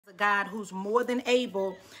God who's more than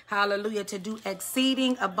able, hallelujah, to do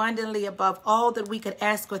exceeding abundantly above all that we could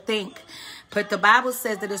ask or think. But the Bible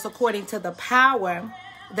says that it's according to the power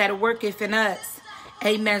that worketh in us.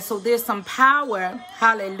 Amen. So there's some power,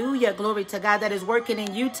 hallelujah, glory to God, that is working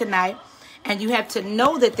in you tonight. And you have to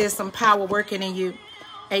know that there's some power working in you.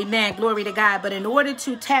 Amen. Glory to God. But in order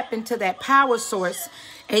to tap into that power source,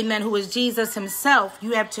 amen, who is Jesus himself,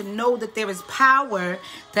 you have to know that there is power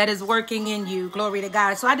that is working in you. Glory to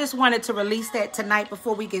God. So I just wanted to release that tonight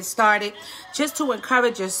before we get started, just to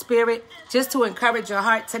encourage your spirit, just to encourage your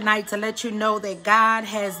heart tonight, to let you know that God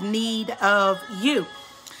has need of you.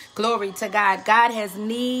 Glory to God. God has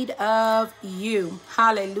need of you.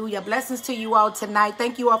 Hallelujah. Blessings to you all tonight.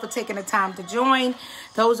 Thank you all for taking the time to join.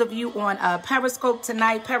 Those of you on Periscope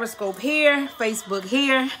tonight, Periscope here, Facebook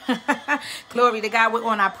here. Glory to God. We're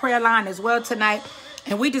on our prayer line as well tonight.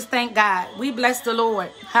 And we just thank God. We bless the Lord.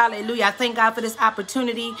 Hallelujah. I thank God for this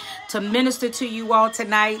opportunity to minister to you all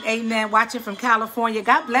tonight. Amen. Watching from California.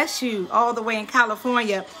 God bless you all the way in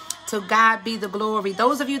California. To God be the glory.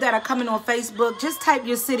 Those of you that are coming on Facebook, just type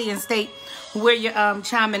your city and state where you're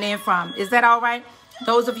chiming in from. Is that all right?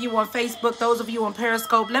 Those of you on Facebook, those of you on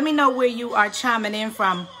Periscope, let me know where you are chiming in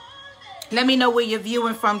from. Let me know where you're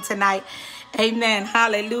viewing from tonight. Amen.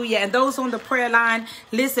 Hallelujah. And those on the prayer line,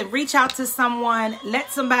 listen, reach out to someone, let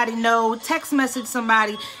somebody know, text message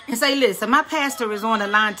somebody and say, listen, my pastor is on the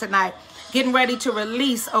line tonight, getting ready to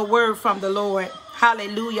release a word from the Lord.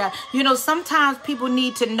 Hallelujah. You know, sometimes people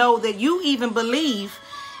need to know that you even believe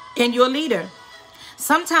in your leader.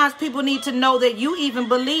 Sometimes people need to know that you even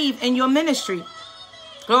believe in your ministry.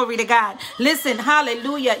 Glory to God. Listen,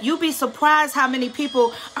 hallelujah. You'd be surprised how many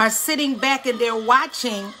people are sitting back and they're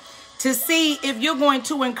watching to see if you're going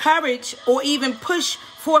to encourage or even push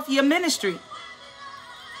forth your ministry.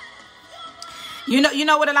 You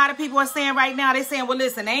know what a lot of people are saying right now? They're saying, well,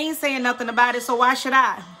 listen, they ain't saying nothing about it, so why should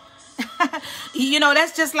I? You know,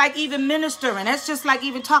 that's just like even ministering. That's just like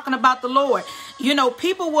even talking about the Lord. You know,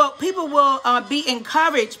 people will be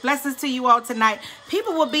encouraged. Blessings to you all tonight.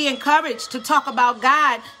 People will be encouraged to talk about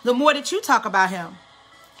God the more that you talk about him.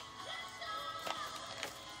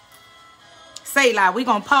 Selah, we're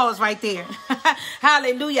going to pause right there.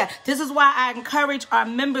 Hallelujah. This is why I encourage our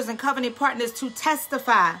members and covenant partners to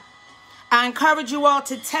testify. I encourage you all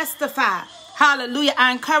to testify. Hallelujah.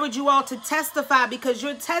 I encourage you all to testify because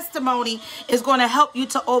your testimony is going to help you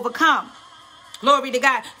to overcome. Glory to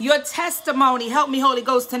God. Your testimony, help me, Holy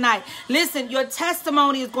Ghost, tonight. Listen, your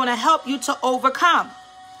testimony is going to help you to overcome.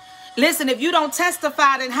 Listen, if you don't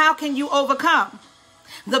testify, then how can you overcome?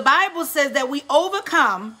 The Bible says that we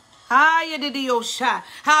overcome,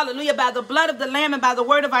 hallelujah, by the blood of the Lamb and by the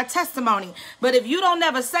word of our testimony. But if you don't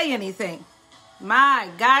never say anything, my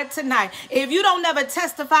God, tonight, if you don't never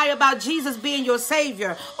testify about Jesus being your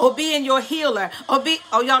savior or being your healer or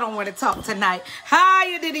y'all don't want to talk tonight.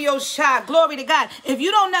 Glory to God. If you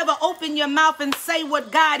don't never open your mouth and say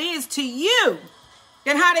what God is to you,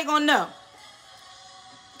 then how they gonna know?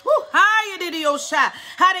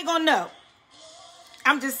 How they gonna know?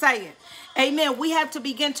 I'm just saying. Amen. We have to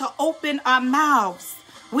begin to open our mouths.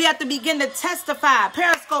 We have to begin to testify.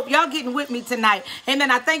 Periscope, y'all getting with me tonight. Amen.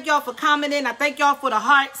 I thank y'all for commenting. I thank y'all for the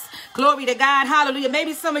hearts. Glory to God. Hallelujah.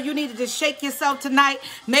 Maybe some of you need to just shake yourself tonight.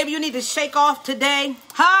 Maybe you need to shake off today.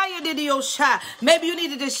 Maybe you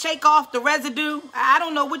need to just shake off the residue. I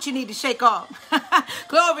don't know what you need to shake off.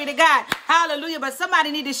 Glory to God. Hallelujah. But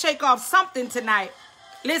somebody need to shake off something tonight.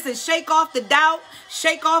 Listen, shake off the doubt.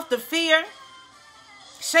 Shake off the fear.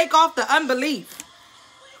 Shake off the unbelief.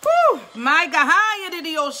 Whew, my God,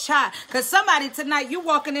 because somebody tonight, you're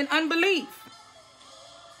walking in unbelief.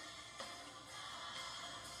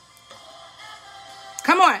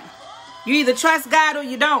 Come on. You either trust God or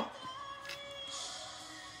you don't.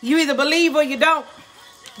 You either believe or you don't.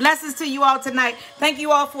 Blessings to you all tonight. Thank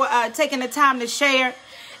you all for taking the time to share.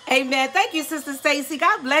 Amen. Thank you, Sister Stacy.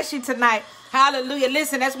 God bless you tonight. Hallelujah.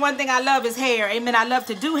 Listen, that's one thing I love is hair. Amen. I love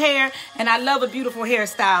to do hair and I love a beautiful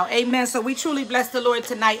hairstyle. Amen. So we truly bless the Lord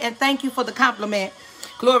tonight and thank you for the compliment.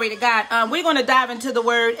 Glory to God. We're going to dive into the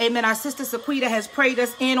word. Amen. Our sister Sequita has prayed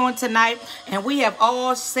us in on tonight and we have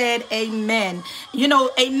all said amen. You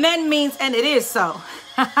know, amen means and it is so.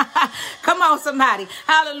 Come on, somebody.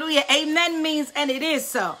 Hallelujah. Amen means and it is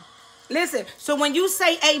so. Listen, so when you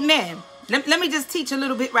say amen, let me just teach a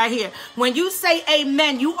little bit right here. When you say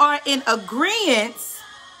amen, you are in agreement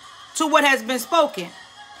to what has been spoken.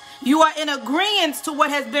 You are in agreement to what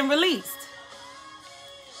has been released.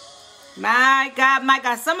 My God, my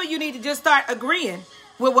God. Some of you need to just start agreeing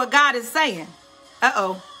with what God is saying.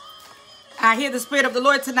 Uh-oh. I hear the Spirit of the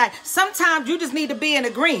Lord tonight. Sometimes you just need to be in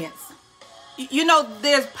agreement. You know,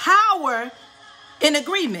 there's power in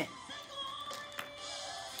agreement.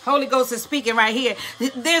 Holy Ghost is speaking right here.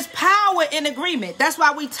 There's power in agreement. That's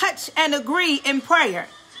why we touch and agree in prayer.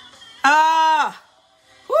 Help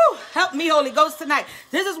me, Holy Ghost, tonight.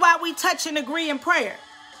 This is why we touch and agree in prayer.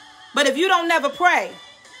 But if you don't never pray,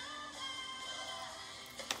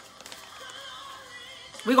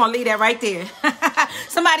 we're going to leave that right there.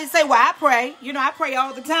 Somebody say, well, I pray. You know, I pray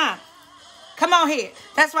all the time. Come on here.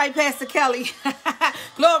 That's right, Pastor Kelly.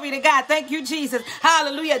 Glory to God. Thank you, Jesus.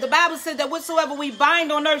 Hallelujah. The Bible says that whatsoever we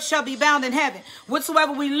bind on earth shall be bound in heaven.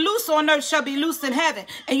 Whatsoever we loose on earth shall be loosed in heaven.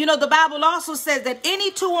 And you know, the Bible also says that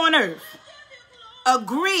any two on earth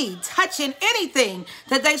agree, touching anything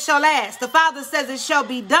that they shall ask. The Father says it shall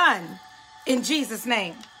be done in Jesus'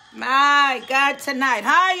 name. My God, tonight.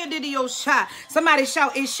 Somebody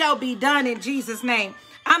shout, it shall be done in Jesus' name.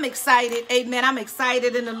 I'm excited. Amen. I'm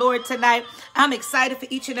excited in the Lord tonight. I'm excited for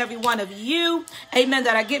each and every one of you. Amen.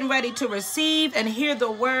 That are getting ready to receive and hear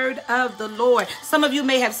the word of the Lord. Some of you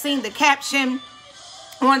may have seen the caption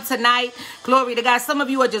on tonight. Glory to God. Some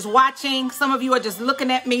of you are just watching. Some of you are just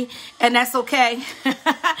looking at me, and that's okay.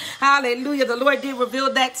 Hallelujah. The Lord did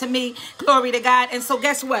reveal that to me. Glory to God. And so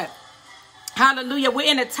guess what? Hallelujah.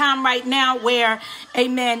 We're in a time right now where,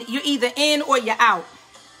 amen, you're either in or you're out.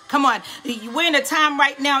 Come on. We're in a time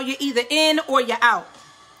right now. You're either in or you're out.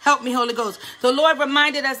 Help me, Holy Ghost. The Lord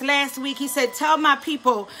reminded us last week. He said, tell my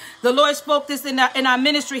people. The Lord spoke this in our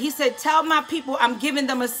ministry. He said, tell my people I'm giving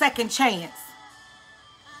them a second chance.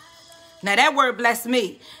 Now that word blessed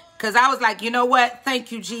me, because I was like, you know what?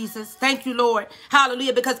 Thank you, Jesus. Thank you, Lord.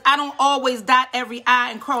 Hallelujah. Because I don't always dot every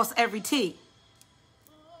I and cross every T.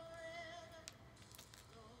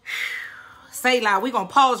 Selah, we're going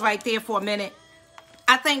to pause right there for a minute.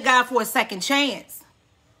 I thank God for a second chance.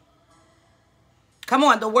 Come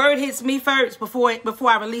on, the word hits me first before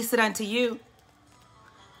I release it unto you.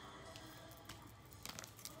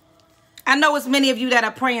 I know it's many of you that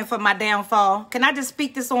are praying for my downfall. Can I just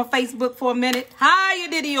speak this on Facebook for a minute? Hi,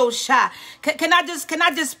 can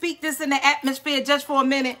I just speak this in the atmosphere just for a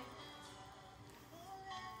minute?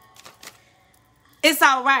 It's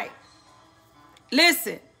all right.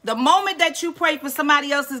 Listen. The moment that you pray for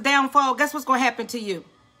somebody else's downfall, guess what's going to happen to you?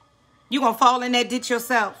 You're going to fall in that ditch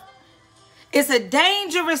yourself. It's a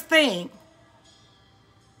dangerous thing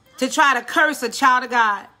to try to curse a child of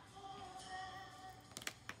God.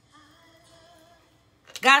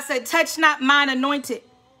 God said, touch not mine anointed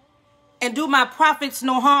and do my prophets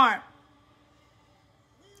no harm.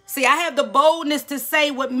 See, I have the boldness to say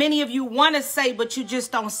what many of you want to say, but you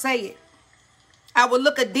just don't say it. I will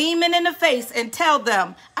look a demon in the face and tell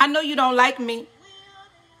them, I know you don't like me,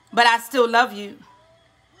 but I still love you.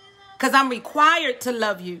 Because I'm required to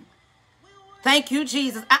love you. Thank you,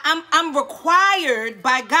 Jesus. I'm required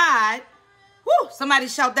by God. Woo, somebody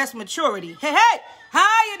shout, that's maturity. Hey, hey.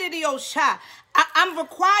 Higher than the Osha. I'm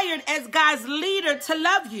required as God's leader to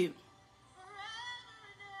love you.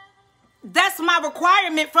 That's my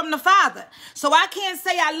requirement from the Father. So I can't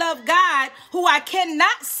say I love God who I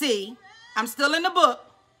cannot see. I'm still in the book.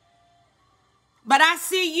 But I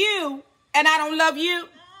see you and I don't love you.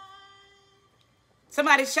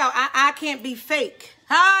 Somebody shout, I can't be fake.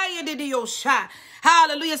 Hallelujah.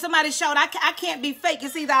 Somebody shout, I can't be fake.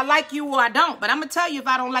 It's either I like you or I don't. But I'm going to tell you if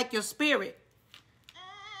I don't like your spirit.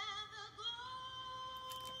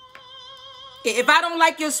 If I don't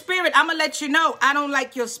like your spirit, I'm going to let you know I don't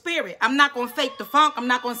like your spirit. I'm not going to fake the funk. I'm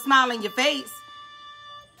not going to smile in your face.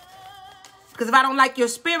 Because if I don't like your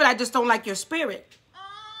spirit, I just don't like your spirit.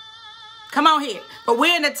 Come on here. But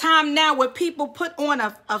we're in a time now where people put on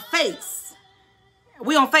a face.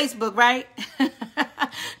 We on Facebook, right?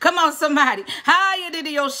 Come on, somebody. Higher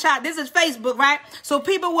than your shot. This is Facebook, right? So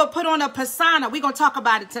people will put on a persona. We're going to talk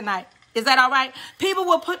about it tonight. Is that all right? People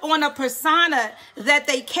will put on a persona that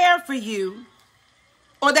they care for you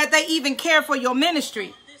or that they even care for your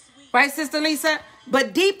ministry. Right, Sister Lisa?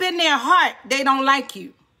 But deep in their heart, they don't like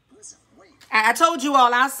you. I told you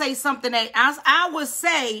all, I'll say something that I will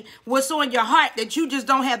say what's on your heart that you just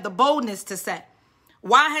don't have the boldness to say.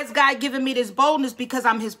 Why has God given me this boldness? Because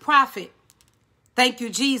I'm his prophet. Thank you,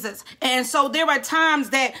 Jesus. And so there are times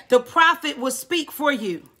that the prophet will speak for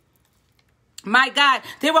you. My God,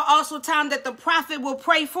 there are also times that the prophet will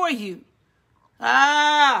pray for you.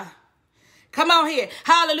 Come on here.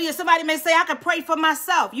 Hallelujah. Somebody may say, I can pray for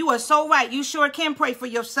myself. You are so right. You sure can pray for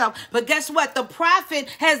yourself. But guess what? The prophet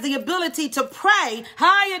has the ability to pray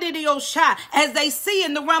higher than the Osha as they see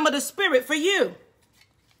in the realm of the spirit for you.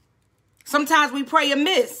 Sometimes we pray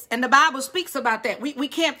amiss, and the Bible speaks about that. We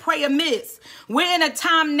can't pray amiss. We're in a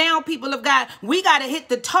time now, people of God, we got to hit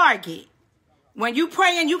the target. When you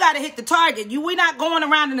praying, you got to hit the target. We're not going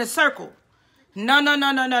around in a circle. No.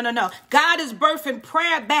 God is birthing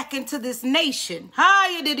prayer back into this nation.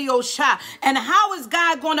 And how is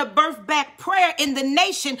God going to birth back prayer in the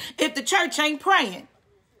nation if the church ain't praying?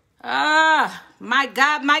 My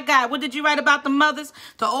God. What did you write about the mothers?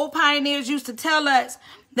 The old pioneers used to tell us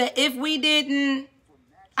that if we didn't,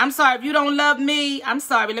 I'm sorry, if you don't love me, I'm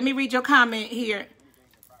sorry. Let me read your comment here.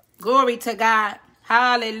 Glory to God.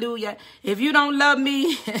 Hallelujah. If you don't love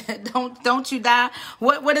me, don't you die.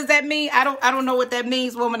 What does that mean? I don't know what that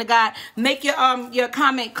means, woman of God. Make your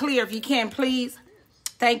comment clear if you can, please.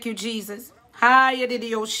 Thank you, Jesus.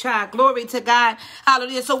 Glory to God.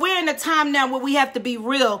 Hallelujah. So we're in a time now where we have to be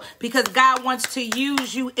real because God wants to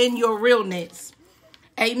use you in your realness.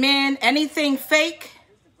 Amen. Anything fake,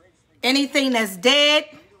 anything that's dead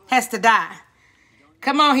has to die.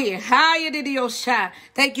 Come on here.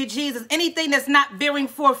 Thank you, Jesus. Anything that's not bearing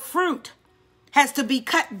forth fruit has to be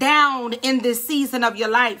cut down in this season of your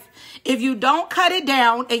life. If you don't cut it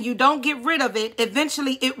down and you don't get rid of it,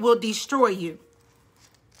 eventually it will destroy you.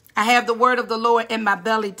 I have the word of the Lord in my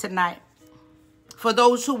belly tonight for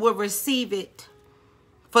those who will receive it.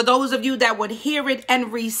 For those of you that would hear it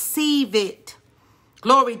and receive it.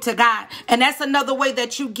 Glory to God. And that's another way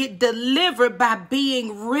that you get delivered, by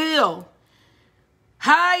being real.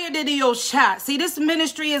 See, this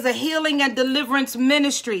ministry is a healing and deliverance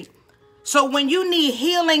ministry. So when you need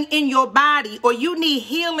healing in your body, or you need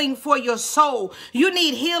healing for your soul, you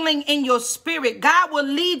need healing in your spirit, God will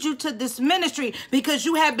lead you to this ministry because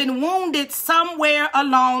you have been wounded somewhere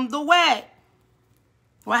along the way.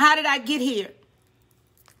 Well, how did I get here?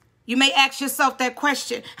 You may ask yourself that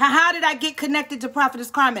question. How did I get connected to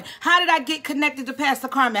Prophetess Carmen? How did I get connected to Pastor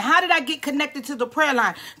Carmen? How did I get connected to the prayer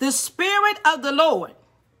line? The Spirit of the Lord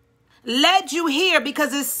led you here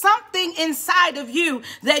because there's something inside of you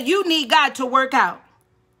that you need God to work out.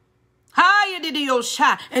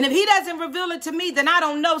 And if he doesn't reveal it to me, then I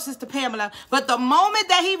don't know, Sister Pamela. But the moment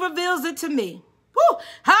that he reveals it to me,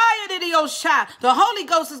 the Holy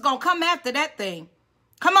Ghost is going to come after that thing.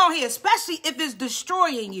 Come on here, especially if it's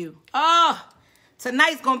destroying you.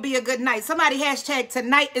 Tonight's going to be a good night. Somebody hashtag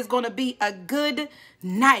tonight is going to be a good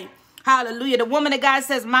night. Hallelujah. The woman of God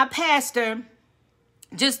says, my pastor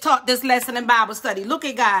just taught this lesson in Bible study. Look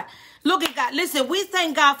at God. Look at God. Listen, we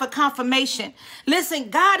thank God for confirmation.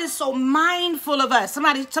 Listen, God is so mindful of us.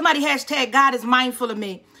 Somebody hashtag God is mindful of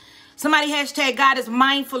me. Somebody hashtag God is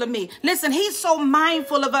mindful of me. Listen, he's so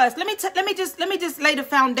mindful of us. Let me just lay the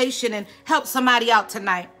foundation and help somebody out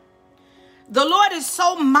tonight. The Lord is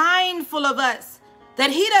so mindful of us that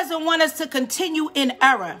he doesn't want us to continue in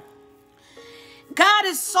error. God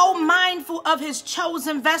is so mindful of his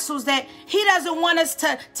chosen vessels that he doesn't want us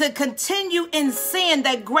to continue in sin,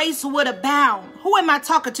 that grace would abound. Who am I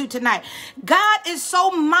talking to tonight? God is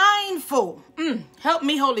so mindful. Help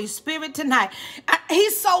me, Holy Spirit, tonight.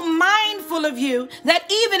 He's so mindful of you that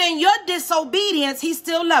even in your disobedience, he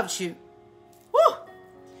still loves you. Woo.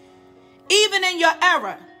 Even in your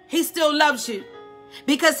error, he still loves you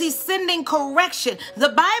because he's sending correction. The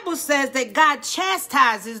Bible says that God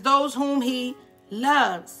chastises those whom he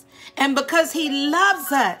loves. And because he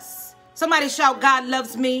loves us, somebody shout, God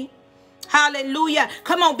loves me. Hallelujah.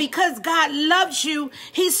 Come on, because God loves you,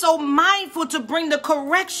 he's so mindful to bring the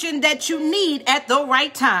correction that you need at the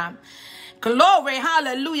right time. Glory,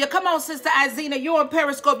 hallelujah. Come on, Sister Izina, you're on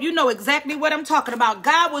Periscope. You know exactly what I'm talking about.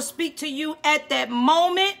 God will speak to you at that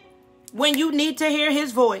moment when you need to hear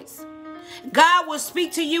his voice. God will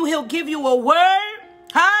speak to you. He'll give you a word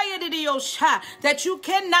that you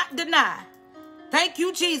cannot deny. Thank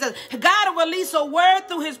you, Jesus. God will release a word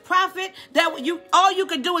through his prophet that all you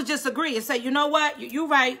can do is just agree and say, you know what? You're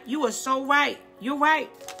right. You are so right. You're right.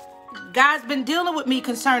 God's been dealing with me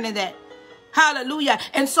concerning that. Hallelujah.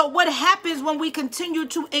 And so what happens when we continue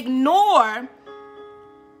to ignore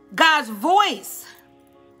God's voice?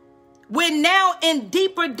 We're now in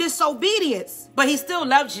deeper disobedience, but he still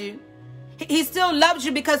loves you. He still loves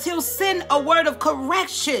you because he'll send a word of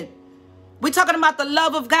correction. We're talking about the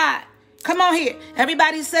love of God. Come on here.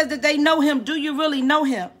 Everybody says that they know him. Do you really know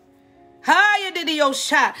him?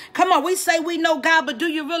 Come on. We say we know God, but do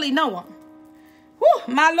you really know him?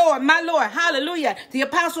 Woo, my Lord, my Lord. Hallelujah. The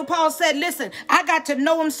Apostle Paul said, listen, I got to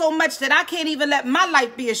know him so much that I can't even let my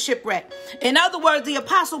life be a shipwreck. In other words, the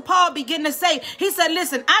Apostle Paul began to say, he said,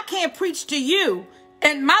 listen, I can't preach to you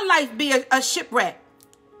and my life be a shipwreck.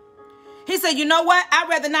 He said, you know what? I'd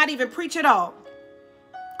rather not even preach at all.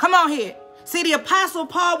 Come on here. See, the Apostle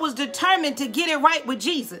Paul was determined to get it right with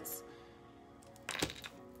Jesus.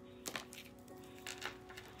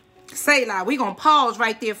 Selah, we're going to pause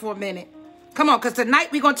right there for a minute. Come on, because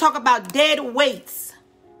tonight we're going to talk about dead weights.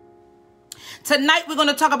 Tonight we're going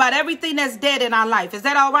to talk about everything that's dead in our life. Is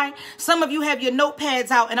that all right? Some of you have your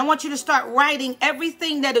notepads out, and I want you to start writing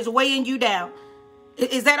everything that is weighing you down.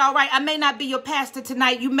 Is that all right? I may not be your pastor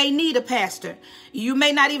tonight. You may need a pastor. You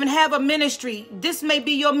may not even have a ministry. This may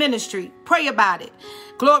be your ministry. Pray about it.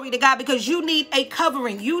 Glory to God, because you need a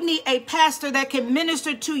covering. You need a pastor that can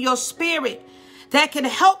minister to your spirit, that can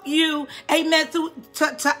help you, amen,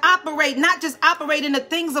 to operate, not just operate in the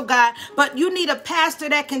things of God, but you need a pastor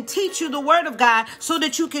that can teach you the word of God so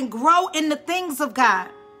that you can grow in the things of God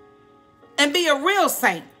and be a real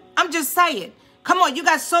saint. I'm just saying. Come on, you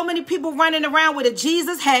got so many people running around with a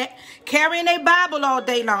Jesus hat, carrying a Bible all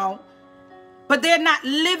day long, but they're not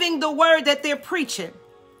living the word that they're preaching.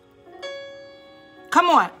 Come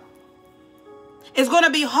on. It's going to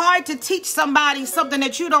be hard to teach somebody something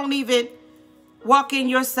that you don't even walk in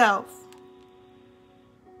yourself.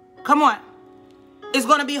 Come on. It's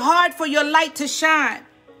going to be hard for your light to shine.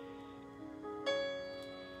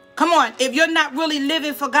 Come on, if you're not really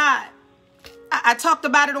living for God. I talked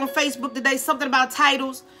about it on Facebook today, something about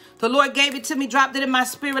titles. The Lord gave it to me, dropped it in my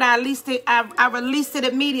spirit. I released it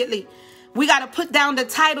immediately. We got to put down the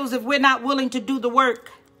titles if we're not willing to do the work.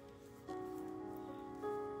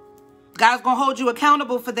 God's going to hold you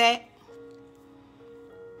accountable for that.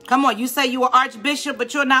 Come on, you say you're an archbishop,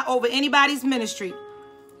 but you're not over anybody's ministry,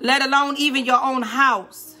 let alone even your own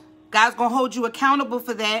house. God's going to hold you accountable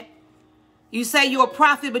for that. You say you're a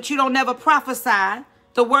prophet, but you don't never prophesy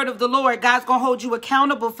the word of the Lord. God's going to hold you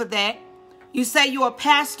accountable for that. You say you're a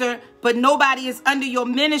pastor, but nobody is under your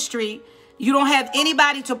ministry. You don't have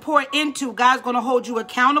anybody to pour into. God's going to hold you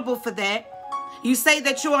accountable for that. You say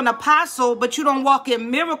that you're an apostle, but you don't walk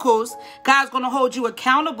in miracles. God's going to hold you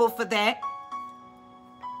accountable for that.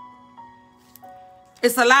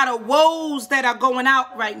 It's a lot of woes that are going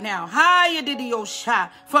out right now.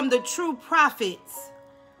 From the true prophets.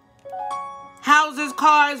 Houses,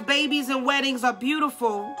 cars, babies, and weddings are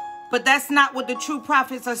beautiful, but that's not what the true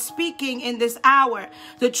prophets are speaking in this hour.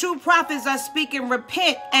 The true prophets are speaking,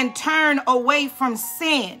 repent and turn away from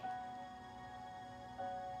sin.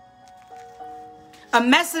 A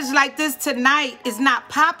message like this tonight is not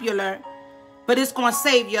popular, but it's going to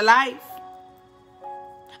save your life.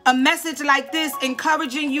 A message like this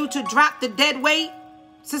encouraging you to drop the dead weight,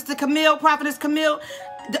 Sister Camille, Prophetess Camille,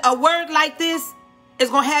 a word like this is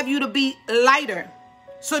going to have you to be lighter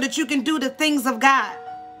so that you can do the things of God,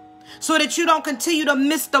 so that you don't continue to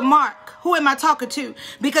miss the mark. Who am I talking to?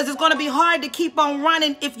 Because it's going to be hard to keep on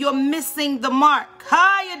running if you're missing the mark.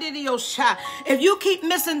 If you keep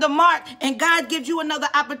missing the mark and God gives you another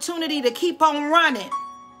opportunity to keep on running,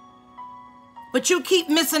 but you keep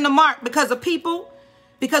missing the mark because of people,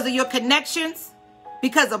 because of your connections,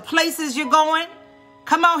 because of places you're going.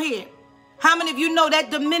 Come on here. How many of you know that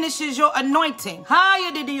diminishes your anointing?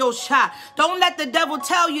 Don't let the devil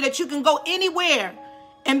tell you that you can go anywhere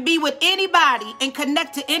and be with anybody and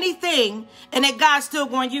connect to anything and that God's still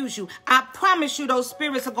going to use you. I promise you those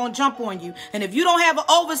spirits are going to jump on you. And if you don't have an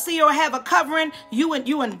overseer or have a covering, you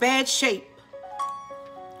in bad shape.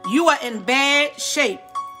 You are in bad shape.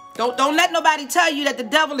 Don't let nobody tell you that the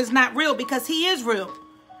devil is not real, because he is real.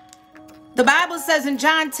 The Bible says in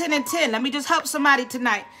John 10:10, let me just help somebody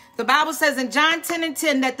tonight. The Bible says in John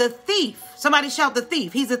 10:10 that the thief, somebody shout the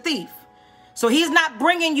thief, he's a thief. So he's not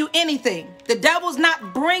bringing you anything. The devil's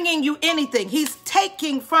not bringing you anything. He's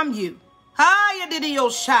taking from you.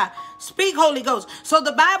 Speak, Holy Ghost. So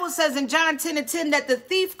the Bible says in John 10:10 that the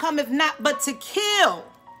thief cometh not but to kill,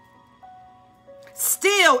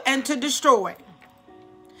 steal, and to destroy.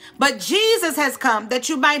 But Jesus has come that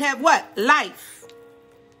you might have what? Life.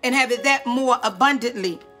 And have it that more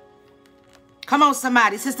abundantly. Come on,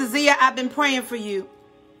 somebody. Sister Zia, I've been praying for you.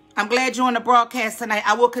 I'm glad you're on the broadcast tonight.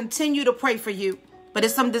 I will continue to pray for you. But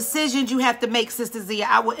it's some decisions you have to make, Sister Zia.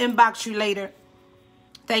 I will inbox you later.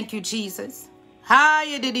 Thank you, Jesus.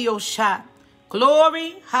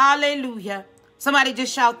 Glory. Hallelujah. Somebody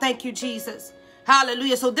just shout, thank you, Jesus.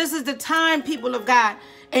 Hallelujah. So this is the time, people of God.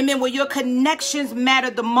 Amen. Where your connections matter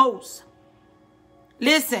the most.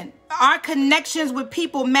 Listen, our connections with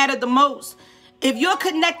people matter the most. If you're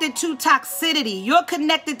connected to toxicity, you're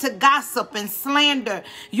connected to gossip and slander,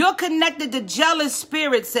 you're connected to jealous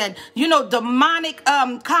spirits and, demonic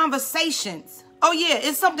conversations. Oh, yeah,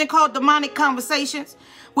 it's something called demonic conversations,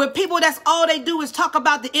 where people, that's all they do is talk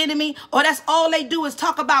about the enemy, or that's all they do is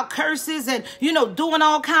talk about curses and, doing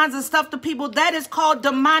all kinds of stuff to people. That is called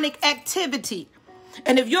demonic activity.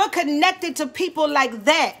 And if you're connected to people like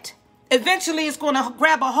that, eventually it's going to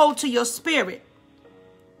grab a hold to your spirit.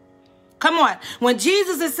 Come on. When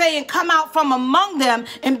Jesus is saying, come out from among them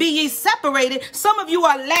and be ye separated, some of you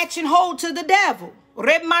are latching hold to the devil. But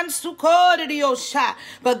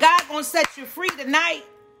God gonna set you free tonight.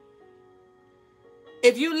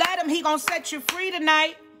 If you let him, he gonna set you free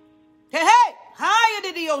tonight. Hey, higher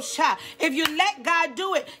than the Osha. If you let God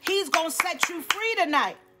do it, he's gonna set you free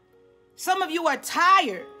tonight. Some of you are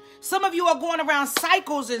tired. Some of you are going around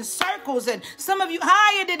cycles and circles, and some of you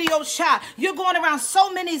higher than the Osha. You're going around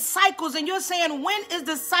so many cycles, and you're saying, when is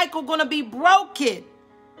the cycle going to be broken?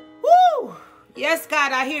 Woo! Yes,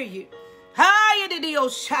 God, I hear you. Higher than the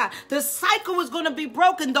Osha. The cycle is going to be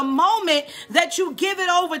broken the moment that you give it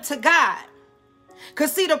over to God.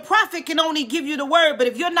 Because see, the prophet can only give you the word, but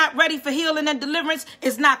if you're not ready for healing and deliverance,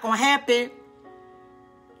 it's not going to happen.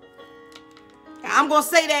 I'm going to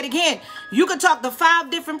say that again. You can talk to 5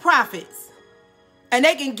 different prophets and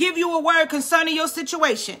they can give you a word concerning your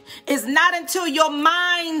situation. It's not until your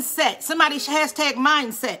mindset, somebody hashtag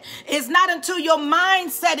mindset. It's not until your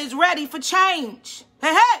mindset is ready for change.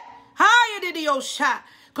 Hey, higher than the Osha.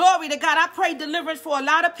 Glory to God. I pray deliverance for a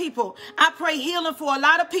lot of people. I pray healing for a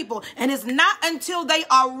lot of people. And it's not until they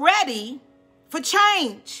are ready for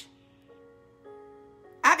change.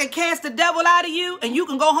 I can cast the devil out of you and you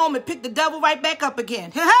can go home and pick the devil right back up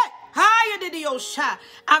again. Higher than the Osha.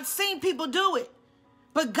 I've seen people do it.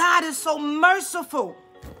 But God is so merciful.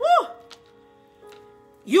 Woo.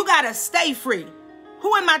 You got to stay free.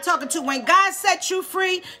 Who am I talking to? When God sets you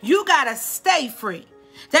free, you got to stay free.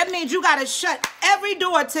 That means you got to shut every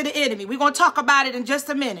door to the enemy. We're going to talk about it in just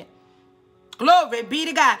a minute. Glory be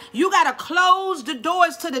to God. You got to close the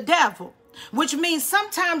doors to the devil, which means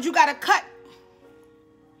sometimes you got to cut.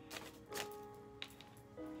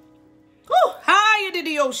 Woo, higher than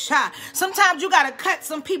the Osha. Sometimes you got to cut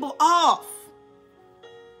some people off.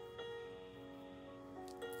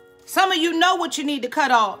 Some of you know what you need to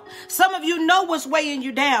cut off. Some of you know what's weighing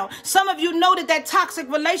you down. Some of you know that toxic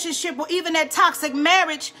relationship or even that toxic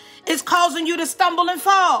marriage is causing you to stumble and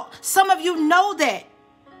fall. Some of you know that.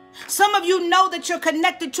 Some of you know that you're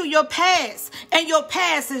connected to your past, and your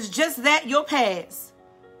past is just that, your past.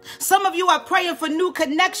 Some of you are praying for new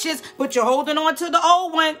connections, but you're holding on to the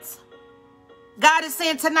old ones. God is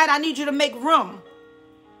saying tonight, I need you to make room.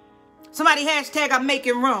 Somebody hashtag, I'm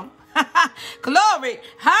making room. Glory.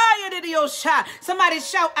 Higher than the Osha. Somebody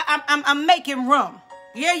shout, I'm making room.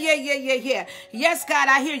 Yeah. Yes, God,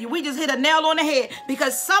 I hear you. We just hit a nail on the head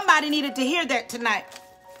because somebody needed to hear that tonight.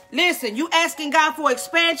 Listen, you asking God for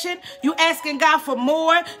expansion. You asking God for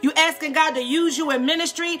more. You asking God to use you in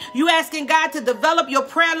ministry. You asking God to develop your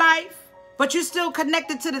prayer life. But you're still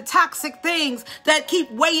connected to the toxic things that keep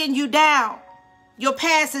weighing you down. Your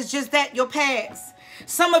past is just that, your past.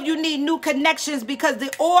 Some of you need new connections because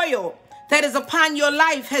the oil that is upon your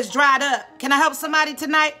life has dried up. Can I help somebody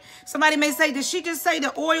tonight? Somebody may say, did she just say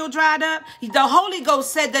the oil dried up? The Holy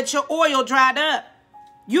Ghost said that your oil dried up.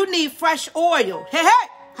 You need fresh oil. Hey,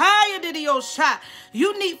 higher than the Osha.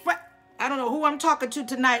 You need I don't know who I'm talking to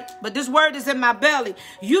tonight, but this word is in my belly.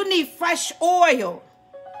 You need fresh oil.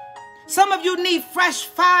 Some of you need fresh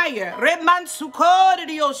fire,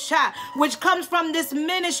 which comes from this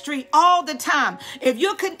ministry all the time. If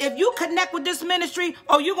you connect with this ministry,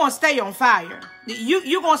 oh, you're gonna stay on fire.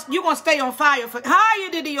 You're gonna stay on fire for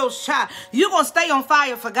higher than the Osha. You're gonna stay on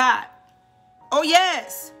fire for God. Oh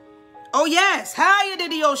yes, higher than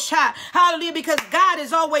the Osha. Hallelujah, because God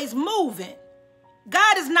is always moving.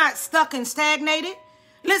 God is not stuck and stagnated.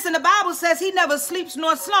 Listen, the Bible says He never sleeps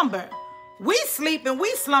nor slumber. We sleep and we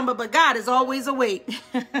slumber, but God is always awake.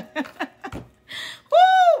 Woo,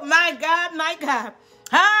 my God, my God.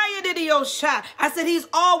 Higher than the Osha. I said He's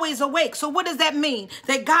always awake. So what does that mean?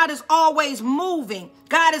 That God is always moving.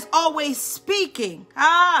 God is always speaking.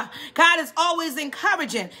 God is always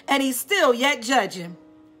encouraging. And He's still yet judging.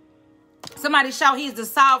 Somebody shout, He's the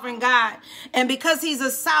sovereign God. And because He's a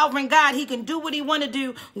sovereign God, He can do what He wants to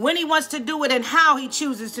do, when He wants to do it, and how He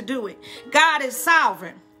chooses to do it. God is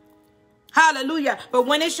sovereign. Hallelujah. But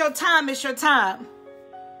when it's your time, it's your time.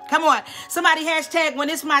 Come on. Somebody hashtag, when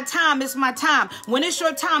it's my time, it's my time. When it's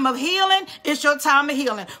your time of healing, it's your time of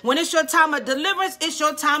healing. When it's your time of deliverance, it's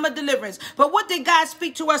your time of deliverance. But what did God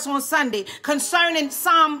speak to us on Sunday concerning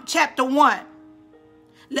Psalm chapter 1?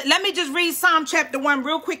 Let me just read Psalm chapter 1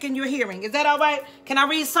 real quick in your hearing. Is that all right? Can I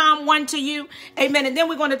read Psalm 1 to you? Amen. And then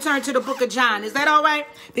we're going to turn to the book of John. Is that all right?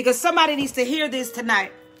 Because somebody needs to hear this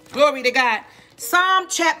tonight. Glory to God. Psalm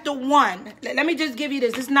chapter 1. Let me just give you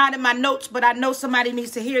this. It's not in my notes, but I know somebody needs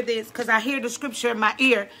to hear this because I hear the scripture in my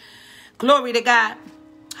ear. Glory to God.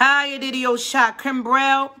 Higher than the Osha.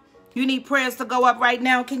 Kimbrell, you need prayers to go up right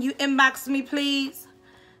now. Can you inbox me, please?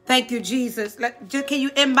 Thank you, Jesus. Can you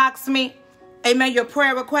inbox me? Amen. Your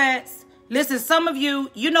prayer requests. Listen, some of you,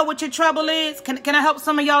 you know what your trouble is. Can I help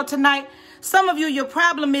some of y'all tonight? Some of you, your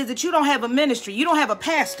problem is that you don't have a ministry. You don't have a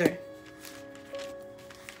pastor.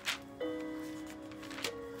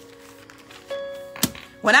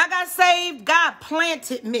 When I got saved, God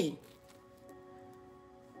planted me.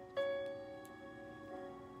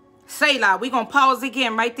 Selah, we're going to pause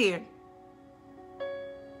again right there.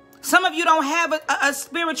 Some of you don't have a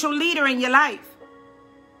spiritual leader in your life.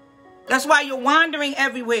 That's why you're wandering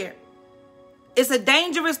everywhere. It's a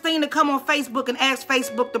dangerous thing to come on Facebook and ask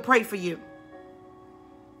Facebook to pray for you.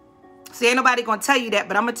 See, ain't nobody going to tell you that,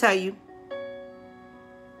 but I'm going to tell you.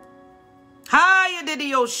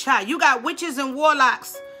 You got witches and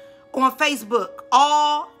warlocks on Facebook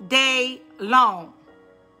all day long.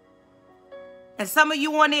 And some of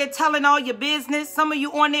you on there telling all your business. Some of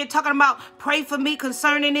you on there talking about pray for me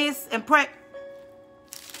concerning this and pray.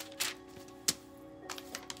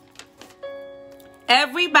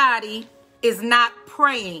 Everybody is not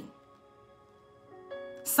praying.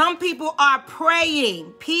 Some people are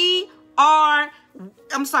praying. Preying.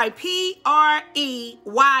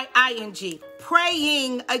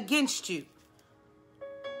 Praying against you.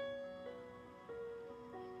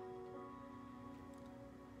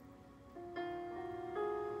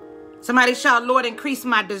 Somebody shout, Lord, increase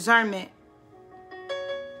my discernment.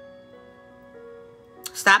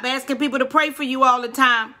 Stop asking people to pray for you all the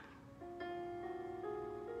time.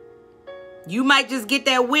 You might just get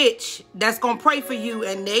that witch that's going to pray for you,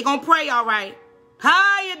 and they going to pray all right.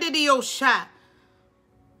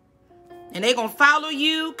 And they going to follow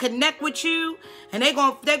you, connect with you, and they're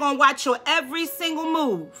going to watch your every single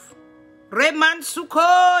move.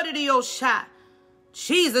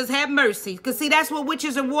 Jesus have mercy. Because see, that's what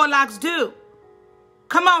witches and warlocks do.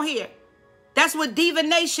 Come on here. That's what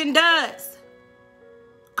divination does.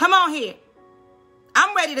 Come on here.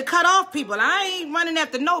 I'm ready to cut off people. I ain't running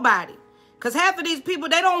after nobody. Because half of these people,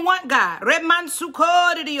 they don't want God. God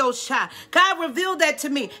revealed that to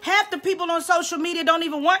me. Half the people on social media don't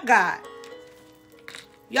even want God.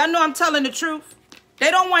 Y'all know I'm telling the truth. They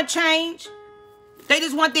don't want change. They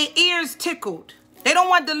just want their ears tickled. They don't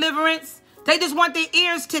want deliverance. They just want their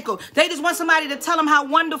ears tickled. They just want somebody to tell them how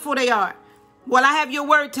wonderful they are. Well, I have your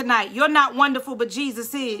word tonight. You're not wonderful, but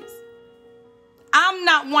Jesus is. I'm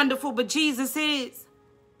not wonderful, but Jesus is.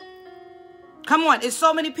 Come on. There's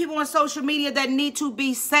so many people on social media that need to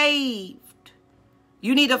be saved.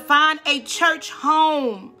 You need to find a church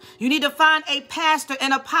home. You need to find a pastor,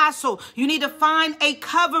 an apostle. You need to find a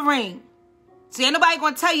covering. See, ain't nobody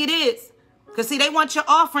going to tell you this. Because, see, they want your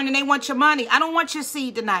offering and they want your money. I don't want your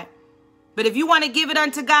seed tonight. But if you want to give it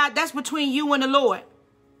unto God, that's between you and the Lord.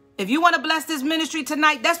 If you want to bless this ministry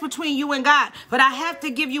tonight, that's between you and God. But I have to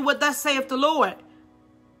give you what thus saith the Lord.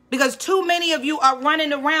 Because too many of you are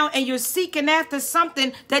running around and you're seeking after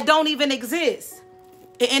something that don't even exist.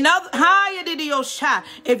 If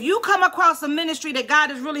you come across a ministry that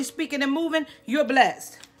God is really speaking and moving, you're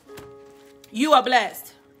blessed. You are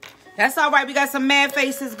blessed. That's all right. We got some mad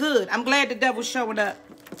faces. Good. I'm glad the devil's showing up.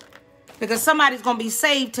 Because somebody's going to be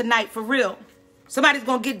saved tonight for real. Somebody's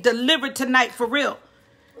going to get delivered tonight for real.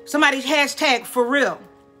 Somebody's hashtag for real.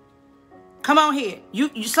 Come on here.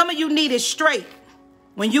 Some of you need it straight.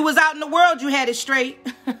 When you was out in the world, you had it straight.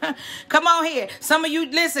 Come on here. Some of you,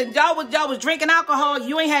 listen, y'all was drinking alcohol.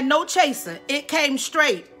 You ain't had no chaser. It came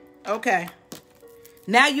straight. Okay.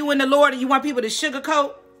 Now you in the Lord and you want people to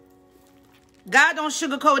sugarcoat. God don't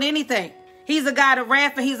sugarcoat anything. He's a God of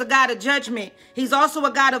wrath and he's a God of judgment. He's also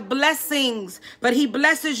a God of blessings, but he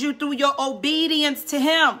blesses you through your obedience to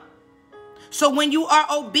him. So when you are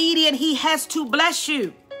obedient, he has to bless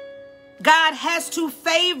you. God has to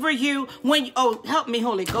favor you when, oh, help me,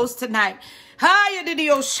 Holy Ghost, tonight.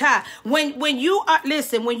 When you are,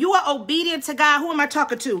 listen, when you are obedient to God, who am I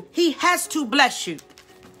talking to? He has to bless you.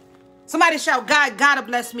 Somebody shout, God gotta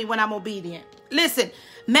bless me when I'm obedient. Listen,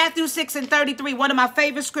 Matthew 6:33, one of my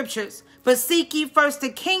favorite scriptures. But seek ye first the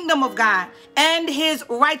kingdom of God and his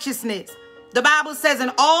righteousness. The Bible says,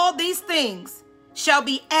 and all these things shall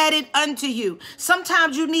be added unto you.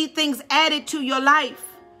 Sometimes you need things added to your life.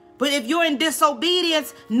 But if you're in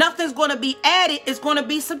disobedience, nothing's going to be added. It's going to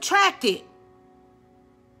be subtracted.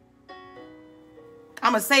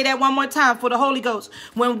 I'm going to say that one more time for the Holy Ghost.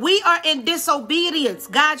 When we are in disobedience,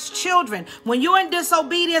 God's children, when you're in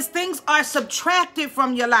disobedience, things are subtracted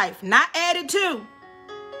from your life, not added to.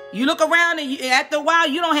 You look around and after a while,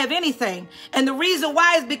 you don't have anything. And the reason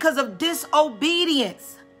why is because of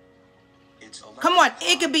disobedience. Come on.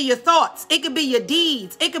 It could be your thoughts. It could be your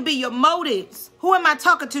deeds. It could be your motives. Who am I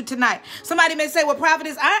talking to tonight? Somebody may say, well,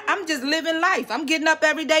 prophetess, I'm just living life. I'm getting up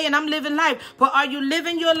every day and I'm living life. But are you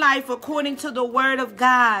living your life according to the word of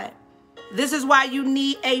God? This is why you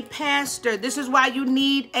need a pastor. This is why you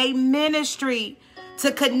need a ministry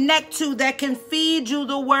to connect to that can feed you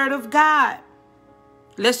the word of God.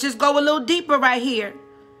 Let's just go a little deeper right here.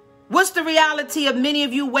 What's the reality of many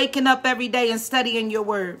of you waking up every day and studying your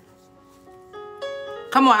word?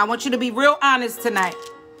 Come on, I want you to be real honest tonight.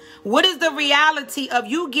 What is the reality of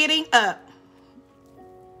you getting up?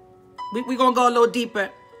 We're going to go a little deeper.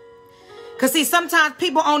 Because see, sometimes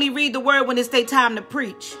people only read the word when it's their time to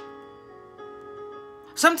preach.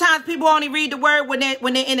 Sometimes people only read the word when they're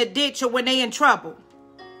in a ditch or when they're in trouble.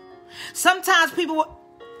 Sometimes people...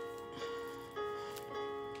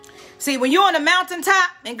 See, when you're on a mountaintop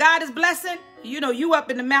and God is blessing, you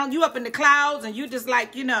up in the mountain, you up in the clouds, and you just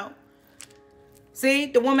like, See,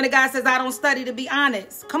 the woman of God says, I don't study to be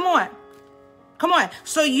honest. Come on. Come on.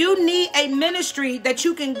 So you need a ministry that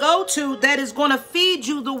you can go to that is going to feed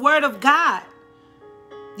you the word of God.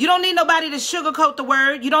 You don't need nobody to sugarcoat the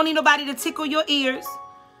word. You don't need nobody to tickle your ears.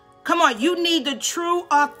 Come on. You need the true,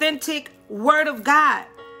 authentic word of God,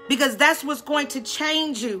 because that's what's going to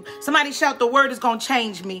change you. Somebody shout, the word is going to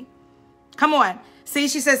change me. Come on. See,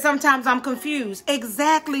 she says, sometimes I'm confused.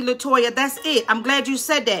 Exactly, Latoya. That's it. I'm glad you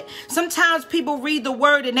said that. Sometimes people read the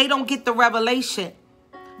word and they don't get the revelation.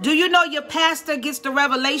 Do you know your pastor gets the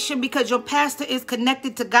revelation because your pastor is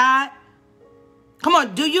connected to God? Come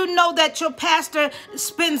on. Do you know that your pastor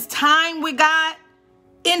spends time with God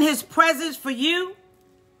in his presence for you?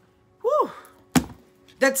 Whew.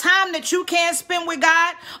 The time that you can't spend with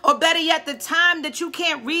God, or better yet, the time that you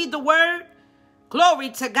can't read the word. Glory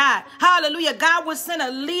to God. Hallelujah. God will send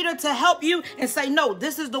a leader to help you and say, no,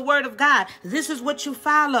 this is the word of God. This is what you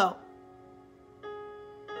follow.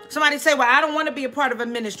 Somebody say, well, I don't want to be a part of a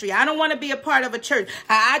ministry. I don't want to be a part of a church.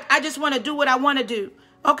 I just want to do what I want to do.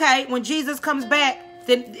 Okay, when Jesus comes back,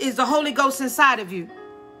 then is the Holy Ghost inside of you?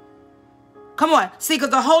 Come on. See, because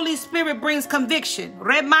the Holy Spirit brings conviction.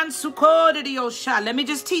 Let me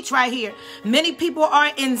just teach right here. Many people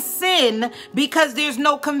are in sin because there's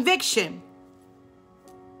no conviction.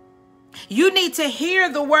 You need to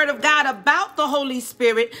hear the word of God about the Holy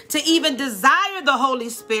Spirit to even desire the Holy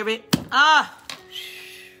Spirit.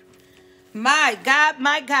 My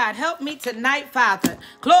God, help me tonight, Father.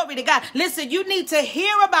 Glory to God. Listen, you need to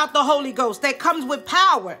hear about the Holy Ghost that comes with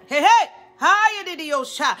power. Hey.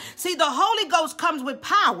 See, the Holy Ghost comes with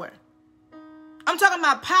power. I'm talking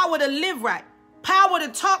about power to live right, power to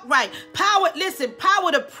talk right, power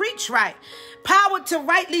to preach right, power to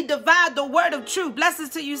rightly divide the word of truth. Blessings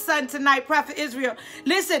to you, son, tonight, Prophet Israel.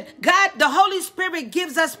 Listen, God, the Holy Spirit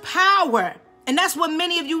gives us power. And that's what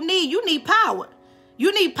many of you need. You need power.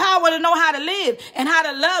 You need power to know how to live and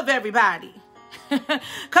how to love everybody.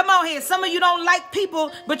 Come on here. Some of you don't like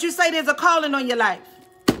people, but you say there's a calling on your life.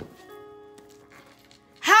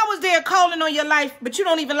 How is there a calling on your life, but you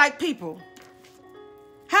don't even like people?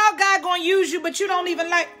 How God going to use you, but you don't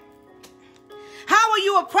even like? How are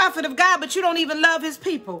you a prophet of God, but you don't even love his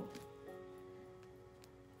people?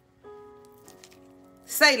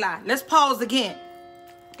 Selah. Let's pause again.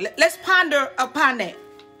 Let's ponder upon that.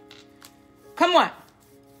 Come on.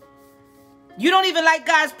 You don't even like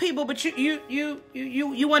God's people, but you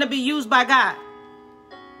want to be used by God.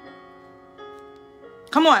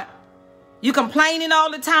 Come on. You complaining all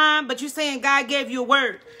the time, but you saying God gave you a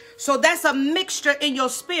word. So that's a mixture in your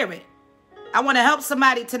spirit. I want to help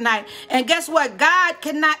somebody tonight. And guess what? God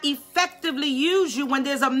cannot effectively use you when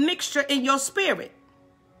there's a mixture in your spirit.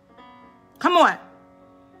 Come on.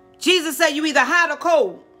 Jesus said you either hot or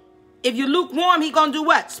cold. If you're lukewarm, he's going to do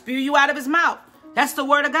what? Spew you out of his mouth. That's the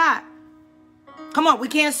word of God. Come on. We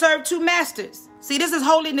can't serve two masters. See, this is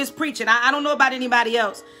holiness preaching. I don't know about anybody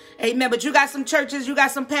else. Amen. But you got some churches, you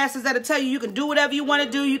got some pastors that'll tell you can do whatever you want to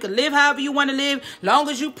do. You can live however you want to live, long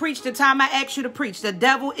as you preach the time I ask you to preach. The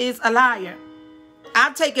devil is a liar.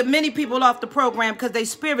 I've taken many people off the program because their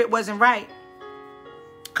spirit wasn't right.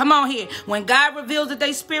 Come on here. When God reveals that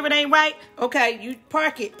their spirit ain't right, okay, you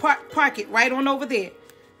park it right on over there.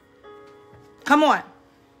 Come on.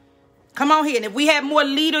 Come on here. And if we had more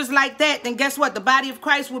leaders like that, then guess what? The body of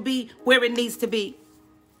Christ will be where it needs to be.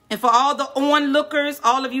 And for all the onlookers,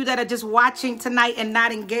 all of you that are just watching tonight and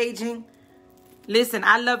not engaging, listen,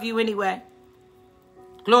 I love you anyway.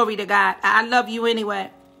 Glory to God. I love you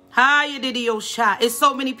anyway. It's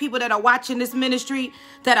so many people that are watching this ministry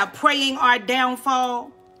that are praying our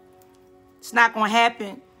downfall. It's not going to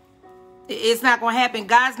happen. It's not going to happen.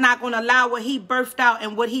 God's not going to allow what he birthed out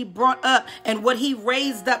and what he brought up and what he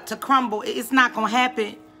raised up to crumble. It's not going to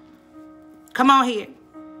happen. Come on here.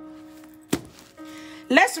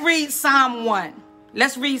 Let's read Psalm 1.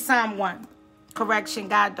 Let's read Psalm 1. Correction,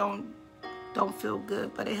 God don't feel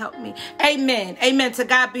good, but it helped me. Amen. Amen. To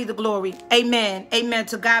God be the glory. Amen. Amen.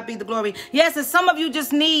 To God be the glory. Yes, and some of you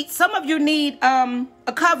need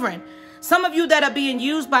a covering. Some of you that are being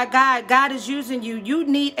used by God, God is using you. You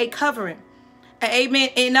need a covering. Amen.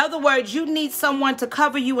 In other words, you need someone to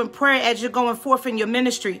cover you in prayer as you're going forth in your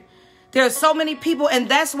ministry. There are so many people, and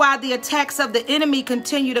that's why the attacks of the enemy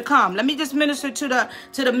continue to come. Let me just minister to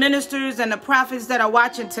the ministers and the prophets that are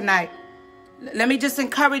watching tonight. Let me just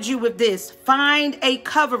encourage you with this. Find a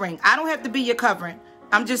covering. I don't have to be your covering.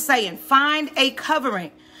 I'm just saying, find a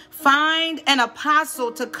covering. Find an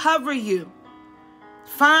apostle to cover you.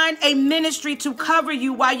 Find a ministry to cover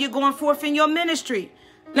you while you're going forth in your ministry.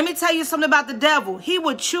 Let me tell you something about the devil. He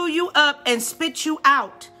will chew you up and spit you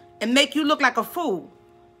out and make you look like a fool.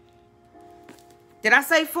 Did I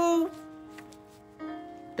say fool?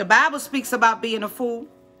 The Bible speaks about being a fool.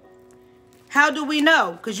 How do we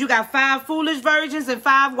know? Because you got 5 foolish virgins and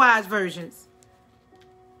 5 wise virgins.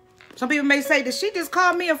 Some people may say, did she just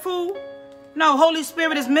call me a fool? No, Holy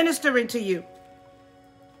Spirit is ministering to you.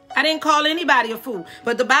 I didn't call anybody a fool.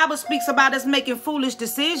 But the Bible speaks about us making foolish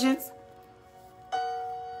decisions.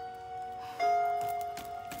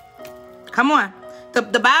 Come on.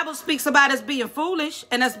 The Bible speaks about us being foolish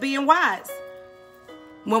and us being wise.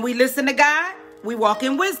 When we listen to God, we walk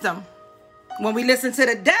in wisdom. When we listen to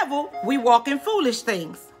the devil, we walk in foolish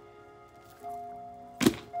things.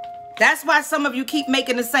 That's why some of you keep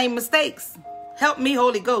making the same mistakes. Help me,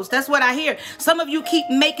 Holy Ghost. That's what I hear. Some of you keep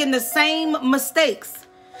making the same mistakes.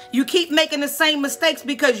 You keep making the same mistakes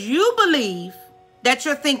because you believe that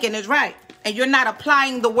your thinking is right and you're not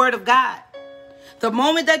applying the word of God. The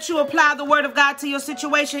moment that you apply the word of God to your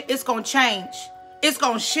situation, it's going to change. It's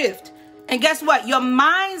going to shift. And guess what? Your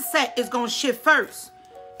mindset is going to shift first.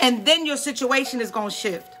 And then your situation is going to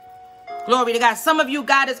shift. Glory to God. Some of you,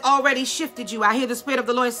 God has already shifted you. I hear the Spirit of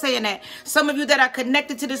the Lord saying that. Some of you that are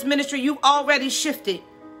connected to this ministry, you've already shifted.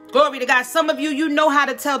 Glory to God. Some of you, you know how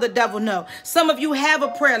to tell the devil no. Some of you have a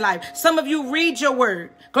prayer life. Some of you read your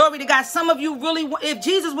word. Glory to God. Some of you really, if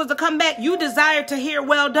Jesus was to come back, you desire to hear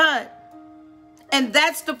well done. And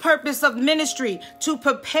that's the purpose of ministry, to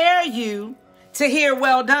prepare you to hear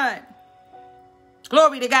well done.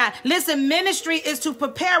 Glory to God. Listen, ministry is to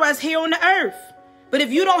prepare us here on the earth. But if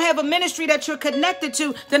you don't have a ministry that you're connected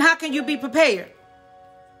to, then how can you be prepared?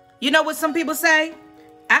 You know what some people say?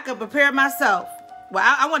 I can prepare myself. Well,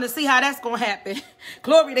 I want to see how that's going to happen.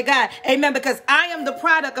 Glory to God. Amen. Because I am the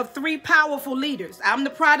product of 3 powerful leaders. I'm the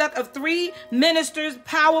product of 3 ministers,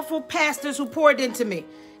 powerful pastors who poured into me.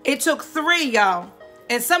 It took 3, y'all.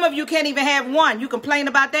 And some of you can't even have 1. You complain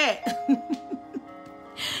about that.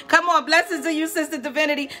 Come on, blessings to you, Sister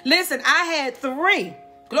Divinity. Listen, I had 3.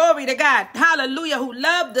 Glory to God. Hallelujah. Who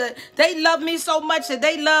loved they loved me so much that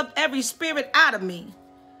they loved every spirit out of me.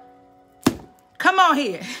 Come on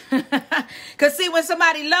here. Because see, when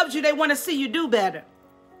somebody loves you, they want to see you do better.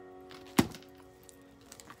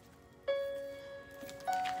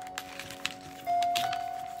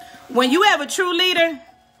 When you have a true leader,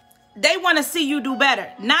 they want to see you do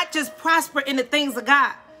better, not just prosper in the things of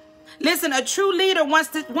God. Listen, a true leader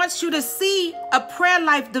wants you to see a prayer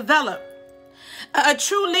life develop. A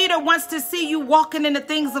true leader wants to see you walking in the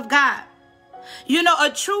things of God. You know, a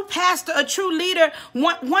true pastor, a true leader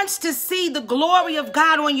wants to see the glory of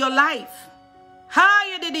God on your life.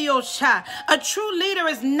 A true leader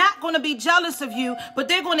is not going to be jealous of you, but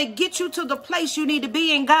they're going to get you to the place you need to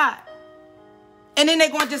be in God. And then they're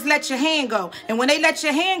going to just let your hand go. And when they let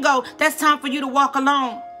your hand go, that's time for you to walk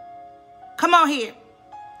alone. Come on here.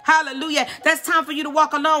 Hallelujah. That's time for you to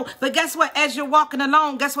walk alone. But guess what? As you're walking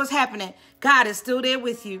alone, guess what's happening? God is still there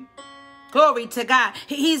with you. Glory to God.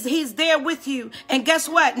 He's there with you. And guess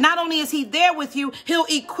what? Not only is he there with you, he'll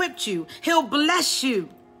equip you. He'll bless you.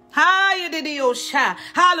 Hallelujah.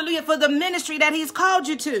 For the ministry that he's called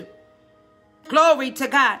you to. Glory to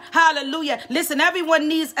God. Hallelujah. Listen, everyone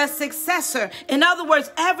needs a successor. In other words,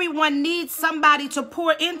 everyone needs somebody to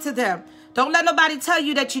pour into them. Don't let nobody tell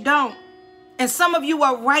you that you don't. And some of you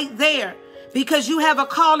are right there because you have a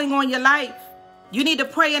calling on your life. You need to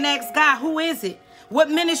pray and ask God, who is it?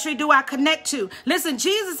 What ministry do I connect to? Listen,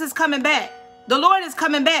 Jesus is coming back. The Lord is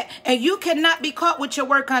coming back, and you cannot be caught with your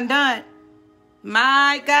work undone.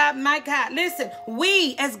 My God, my God. Listen,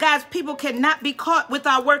 we as God's people cannot be caught with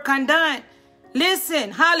our work undone.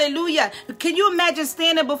 Listen, hallelujah. Can you imagine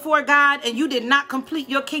standing before God and you did not complete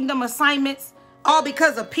your kingdom assignments? All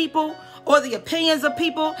because of people, or the opinions of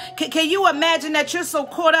people? Can you imagine that you're so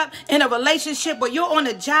caught up in a relationship or you're on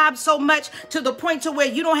a job so much to the point to where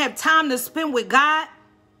you don't have time to spend with God?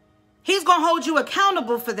 He's going to hold you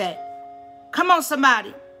accountable for that. Come on,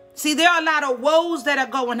 somebody. See, there are a lot of woes that are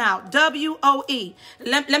going out. W-O-E.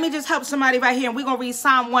 Let me just help somebody right here, and we're going to read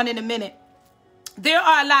Psalm 1 in a minute. There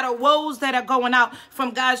are a lot of woes that are going out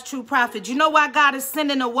from God's true prophets. You know why God is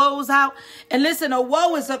sending the woes out? And listen, a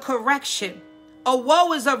woe is a correction. A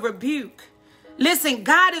woe is a rebuke. Listen,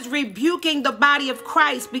 God is rebuking the body of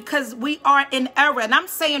Christ because we are in error. And I'm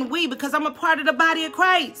saying we because I'm a part of the body of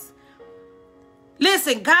Christ.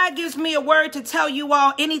 Listen, God gives me a word to tell you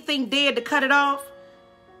all anything dead to cut it off.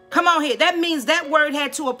 Come on here. That means that word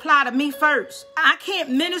had to apply to me first. I can't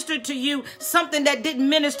minister to you something that didn't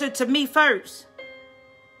minister to me first.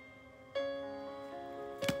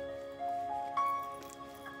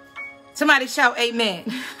 Somebody shout amen.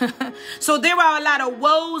 So there are a lot of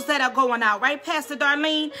woes that are going out, right, Pastor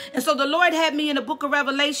Darlene? And so the Lord had me in the book of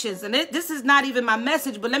Revelations. And this is not even my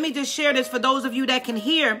message, but let me just share this for those of you that can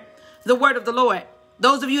hear the word of the Lord.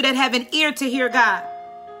 Those of you that have an ear to hear God.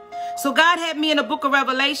 So God had me in the book of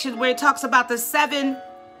Revelations where it talks about the seven,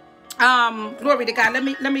 glory to God. Let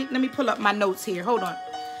me pull up my notes here. Hold on.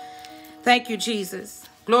 Thank you, Jesus.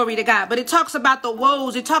 Glory to God. But it talks about the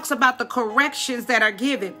woes. It talks about the corrections that are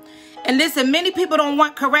given. And listen, many people don't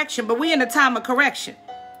want correction, but we're in a time of correction.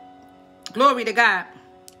 Glory to God.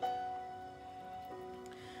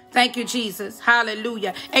 Thank you, Jesus.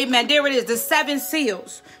 Hallelujah. Amen. There it is. The 7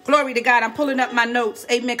 seals. Glory to God. I'm pulling up my notes.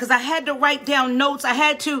 Amen. Because I had to write down notes. I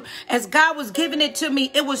had to, as God was giving it to me,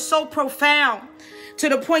 it was so profound to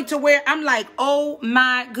the point to where I'm like, oh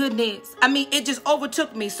my goodness. I mean, it just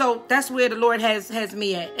overtook me. So that's where the Lord has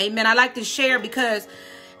me at. Amen. I like to share because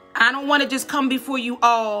I don't want to just come before you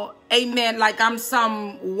all, amen, like I'm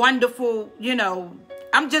some wonderful,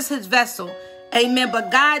 I'm just his vessel, amen.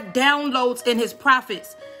 But God downloads in his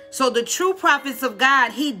prophets. So the true prophets of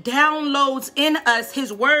God, he downloads in us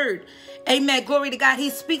his word, amen. Glory to God. He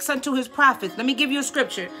speaks unto his prophets. Let me give you a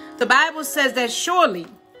scripture. The Bible says that surely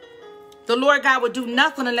the Lord God would do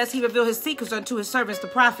nothing unless he reveal his secrets unto his servants, the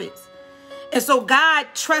prophets. And so God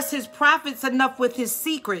trusts his prophets enough with his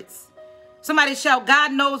secrets. Somebody shout,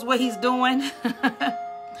 God knows what he's doing.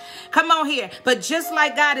 Come on here. But just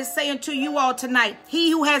like God is saying to you all tonight, he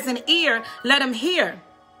who has an ear, let him hear.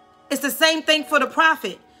 It's the same thing for the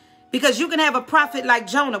prophet. Because you can have a prophet like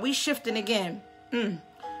Jonah. We shifting again.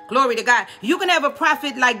 Glory to God. You can have a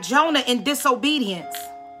prophet like Jonah in disobedience.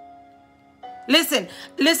 Listen,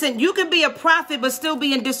 you can be a prophet but still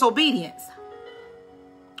be in disobedience.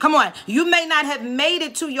 Come on. You may not have made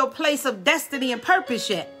it to your place of destiny and purpose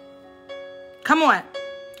yet. Come on.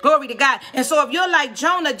 Glory to God. And so if you're like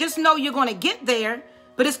Jonah, just know you're going to get there,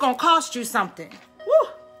 but it's going to cost you something.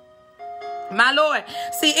 Woo. My Lord.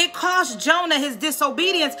 See, it cost Jonah, his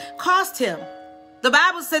disobedience cost him. The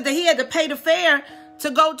Bible said that he had to pay the fare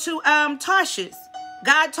to go to Tarshish.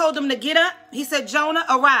 God told him to get up. He said, Jonah,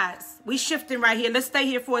 arise. We shifting right here. Let's stay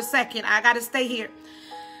here for a second. I got to stay here.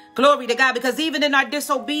 Glory to God. Because even in our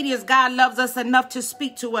disobedience, God loves us enough to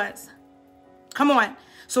speak to us. Come on.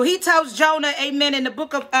 So he tells Jonah, amen, in the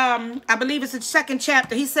book of, I believe it's the 2nd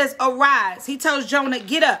chapter. He says, arise. He tells Jonah,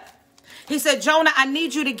 get up. He said, Jonah, I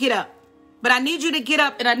need you to get up. But I need you to get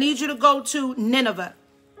up and I need you to go to Nineveh.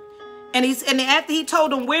 And after he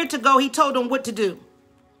told him where to go, he told him what to do.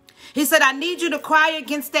 He said, I need you to cry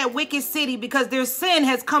against that wicked city because their sin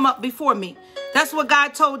has come up before me. That's what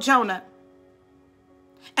God told Jonah.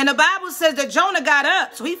 And the Bible says that Jonah got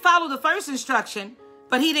up. So he followed the first instruction,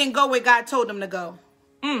 but he didn't go where God told him to go.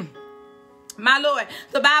 My Lord,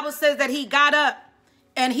 the Bible says that he got up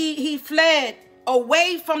and he fled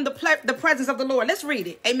away from the presence of the Lord. Let's read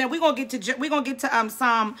it. Amen. We're gonna get to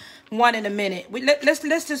Psalm 1 in a minute.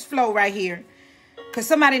 Let's just flow right here, because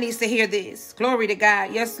somebody needs to hear this. Glory to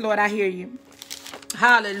God. Yes, Lord, I hear you.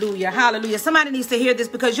 Hallelujah. Hallelujah. Somebody needs to hear this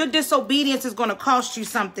because your disobedience is going to cost you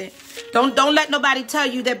something. Don't let nobody tell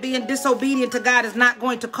you that being disobedient to God is not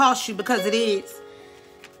going to cost you, because it is.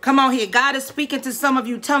 Come on here. God is speaking to some of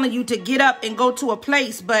you, telling you to get up and go to a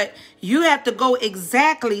place, but you have to go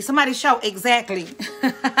exactly. Somebody shout exactly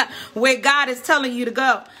where God is telling you to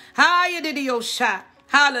go.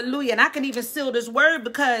 Hallelujah. And I can even seal this word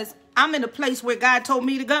because I'm in a place where God told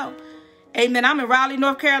me to go. Amen. I'm in Raleigh,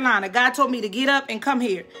 North Carolina. God told me to get up and come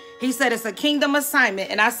here. He said it's a kingdom assignment.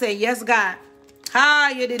 And I said, yes, God.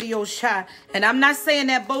 And I'm not saying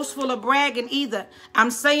that boastful or bragging either.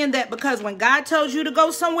 I'm saying that because when God tells you to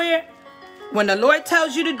go somewhere, when the Lord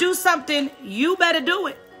tells you to do something, you better do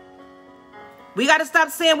it. We got to stop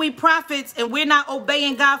saying we prophets and we're not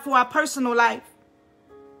obeying God for our personal life.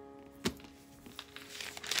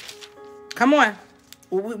 Come on.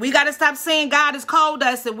 We got to stop saying God has called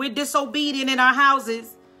us and we're disobedient in our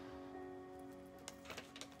houses.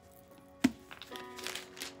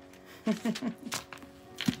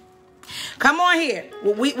 Come on here.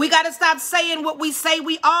 We got to stop saying what we say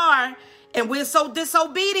we are, and we're so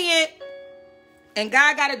disobedient. And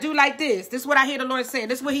God got to do like this. This is what I hear the Lord saying.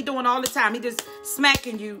 This is what He's doing all the time. He just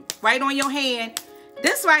smacking you right on your hand.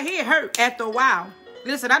 This right here hurt after a while.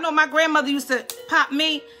 Listen, I know my grandmother used to pop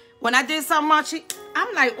me when I did something wrong.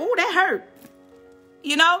 I'm like, oh, that hurt.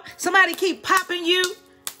 You know, somebody keep popping you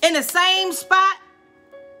in the same spot.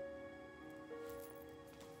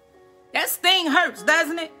 That sting hurts,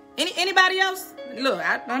 doesn't it? Anybody else? Look,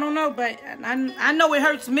 I don't know, but I know it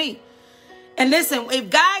hurts me. And listen,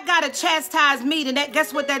 if God got to chastise me, then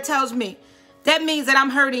guess what that tells me? That means that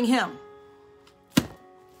I'm hurting Him.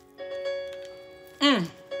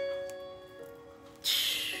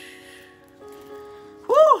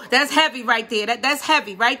 Whew, that's heavy right there. That's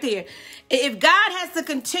heavy right there. If God has to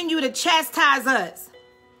continue to chastise us,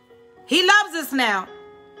 He loves us now.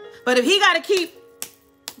 But if He got to keep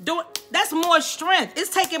doing, that's more strength.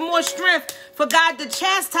 It's taking more strength for God to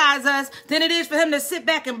chastise us than it is for Him to sit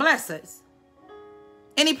back and bless us.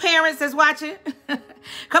 Any parents that's watching?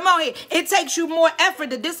 Come on here. It takes you more effort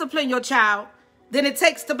to discipline your child than it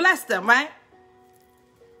takes to bless them, right?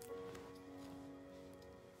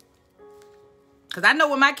 Because I know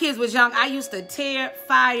when my kids was young, I used to tear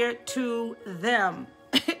fire to them.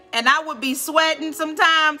 And I would be sweating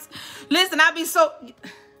sometimes. Listen, I'd be so...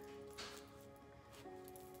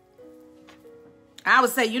 I would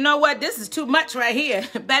say, you know what? This is too much right here.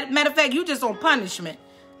 Matter of fact, you just on punishment.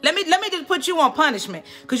 Let me just put you on punishment.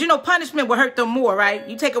 Because, you know, punishment will hurt them more, right?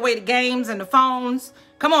 You take away the games and the phones.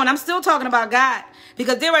 Come on, I'm still talking about God.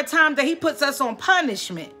 Because there are times that He puts us on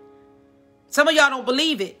punishment. Some of y'all don't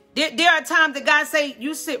believe it. There are times that God say,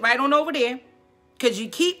 you sit right on over there. Because you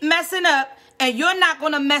keep messing up. And you're not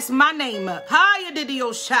going to mess my name up.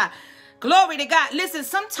 Glory to God. Listen,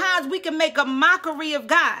 sometimes we can make a mockery of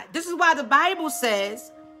God. This is why the Bible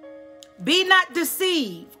says, be not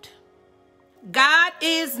deceived. God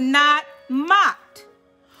is not mocked.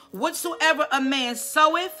 Whatsoever a man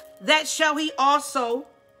soweth, that shall he also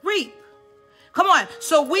reap. Come on.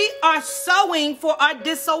 So we are sowing for our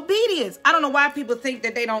disobedience. I don't know why people think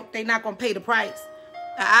that they're not going to pay the price.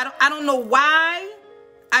 I don't know why.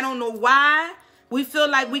 I don't know why we feel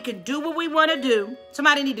like we can do what we want to do.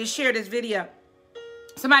 Somebody need to share this video.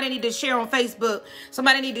 Somebody need to share on Facebook.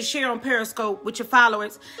 Somebody need to share on Periscope with your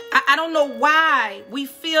followers. I don't know why we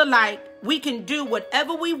feel like we can do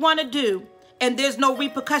whatever we want to do and there's no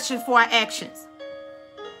repercussion for our actions.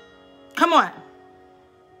 Come on.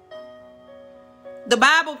 The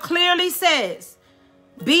Bible clearly says,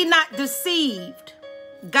 be not deceived.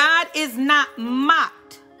 God is not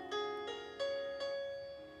mocked.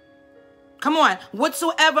 Come on.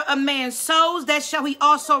 Whatsoever a man sows, that shall he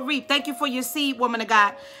also reap. Thank you for your seed, woman of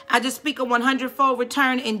God. I just speak a 100-fold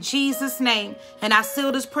return in Jesus' name. And I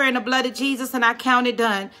seal this prayer in the blood of Jesus and I count it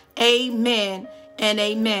done. Amen and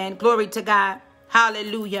amen. Glory to God.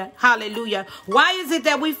 Hallelujah. Hallelujah. Why is it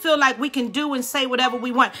that we feel like we can do and say whatever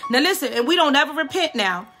we want? Now listen, and we don't ever repent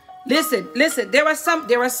now. Listen. There are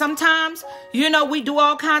some times, you know, we do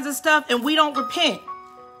all kinds of stuff and we don't repent.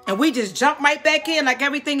 And we just jump right back in like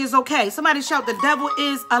everything is okay. Somebody shout, the devil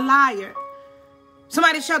is a liar.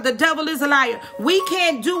 Somebody shout, the devil is a liar. We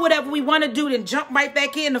can't do whatever we want to do and jump right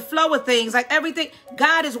back in the flow of things. Like everything.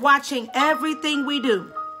 God is watching everything we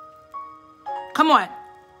do. Come on.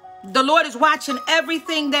 The Lord is watching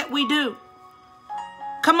everything that we do.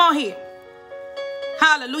 Come on here.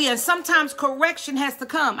 Hallelujah. And sometimes correction has to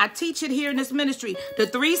come. I teach it here in this ministry. The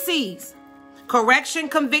 3 C's. Correction,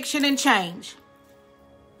 conviction, and change.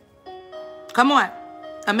 Come on.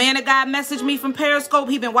 A man of God messaged me from Periscope.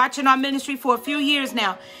 He's been watching our ministry for a few years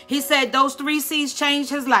now. He said those 3 C's changed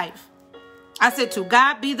his life. I said, to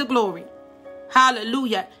God be the glory.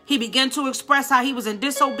 Hallelujah. He began to express how he was in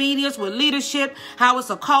disobedience with leadership, how it's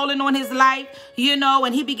a calling on his life, you know,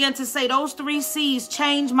 and he began to say those 3 C's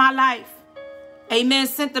changed my life. Amen.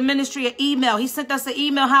 Sent the ministry an email. He sent us an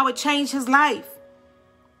email how it changed his life.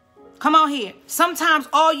 Come on here. Sometimes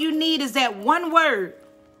all you need is that one word.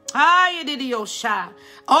 All you need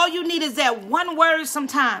is that one word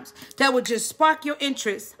sometimes that will just spark your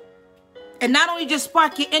interest. And not only just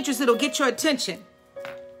spark your interest, it'll get your attention.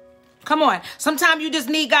 Come on. Sometimes you just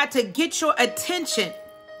need God to get your attention.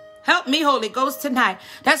 Help me, Holy Ghost, tonight.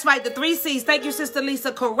 That's right. The 3 C's. Thank you, Sister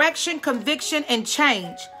Lisa. Correction, conviction, and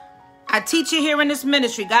change. I teach it here in this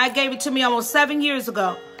ministry. God gave it to me almost 7 years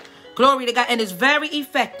ago. Glory to God. And it's very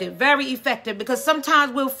effective because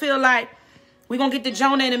sometimes we'll feel like We're going to get to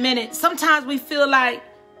Jonah in a minute. Sometimes we feel like,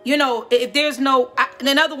 you know, if there's no,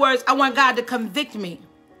 in other words, I want God to convict me.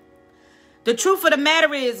 The truth of the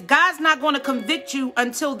matter is, God's not going to convict you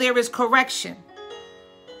until there is correction.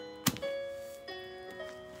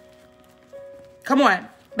 Come on.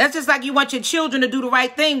 That's just like you want your children to do the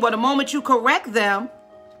right thing. But the moment you correct them,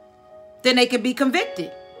 then they can be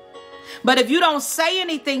convicted. But if you don't say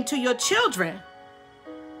anything to your children,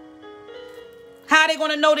 how are they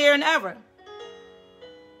going to know they're in error?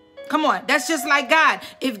 Come on. That's just like God.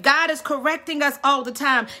 If God is correcting us all the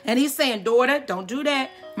time and he's saying, daughter, don't do that.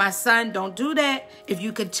 My son, don't do that. If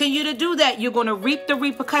you continue to do that, you're going to reap the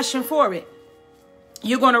repercussion for it.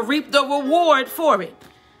 You're going to reap the reward for it.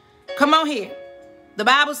 Come on here. The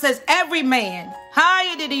Bible says every man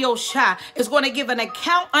is going to give an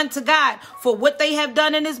account unto God for what they have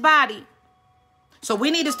done in his body. So we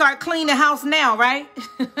need to start cleaning the house now, right?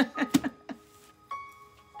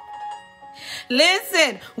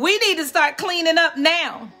 Listen, we need to start cleaning up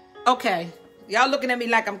now. Okay. Y'all looking at me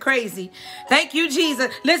like I'm crazy. Thank you, Jesus.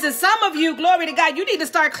 Listen, some of you, glory to God, you need to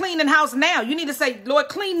start cleaning house now. You need to say, Lord,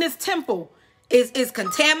 clean this temple. It's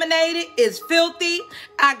contaminated. It's filthy.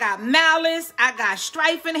 I got malice. I got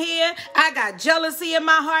strife in here. I got jealousy in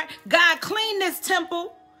my heart. God, clean this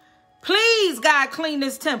temple. Please, God, clean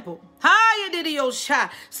this temple.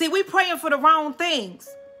 See, we praying for the wrong things.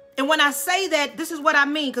 And when I say that, this is what I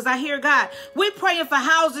mean, because I hear God. We're praying for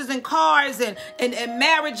houses and cars and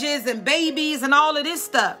marriages and babies and all of this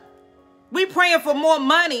stuff. We're praying for more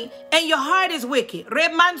money, and your heart is wicked.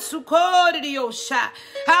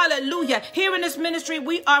 Hallelujah. Here in this ministry,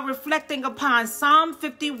 we are reflecting upon Psalm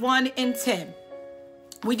 51 and 10.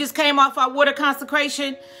 We just came off our water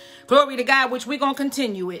consecration. Glory to God, which we're going to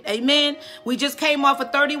continue it. Amen. We just came off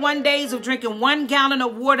of 31 days of drinking 1 gallon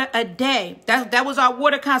of water a day. That was our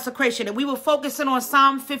water consecration. And we were focusing on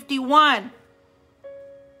Psalm 51.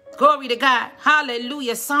 Glory to God.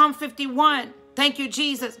 Hallelujah. Psalm 51. Thank you,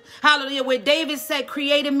 Jesus. Hallelujah. Where David said,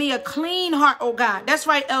 create in me a clean heart, oh God. That's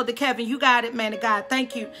right, Elder Kevin. You got it, man of God.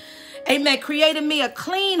 Thank you. Amen. Create in me a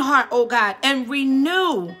clean heart, oh God, and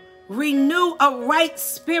renew a right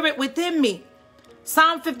spirit within me.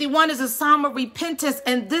 Psalm 51 is a psalm of repentance,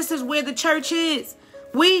 and this is where the church is.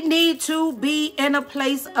 We need to be in a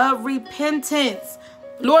place of repentance.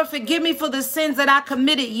 Lord, forgive me for the sins that I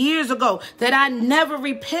committed years ago that I never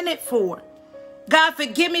repented for. God,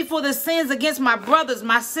 forgive me for the sins against my brothers,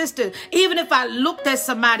 my sisters, even if I looked at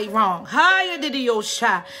somebody wrong.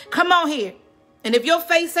 Come on here. And if your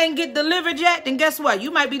face ain't get delivered yet, then guess what?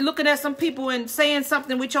 You might be looking at some people and saying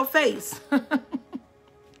something with your face.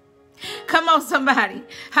 Come on, somebody.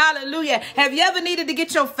 Hallelujah. Have you ever needed to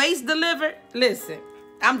get your face delivered? Listen,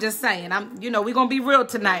 I'm just saying, we're going to be real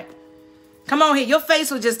tonight. Come on here. Your face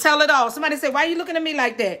will just tell it all. Somebody say, why are you looking at me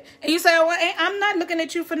like that? And you say, oh, well, I'm not looking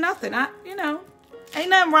at you for nothing. Ain't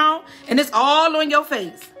nothing wrong. And it's all on your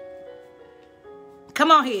face. Come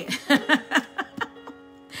on here.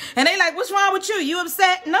 And they like, what's wrong with you? You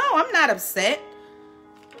upset? No, I'm not upset.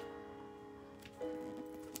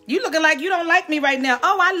 You looking like you don't like me right now.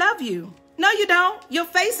 Oh, I love you. No, you don't. Your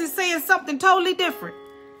face is saying something totally different.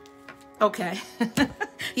 Okay.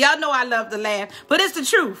 Y'all know I love to laugh, but it's the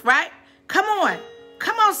truth, right? Come on.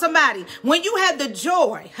 Come on, somebody. When you have the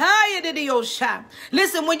joy,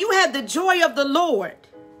 listen, when you have the joy of the Lord,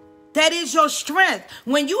 that is your strength.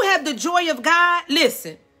 When you have the joy of God,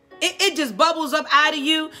 listen, it just bubbles up out of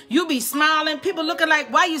you. You be smiling. People looking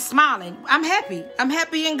like, why are you smiling? I'm happy. I'm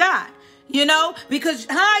happy in God. Because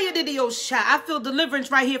I feel deliverance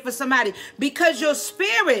right here for somebody. Because your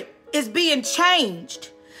spirit is being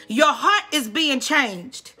changed. Your heart is being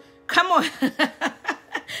changed. Come on.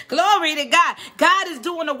 Glory to God. God is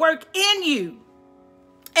doing the work in you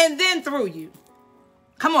and then through you.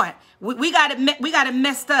 Come on. We got it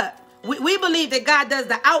messed up. We believe that God does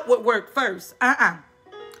the outward work first.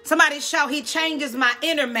 Somebody shout, he changes my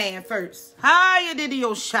inner man first. I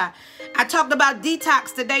talked about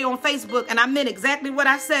detox today on Facebook, and I meant exactly what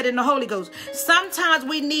I said in the Holy Ghost. Sometimes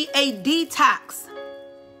we need a detox.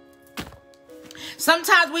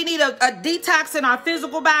 Sometimes we need a detox in our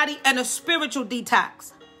physical body and a spiritual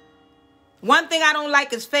detox. One thing I don't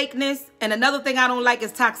like is fakeness, and another thing I don't like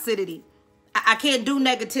is toxicity. I can't do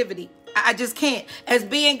negativity. I just can't. As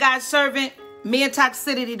being God's servant, me and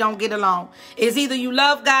toxicity don't get along. It's either you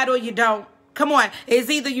love God or you don't. Come on. It's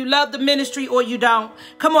either you love the ministry or you don't.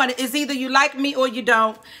 Come on. It's either you like me or you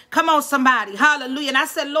don't. Come on, somebody. Hallelujah. And I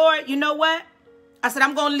said, Lord, you know what? I said,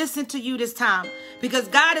 I'm going to listen to you this time. Because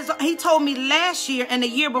he told me last year and the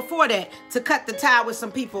year before that to cut the tie with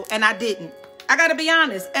some people, and I didn't. I got to be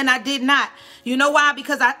honest. And I did not. You know why?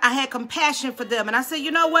 Because I had compassion for them. And I said, you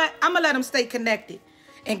know what? I'm going to let them stay connected.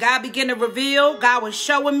 And God began to reveal. God was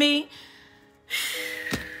showing me.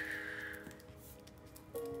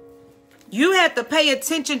 You have to pay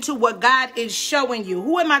attention to what God is showing you.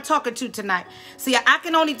 Who am I talking to tonight? See, I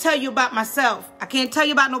can only tell you about myself. I can't tell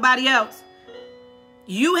you about nobody else.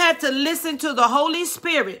 You have to listen to the Holy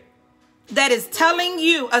Spirit that is telling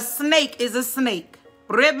you a snake is a snake.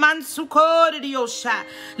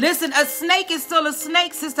 Listen, a snake is still a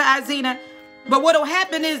snake, Sister Izina. But what will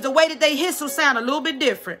happen is the way that they hiss will sound a little bit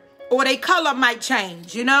different. Or their color might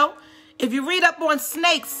change, you know. If you read up on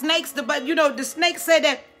snakes, the snakes said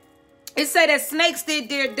that, it said that snakes,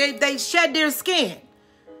 they shed their skin.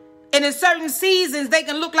 And in certain seasons, they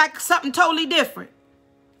can look like something totally different.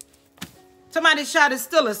 Somebody shout, it's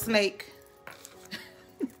still a snake.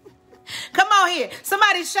 Come on here.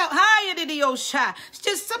 Somebody shout, higher than the old shot.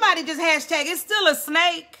 Somebody just hashtag, it's still a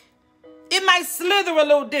snake. It might slither a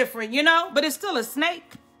little different, you know, but it's still a snake.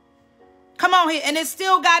 Come on here. And it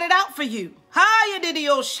still got it out for you. Higher than the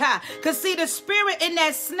old shot. Because see, the spirit in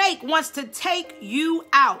that snake wants to take you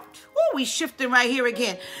out. Ooh, we shifting right here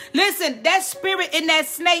again. Listen, that spirit in that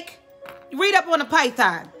snake, read up on the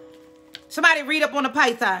python. Somebody read up on the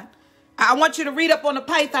python. I want you to read up on the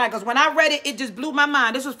python, because when I read it, it just blew my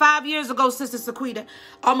mind. This was 5 years ago, Sister Sequita.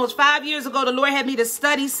 Almost 5 years ago, the Lord had me to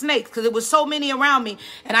study snakes because there was so many around me.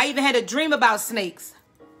 And I even had a dream about snakes.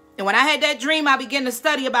 And when I had that dream, I began to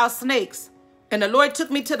study about snakes. And the Lord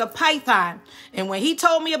took me to the python. And when he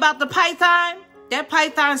told me about the python, that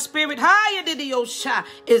python spirit, higher than the Osha,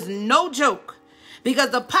 is no joke.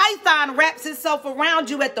 Because the python wraps itself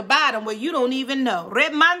around you at the bottom where you don't even know. Woo!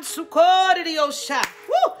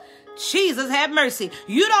 Jesus have mercy.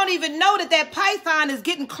 You don't even know that that python is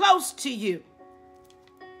getting close to you.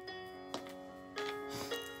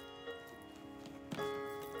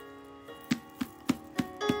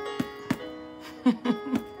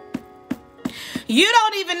 You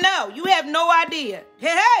don't even know. You have no idea.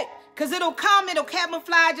 Hey, because it'll come, it'll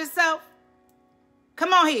camouflage itself.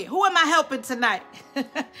 Come on here. Who am I helping tonight?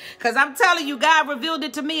 Because I'm telling you, God revealed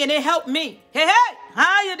it to me and it helped me. Hey,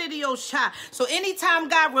 higher than the Osha. So anytime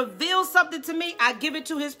God reveals something to me, I give it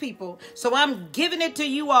to his people. So I'm giving it to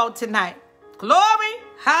you all tonight. Glory.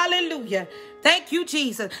 Hallelujah. Thank you,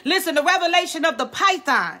 Jesus. Listen, the revelation of the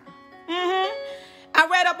python. I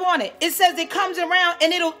read up on it. It says it comes around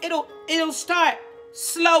and it'll start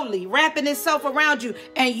slowly wrapping itself around you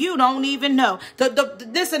and you don't even know.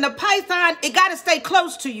 Listen, the python, it got to stay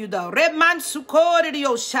close to you though.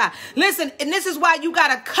 Listen, and this is why you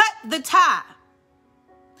got to cut the tie.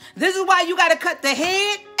 This is why you got to cut the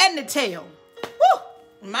head and the tail.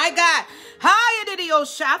 Woo! My God. Higher than the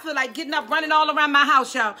Osha. I feel like getting up, running all around my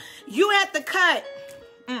house, y'all. You have to cut.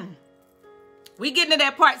 We getting to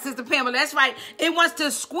that part, Sister Pamela. That's right. It wants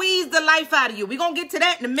to squeeze the life out of you. We're going to get to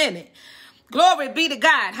that in a minute. Glory be to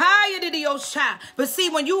God. Higher than the Osha. But see,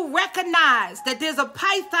 when you recognize that there's a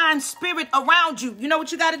python spirit around you, you know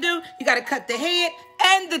what you got to do? You got to cut the head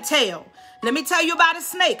and the tail. Let me tell you about a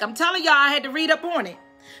snake. I'm telling y'all, I had to read up on it.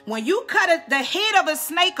 When you cut the head of a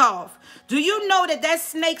snake off, do you know that that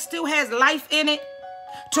snake still has life in it?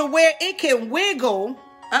 To where it can wiggle.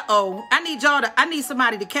 Uh-oh. I need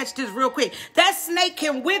somebody to catch this real quick. That snake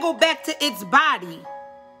can wiggle back to its body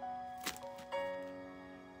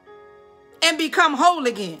and become whole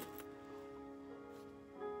again.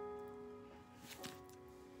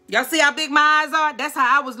 Y'all see how big my eyes are? That's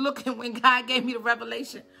how I was looking when God gave me the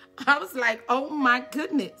revelation. I was like, oh my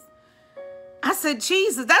goodness. I said,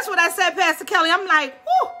 Jesus. That's what I said, Pastor Kelly. I'm like,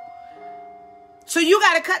 whoo. So you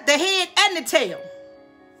got to cut the head and the tail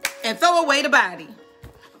and throw away the body.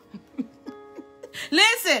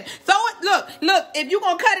 Listen, throw it. Look, if you're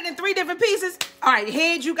going to cut it in 3 different pieces, all right,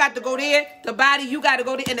 head, you got to go there. The body, you got to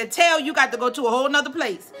go there. And the tail, you got to go to a whole nother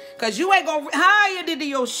place. Because you ain't going to, higher than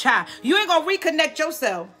your shot. You ain't going to reconnect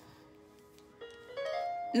yourself.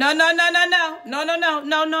 No.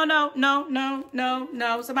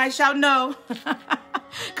 Somebody shout no.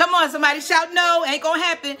 Come on, somebody shout no. Ain't going to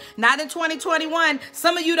happen. Not in 2021.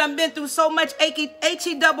 Some of you done been through so much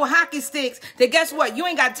HE double hockey sticks that guess what? You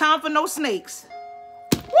ain't got time for no snakes.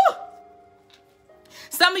 Woo!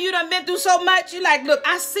 Some of you done been through so much. You like, look,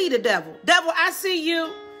 I see the devil. Devil, I see you.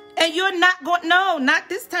 And you're not going, no, not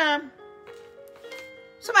this time.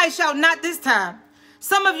 Somebody shout, not this time.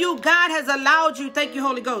 Some of you, God has allowed you. Thank you,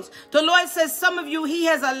 Holy Ghost. The Lord says some of you, he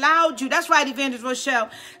has allowed you. That's right, Evangelist Rochelle.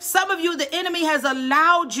 Some of you, the enemy has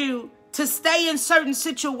allowed you to stay in certain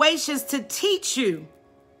situations to teach you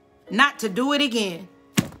not to do it again.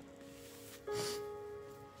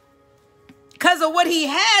 Because of what he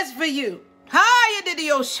has for you.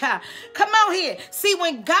 Come on here. See,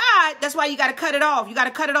 when God, that's why you got to cut it off. You got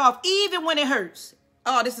to cut it off even when it hurts.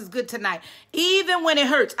 Oh, this is good tonight. Even when it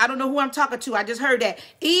hurts. I don't know who I'm talking to. I just heard that.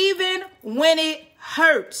 Even when it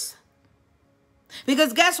hurts.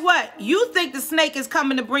 Because guess what? You think the snake is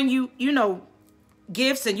coming to bring you,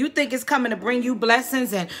 gifts, and you think it's coming to bring you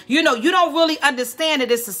blessings, and you don't really understand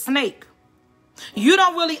that it's a snake. You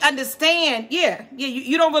don't really understand.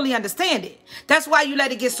 You don't really understand it. That's why you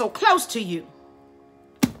let it get so close to you.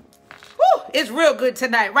 Woo, it's real good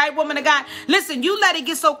tonight, right, woman of God? Listen, you let it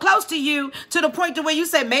get so close to you to the point to where you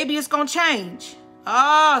say maybe it's gonna change.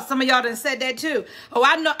 Oh, some of y'all done said that too. Oh,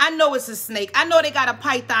 I know it's a snake. I know they got a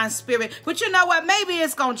python spirit, but you know what? Maybe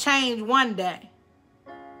it's gonna change one day.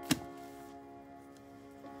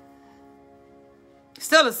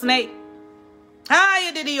 Still a snake.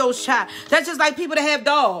 That's just like people that have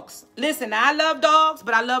dogs. Listen, I love dogs,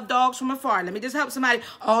 but I love dogs from afar. Let me just help somebody.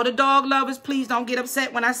 All the dog lovers, please don't get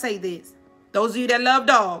upset when I say this. Those of you that love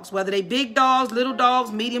dogs, whether they big dogs, little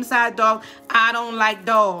dogs, medium-sized dogs, I don't like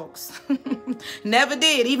dogs. Never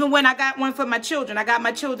did. Even when I got one for my children. I got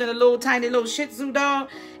my children a little tiny little Shih Tzu dog,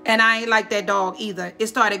 and I ain't like that dog either. It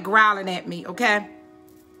started growling at me, okay?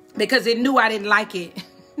 Because it knew I didn't like it.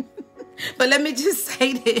 But let me just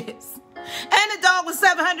say this. And the dog was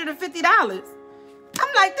 $750.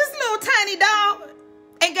 I'm like, this little tiny dog.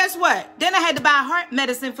 And guess what? Then I had to buy heart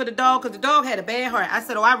medicine for the dog because the dog had a bad heart. I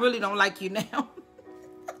said, oh, I really don't like you now.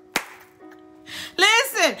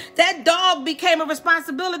 Listen, that dog became a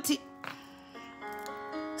responsibility.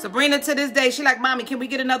 Sabrina, to this day, she like, Mommy, can we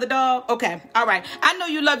get another dog? Okay, all right. I know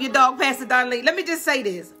you love your dog, Pastor Darlene. Let me just say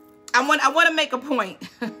this. I want to make a point.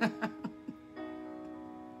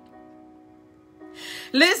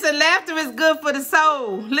 Listen, laughter is good for the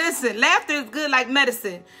soul. Listen, laughter is good like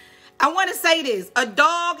medicine. I want to say this. A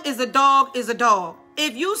dog is a dog is a dog.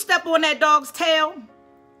 If you step on that dog's tail,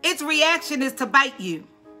 its reaction is to bite you.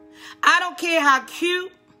 I don't care how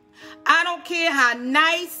cute. I don't care how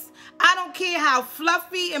nice. I don't care how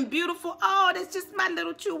fluffy and beautiful. Oh, that's just my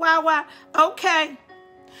little chihuahua. Okay.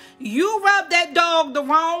 You rub that dog the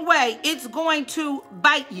wrong way, it's going to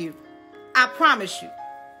bite you. I promise you.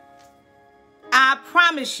 I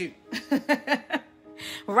promise you.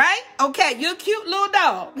 Right? Okay, you're a cute little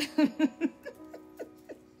dog.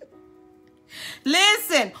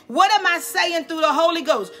 Listen, what am I saying through the Holy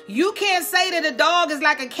Ghost? You can't say that a dog is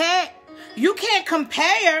like a cat. You can't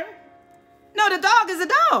compare. No, the dog is a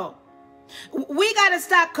dog. We got to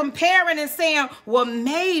stop comparing and saying, well,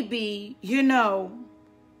 maybe,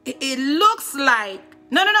 it looks like.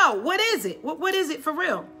 No. What is it? What is it for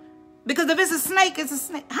real? Because if it's a snake, it's a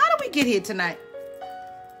snake. How did we get here tonight?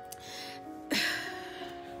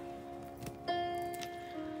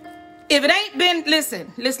 If it ain't been,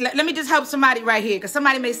 listen, let me just help somebody right here. Because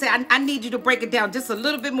somebody may say, I need you to break it down just a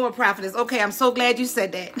little bit more, prophetess. Okay, I'm so glad you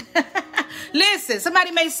said that. Listen,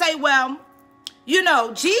 somebody may say, well,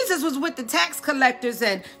 Jesus was with the tax collectors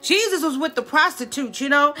and Jesus was with the prostitutes,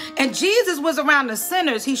 and Jesus was around the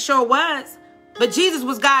sinners. He sure was. But Jesus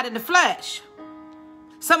was God in the flesh.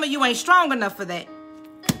 Some of you ain't strong enough for that.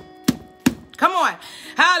 Come on.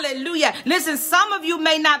 Hallelujah. Listen, some of you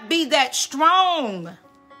may not be that strong.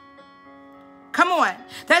 Come on.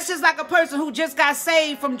 That's just like a person who just got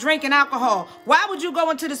saved from drinking alcohol. Why would you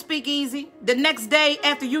go into the speakeasy the next day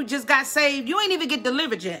after you just got saved? You ain't even get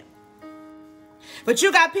delivered yet. But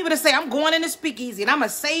you got people that say, I'm going in the speakeasy and I'm going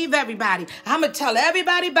to save everybody. I'm going to tell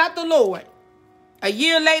everybody about the Lord. A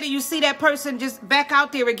year later, you see that person just back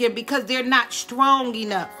out there again because they're not strong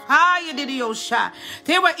enough.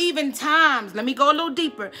 There were even times, let me go a little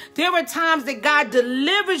deeper. There were times that God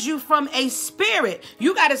delivers you from a spirit.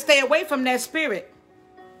 You got to stay away from that spirit.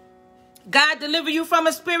 God deliver you from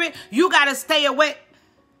a spirit, you got to stay away.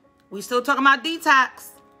 We still talking about detox.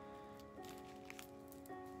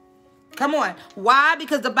 Come on. Why?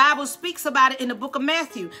 Because the Bible speaks about it in the book of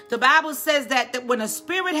Matthew. The Bible says that when a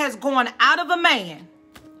spirit has gone out of a man,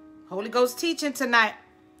 Holy Ghost teaching tonight,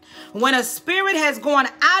 when a spirit has gone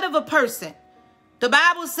out of a person, the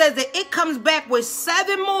Bible says that it comes back with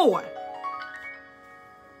 7 more.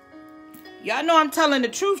 Y'all know I'm telling the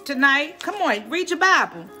truth tonight. Come on, read your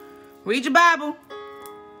Bible. Read your Bible.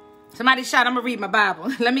 Somebody shout, I'm going to read my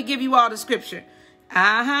Bible. Let me give you all the scripture.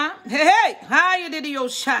 Hey, higher than your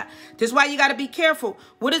shot. This is why you got to be careful.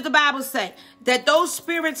 What does the Bible say? That those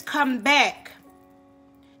spirits come back.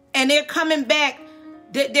 And they're coming back.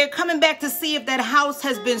 They're coming back to see if that house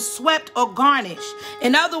has been swept or garnished.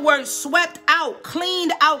 In other words, swept out,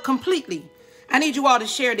 cleaned out completely. I need you all to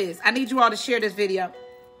share this. I need you all to share this video.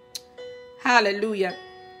 Hallelujah.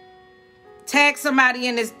 Tag somebody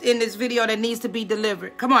in this video that needs to be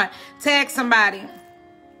delivered. Come on, tag somebody.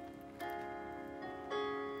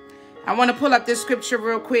 I want to pull up this scripture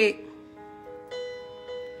real quick.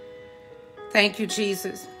 Thank you,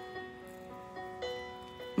 Jesus.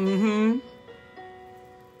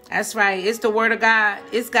 That's right. It's the word of God.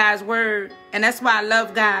 It's God's word. And that's why I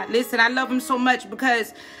love God. Listen, I love him so much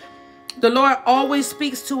because the Lord always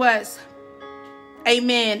speaks to us.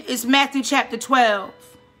 Amen. It's Matthew chapter 12.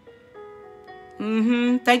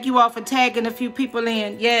 Thank you all for tagging a few people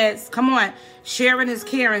in. Yes, come on. Sharing is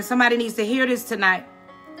caring. Somebody needs to hear this tonight.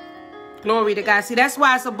 Glory to God. See, that's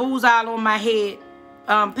why it's a bullseye on my head.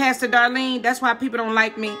 Pastor Darlene, that's why people don't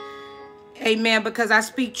like me. Amen. Because I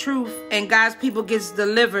speak truth and God's people gets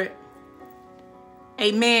delivered.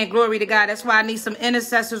 Amen. Glory to God. That's why I need some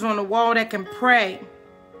intercessors on the wall that can pray.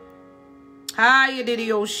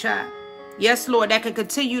 Yes, Lord, that can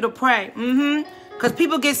continue to pray. Because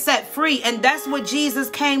people get set free. And that's what Jesus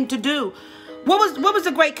came to do. What was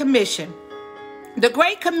the Great Commission? The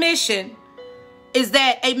Great Commission is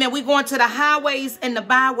that, amen, we go into the highways and the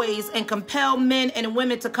byways and compel men and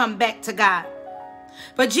women to come back to God.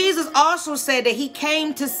 But Jesus also said that he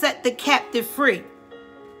came to set the captive free.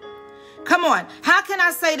 Come on. How can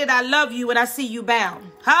I say that I love you when I see you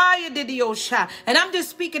bound? And I'm just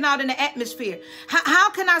speaking out in the atmosphere. How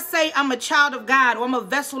can I say I'm a child of God or I'm a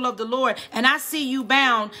vessel of the Lord and I see you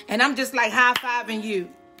bound and I'm just like high-fiving you?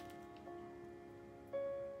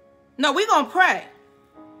 No, we're going to pray.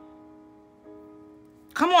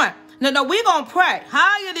 Come on. No, we're going to pray.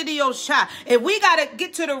 If we got to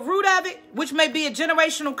get to the root of it, which may be a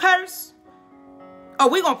generational curse,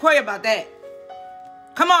 we're going to pray about that.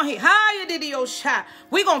 Come on here.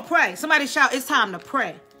 We're going to pray. Somebody shout, it's time to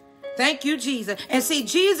pray. Thank you, Jesus. And see,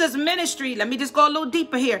 Jesus' ministry, let me just go a little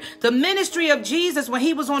deeper here. The ministry of Jesus when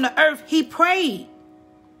he was on the earth, he prayed.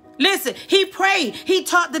 Listen, he prayed. He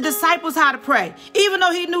taught the disciples how to pray. Even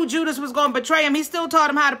though he knew Judas was going to betray him, he still taught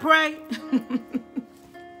them how to pray.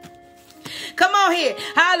 Come on here.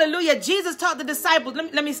 Hallelujah. Jesus taught the disciples.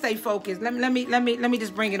 Let me stay focused. Let me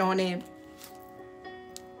just bring it on in.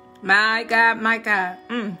 My God, my God.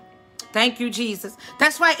 Thank you, Jesus.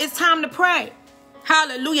 That's right. It's time to pray.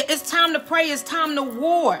 Hallelujah. It's time to pray. It's time to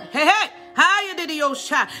war. Hey.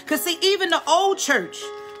 Because see, even the old church,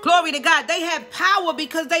 glory to God, they had power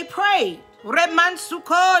because they prayed.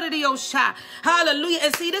 Hallelujah.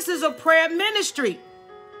 And see, this is a prayer ministry.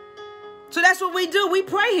 So that's what we do. We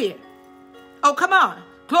pray here. Oh, come on.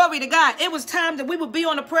 Glory to God. It was time that we would be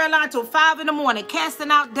on the prayer line till 5 in the morning,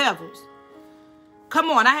 casting out devils.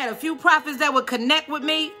 Come on. I had a few prophets that would connect with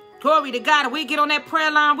me. Glory to God. And we get on that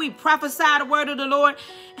prayer line. We prophesy the word of the Lord.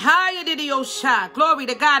 Glory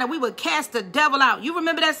to God. And we would cast the devil out. You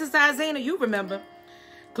remember that, Sister Isaiah? You remember.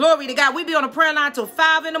 Glory to God. We be on the prayer line till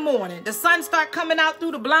 5 in the morning. The sun start coming out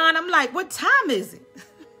through the blind. I'm like, what time is it?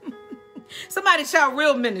 Somebody shout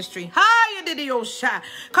real ministry.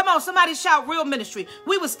 Come on, somebody shout real ministry.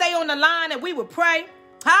 We would stay on the line and we would pray.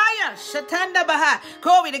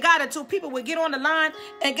 Glory to God until people would get on the line.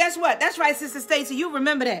 And guess what? That's right, Sister Stacy. You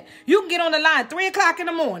remember that. You can get on the line 3 o'clock in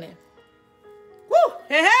the morning. Woo!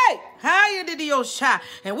 Hey.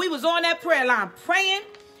 And we was on that prayer line praying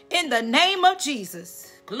in the name of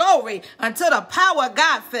Jesus. Glory until the power of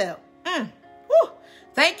God fell. Woo!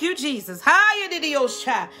 Thank you, Jesus.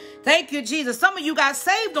 Thank you, Jesus. Some of you got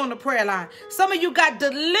saved on the prayer line. Some of you got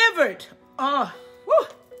delivered.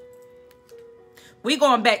 We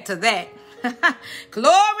going back to that.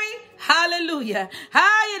 Glory. Hallelujah.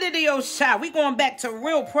 We going back to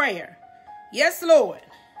real prayer. Yes, Lord.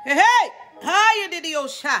 Hey.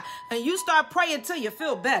 And you start praying till you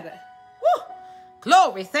feel better. Woo.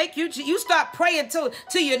 Glory. Thank you. You start praying till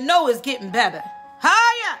you know it's getting better.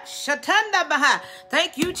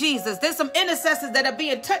 Thank you, Jesus. There's some intercessors that are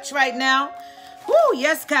being touched right now. Woo,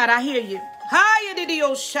 yes, God, I hear you.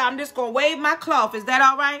 I'm just going to wave my cloth. Is that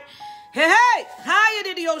all right? Hey.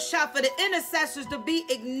 For the intercessors to be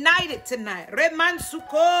ignited tonight.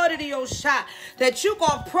 That you're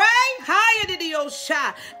going to pray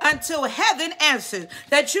until heaven answers.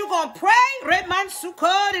 That you're going to pray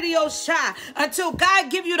until God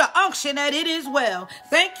give you the unction that it is well.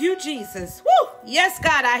 Thank you, Jesus. Woo. Yes,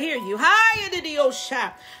 God, I hear you.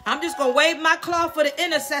 I'm just going to wave my cloth for the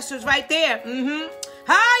intercessors right there.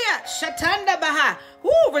 Haya Shatanda Baha.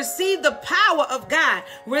 Woo, receive the power of God.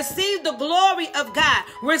 Receive the glory of God.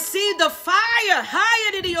 Receive the fire.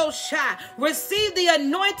 Haya Diosha. Receive the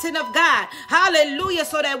anointing of God. Hallelujah.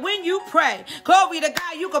 So that when you pray, glory to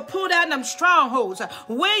God, you can pull down them strongholds.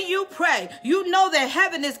 When you pray, you know that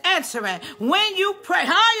heaven is answering. When you pray,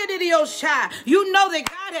 Haya Diosha, you know that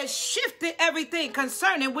God has shifted everything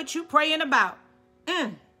concerning what you praying about.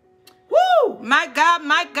 Woo! My God,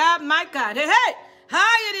 my God, my God. Hey, hey.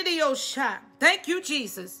 Higher than your shot. Thank you,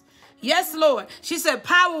 Jesus. Yes, Lord. She said,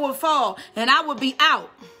 power will fall and I will be out.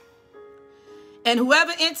 And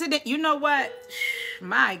whoever entered it, you know what?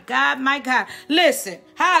 My God, my God. Listen,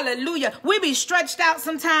 hallelujah. We be stretched out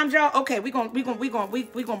sometimes, y'all. Okay, we gonna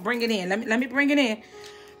bring it in. Let me bring it in.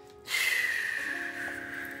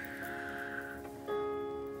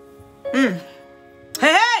 Hey,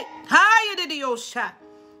 hey, higher than your shot.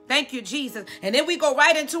 Thank you, Jesus. And then we go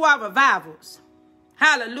right into our revivals.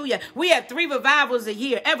 Hallelujah. We have 3 revivals a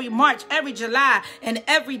year, every March, every July, and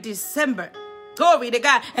every December. Glory to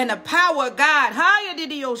God. And the power of God, higher than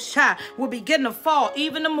your shot, will begin to fall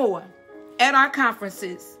even more at our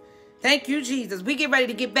conferences. Thank you, Jesus. We get ready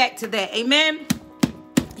to get back to that. Amen.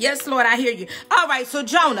 Yes, Lord, I hear you. All right, so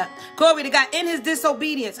Jonah, glory to God, in his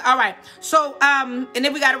disobedience. All right, so, and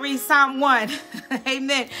then we got to read Psalm 1.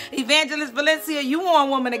 Amen. Evangelist Valencia, you on,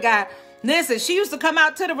 woman of God. Listen, she used to come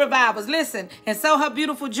out to the revivals, listen, and sell her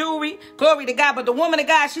beautiful jewelry. Glory to God. But the woman of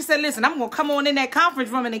God, she said, listen, I'm going to come on in that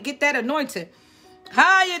conference room and get that anointing.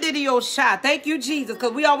 Higher than your shot. Thank you, Jesus,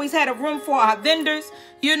 because we always had a room for our vendors.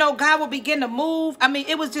 You know, God will begin to move. I mean,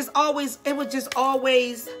 it was just always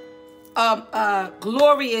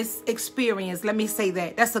glorious experience. Let me say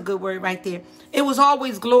that. That's a good word right there. It was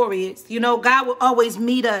always glorious. You know, God will always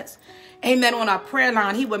meet us. Amen. On our prayer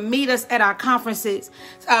line. He would meet us at our conferences.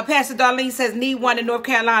 Pastor Darlene says, need one in North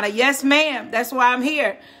Carolina. Yes, ma'am. That's why I'm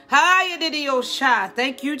here. Higher than your shot.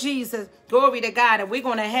 Thank you, Jesus. Glory to God. And we're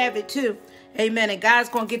going to have it too. Amen. And God's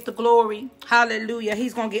going to get the glory. Hallelujah.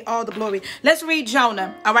 He's going to get all the glory. Let's read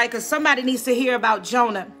Jonah. All right. Because somebody needs to hear about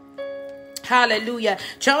Jonah. Hallelujah.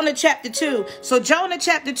 Jonah chapter 2. So Jonah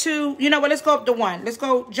chapter 2. You know what? Let's go up to 1. Let's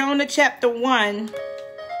go Jonah chapter 1.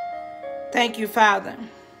 Thank you, Father.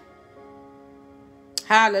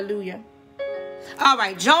 Hallelujah. All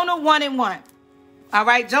right. Jonah 1:1. All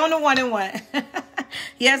right. Jonah 1:1.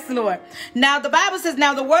 Yes, Lord. Now the Bible says,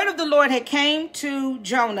 now the word of the Lord had came to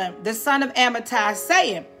Jonah, the son of Amittai,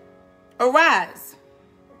 saying, arise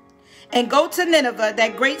and go to Nineveh,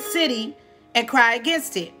 that great city, and cry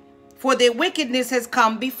against it, for their wickedness has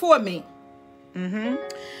come before me.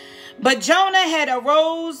 But Jonah had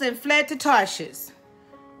arose and fled to Tarshish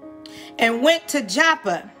and went to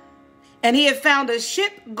Joppa. And he had found a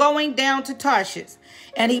ship going down to Tarshish,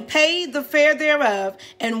 and he paid the fare thereof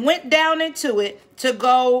and went down into it to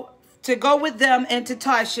go with them into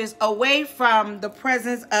Tarshish, away from the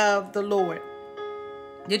presence of the Lord.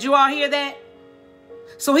 Did you all hear that?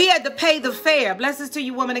 So he had to pay the fare. Blessings to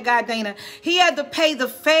you, woman of God, Dana. He had to pay the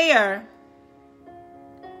fare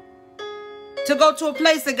to go to a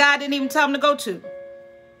place that God didn't even tell him to go to.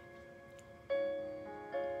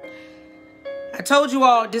 I told you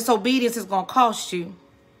all, disobedience is going to cost you.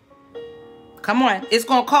 Come on. It's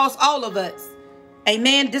going to cost all of us.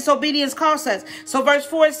 Amen. Disobedience costs us. So verse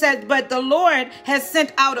 4 says, but the Lord has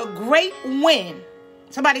sent out a great wind.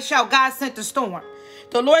 Somebody shout, God sent the storm.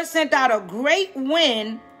 The Lord sent out a great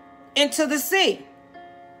wind into the sea.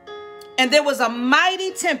 And there was a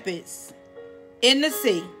mighty tempest in the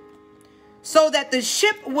sea, so that the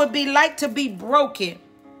ship would be like to be broken.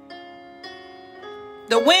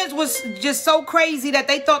 The winds was just so crazy that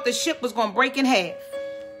they thought the ship was going to break in half.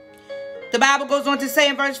 The Bible goes on to say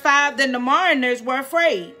in verse 5, then the mariners were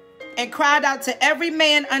afraid and cried out to every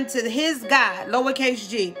man unto his God, lowercase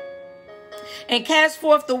g, and cast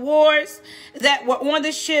forth the wards that were on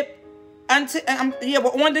the ship into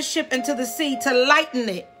the sea to lighten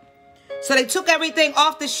it. So they took everything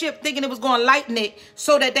off the ship, thinking it was going to lighten it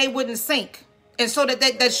so that they wouldn't sink, and so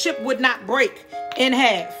that the ship would not break in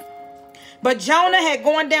half. But Jonah had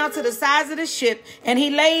gone down to the sides of the ship, and he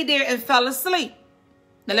lay there and fell asleep.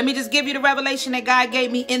 Now, let me just give you the revelation that God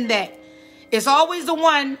gave me in that. It's always the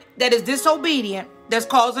one that is disobedient that's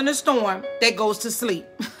causing a storm that goes to sleep.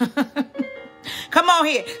 Come on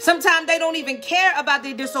here. Sometimes they don't even care about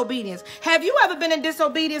their disobedience. Have you ever been in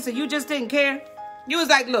disobedience and you just didn't care? You was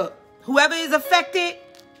like, look, whoever is affected,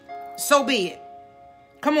 so be it.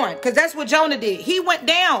 Come on, because that's what Jonah did. He went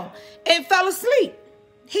down and fell asleep.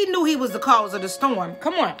 He knew he was the cause of the storm.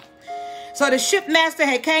 Come on. So the shipmaster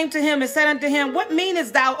had came to him and said unto him, what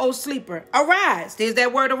meanest thou, O sleeper? Arise. There's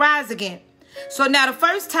that word arise again. So now the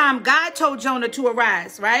first time God told Jonah to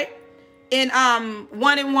arise, right? In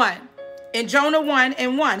 1:1. In Jonah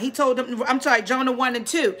 1:1, he told him, Jonah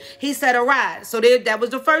 1:2, he said, arise. So that was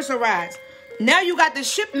the first arise. Now you got the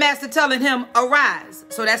shipmaster telling him, arise.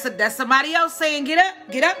 So that's somebody else saying,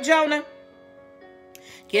 get up, Jonah.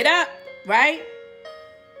 Get up, right?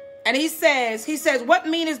 And he says, what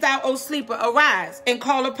meanest thou, O sleeper? Arise and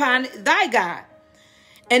call upon thy God.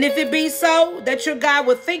 And if it be so that your God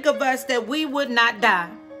would think of us that we would not die,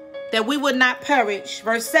 that we would not perish.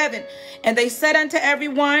 Verse 7, and they said unto every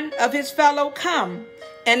one of his fellow, come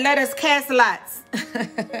and let us cast lots.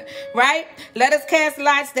 Right? Let us cast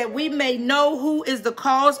lots that we may know who is the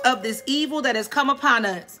cause of this evil that has come upon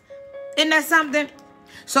us. Isn't that something?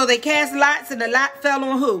 So they cast lots, and the lot fell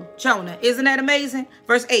on who? Jonah. Isn't that amazing?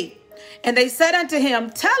 Verse 8, and they said unto him,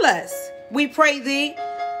 tell us, we pray thee,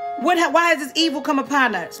 why has this evil come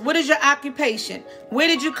upon us? What is your occupation? Where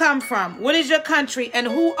did you come from? What is your country? And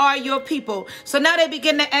who are your people? So now they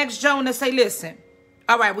begin to ask Jonah, say, listen,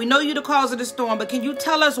 all right, we know you're the cause of the storm, but can you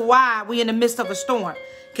tell us why we're in the midst of a storm?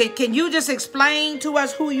 Can you just explain to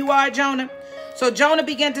us who you are, Jonah? So Jonah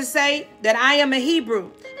began to say that I am a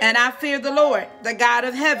Hebrew, and I fear the Lord, the God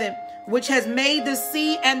of heaven, which has made the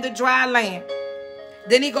sea and the dry land.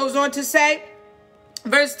 Then he goes on to say,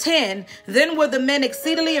 verse 10, then were the men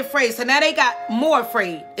exceedingly afraid. So now they got more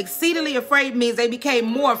afraid. Exceedingly afraid means they became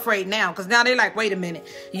more afraid now, because now they're like, wait a minute.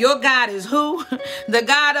 Your God is who? The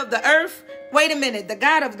God of the earth? Wait a minute. The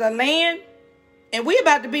God of the land? And we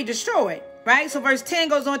about to be destroyed, right? So verse 10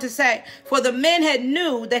 goes on to say, for the men had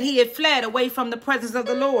knew that he had fled away from the presence of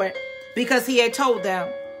the Lord because he had told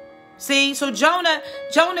them. See, so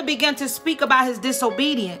Jonah began to speak about his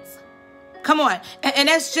disobedience. Come on. And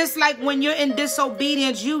that's just like when you're in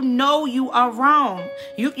disobedience, you know you are wrong.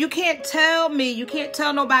 You can't tell me, you can't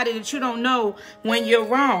tell nobody that you don't know when you're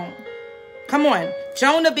wrong. Come on.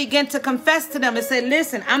 Jonah began to confess to them and said,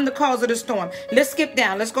 listen, I'm the cause of the storm. Let's skip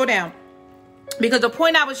down. Let's go down. Because the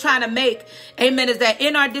point I was trying to make, amen, is that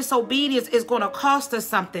in our disobedience, it's going to cost us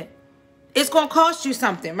something. It's going to cost you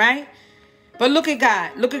something, right? But look at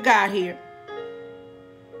God. Look at God here.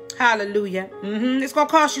 Hallelujah. It's going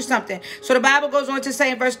to cost you something. So the Bible goes on to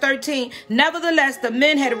say in verse 13, nevertheless, the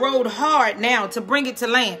men had rowed hard now to bring it to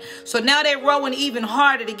land. So now they're rowing even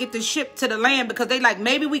harder to get the ship to the land because they like,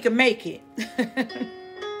 maybe we can make it.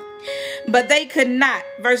 But they could not.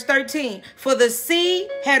 Verse 13, for the sea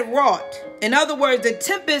had wrought. In other words, the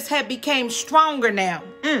tempest had become stronger now.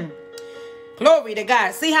 Glory to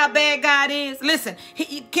God. See how bad God is? Listen,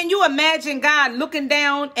 can you imagine God looking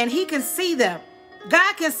down and he can see them?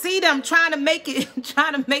 God can see them trying to make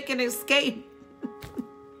an escape.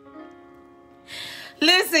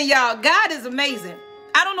 Listen, y'all, God is amazing.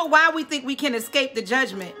 I don't know why we think we can escape the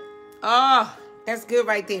judgment. Oh, that's good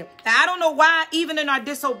right there. Now, I don't know why, even in our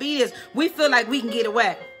disobedience, we feel like we can get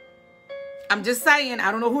away. I'm just saying,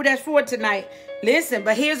 I don't know who that's for tonight. Listen,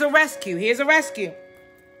 but here's a rescue. Here's a rescue.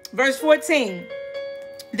 Verse 14.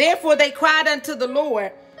 Therefore they cried unto the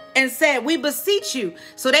Lord and said, we beseech you.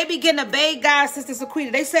 So they begin to beg God, Sister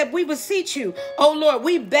Sequita. They said, we beseech you, oh Lord,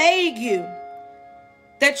 we beg you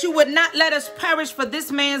that you would not let us perish for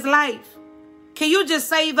this man's life. Can you just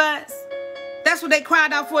save us? That's what they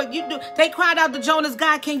cried out for. They cried out to Jonah's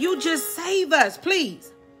God, can you just save us,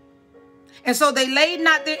 please? And so they laid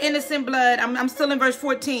not their innocent blood. I'm still in verse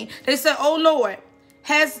 14. They said, oh Lord,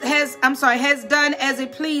 has done as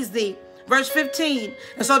it pleased thee. Verse 15.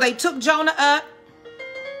 And so they took Jonah up.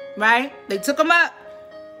 Right? They took him up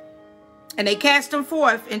and they cast him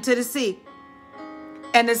forth into the sea.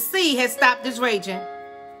 And the sea had stopped its raging.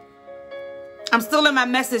 I'm still in my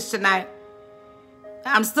message tonight.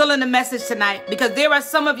 I'm still in the message tonight because there are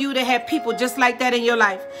some of you that have people just like that in your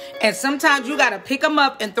life. And sometimes you got to pick them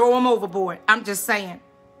up and throw them overboard. I'm just saying.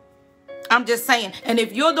 I'm just saying. And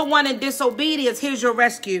if you're the one in disobedience, here's your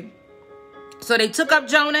rescue. So they took up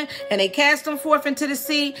Jonah and they cast him forth into the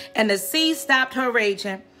sea, and the sea stopped her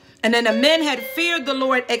raging. And then the men had feared the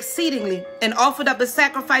Lord exceedingly and offered up a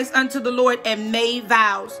sacrifice unto the Lord and made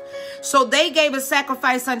vows. So they gave a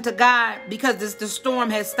sacrifice unto God because the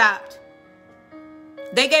storm had stopped.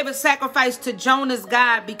 They gave a sacrifice to Jonah's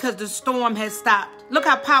God because the storm had stopped. Look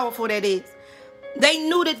how powerful that is. They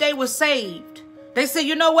knew that they were saved. They said,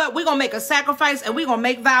 you know what? We're going to make a sacrifice and we're going to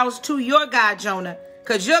make vows to your God, Jonah,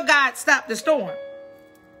 because your God stopped the storm.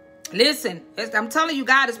 Listen, I'm telling you,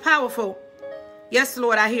 God is powerful. Yes,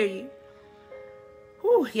 Lord, I hear you.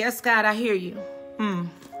 Whew, yes, God, I hear you.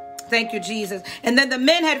 Thank you, Jesus. And then the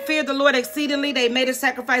men had feared the Lord exceedingly. They made a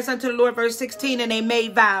sacrifice unto the Lord, verse 16, and they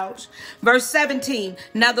made vows. Verse 17,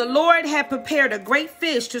 now the Lord had prepared a great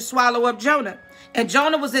fish to swallow up Jonah. And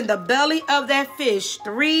Jonah was in the belly of that fish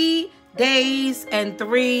 3 days and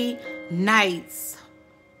 3 nights.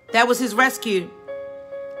 That was his rescue.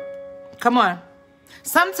 Come on.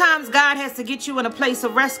 Sometimes God has to get you in a place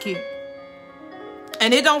of rescue.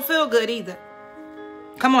 And it don't feel good either.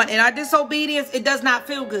 Come on. In our disobedience, it does not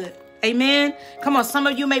feel good. Amen. Come on. Some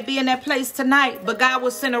of you may be in that place tonight, but God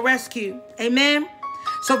will send a rescue. Amen.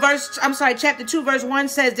 So chapter 2, verse 1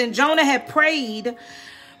 says, then Jonah had prayed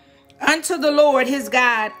unto the Lord his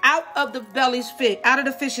God out of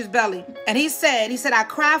the fish's belly. And he said, I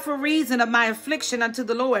cry for reason of my affliction unto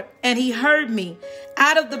the Lord. And he heard me.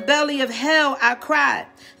 Out of the belly of hell I cried,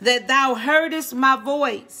 that thou heardest my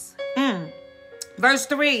voice. Verse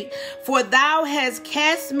 3, for thou hast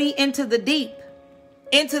cast me into the deep,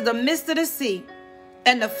 into the midst of the sea,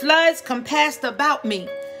 and the floods compassed about me.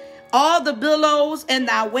 All the billows and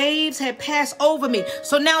thy waves had passed over me.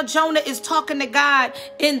 So now Jonah is talking to God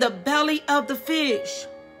in the belly of the fish.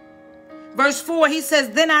 Verse 4, he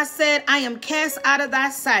says, then I said, I am cast out of thy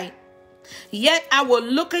sight, yet I will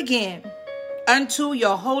look again unto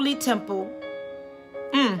your holy temple.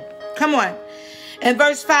 Come on. And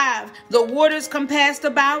verse 5, the waters compassed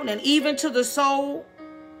about, and even to the soul,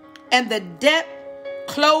 and the depth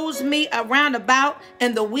closed me around about,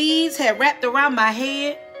 and the weeds had wrapped around my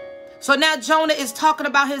head. So now Jonah is talking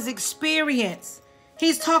about his experience.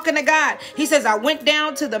 He's talking to God. He says, I went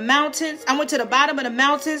down to the mountains. I went to the bottom of the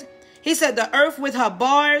mountains. He said, the earth with her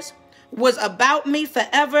bars was about me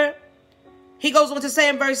forever. He goes on to say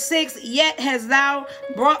in verse 6, yet hast thou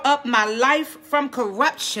brought up my life from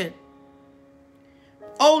corruption,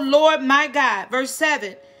 O Lord my God. Verse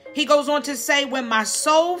 7, he goes on to say, when my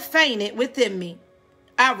soul fainted within me,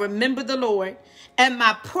 I remembered the Lord, and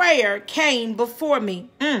my prayer came before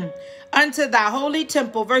me unto thy holy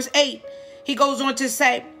temple. Verse 8, he goes on to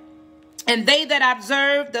say, and they that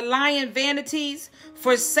observe the lying vanities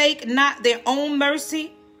forsake not their own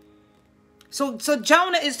mercy. So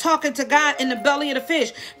Jonah is talking to God in the belly of the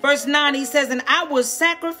fish. Verse 9, he says, and I will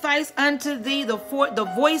sacrifice unto thee the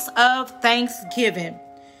voice of thanksgiving.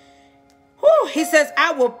 He says,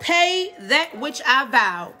 I will pay that which I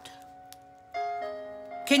vowed.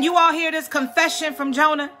 Can you all hear this confession from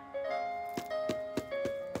Jonah?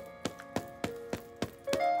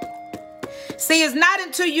 See, it's not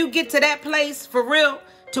until you get to that place for real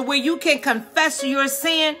to where you can confess your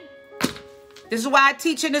sin. This is why I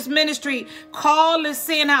teach in this ministry, call the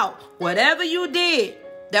sin out. Whatever you did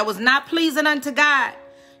that was not pleasing unto God,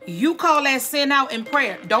 you call that sin out in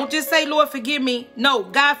prayer. Don't just say, Lord, forgive me. No,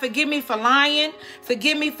 God, forgive me for lying.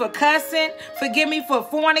 Forgive me for cussing. Forgive me for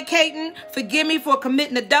fornicating. Forgive me for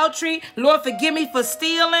committing adultery. Lord, forgive me for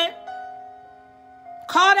stealing.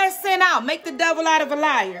 Call that sin out. Make the devil out of a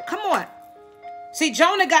liar. Come on. See,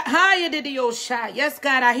 Jonah got higher than the old shot. Yes,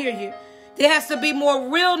 God, I hear you. There has to be more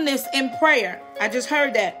realness in prayer. I just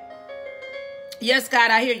heard that. Yes, God,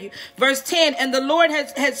 I hear you. Verse 10, and the Lord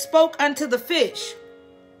had spoke unto the fish.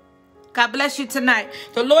 God bless you tonight.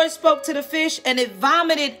 The Lord spoke to the fish, and it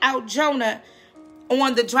vomited out Jonah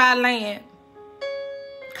on the dry land.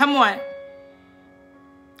 Come on.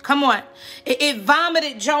 Come on. It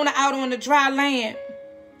vomited Jonah out on the dry land.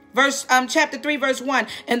 Chapter 3, verse 1.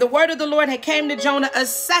 And the word of the Lord had came to Jonah a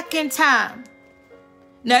second time.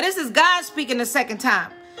 Now, this is God speaking the second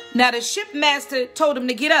time. Now, the shipmaster told him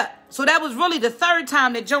to get up. So that was really the third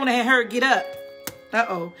time that Jonah had heard get up.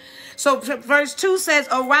 So verse 2 says,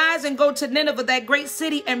 arise and go to Nineveh, that great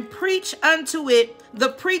city, and preach unto it the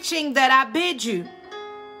preaching that I bid you.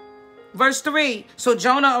 Verse 3, so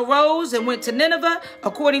Jonah arose and went to Nineveh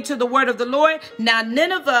according to the word of the Lord. Now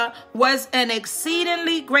Nineveh was an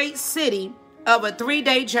exceedingly great city of a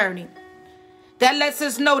 3-day journey. That lets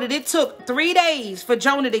us know that it took 3 days for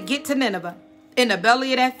Jonah to get to Nineveh in the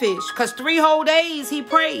belly of that fish. Because 3 whole days he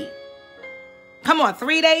prayed. Come on,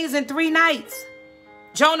 3 days and 3 nights.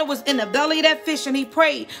 Jonah was in the belly of that fish and he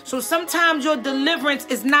prayed. So sometimes your deliverance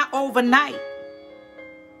is not overnight.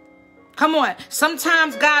 Come on.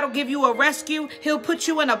 Sometimes God will give you a rescue. He'll put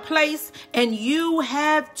you in a place and you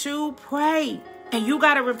have to pray. And you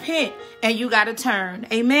got to repent and you got to turn.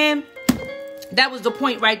 Amen. That was the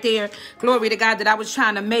point right there. Glory to God that I was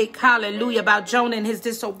trying to make. Hallelujah. About Jonah and his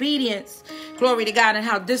disobedience. Glory to God and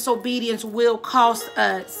how disobedience will cost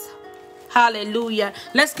us. Hallelujah.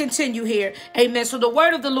 Let's continue here. Amen. So the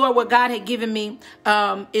word of the Lord, what God had given me,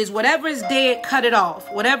 is whatever is dead, cut it off.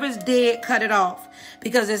 Whatever is dead, cut it off.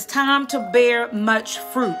 Because it's time to bear much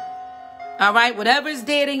fruit. All right. Whatever is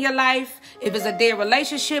dead in your life, if it's a dead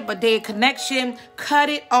relationship, a dead connection, cut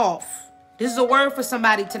it off. This is a word for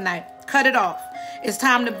somebody tonight. Cut it off. It's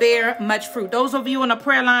time to bear much fruit. Those of you on the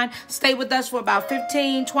prayer line, stay with us for about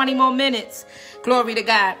 15, 20 more minutes. Glory to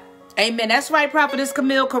God. Amen. That's right, Prophetess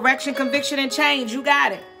Camille. Correction, conviction, and change. You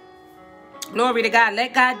got it. Glory to God.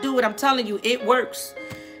 Let God do it. I'm telling you, it works.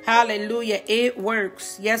 Hallelujah. It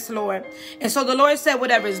works. Yes, Lord. And so the Lord said,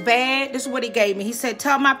 whatever is bad, this is what he gave me. He said,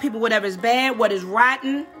 tell my people whatever is bad, what is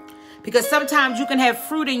rotten. Because sometimes you can have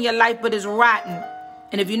fruit in your life, but it's rotten.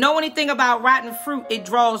 And if you know anything about rotten fruit, it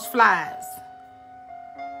draws flies.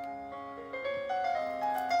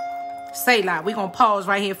 Selah. We're going to pause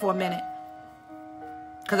right here for a minute.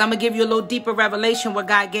 Because I'm going to give you a little deeper revelation what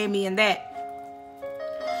God gave me in that.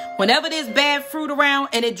 Whenever there's bad fruit around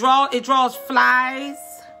and it draws flies.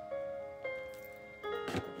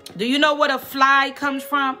 Do you know what a fly comes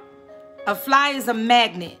from? A fly is a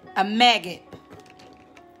magnet, a maggot.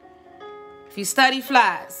 If you study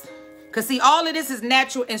flies. Because see, all of this is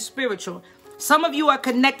natural and spiritual. Some of you are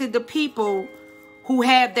connected to people who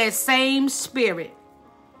have that same spirit.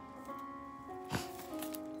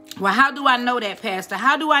 Well, how do I know that, Pastor?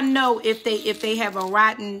 How do I know if they have a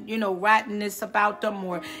rotten, rottenness about them,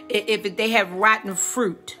 or if they have rotten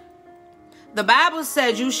fruit? The Bible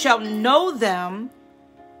says you shall know them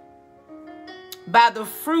by the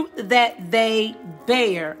fruit that they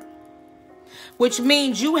bear, which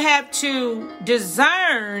means you have to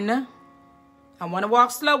discern. I want to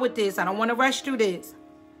walk slow with this. I don't want to rush through this.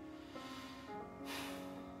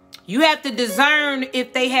 You have to discern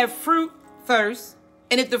if they have fruit first,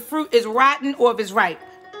 and if the fruit is rotten or if it's ripe.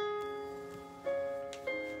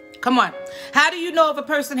 Come on. How do you know if a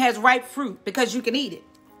person has ripe fruit? Because you can eat it.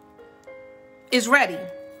 It's ready.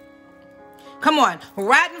 Come on.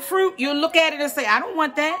 Rotten fruit, you look at it and say, I don't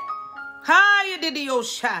want that. I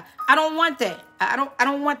don't want that. I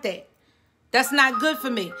don't want that. That's not good for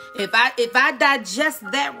me. If I digest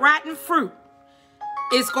that rotten fruit,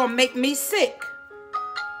 it's going to make me sick.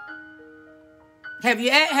 Have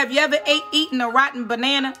you ever eaten a rotten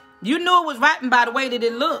banana? You knew it was rotten by the way that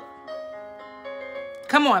it looked.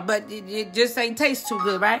 Come on, but it just ain't taste too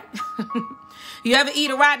good, right? You ever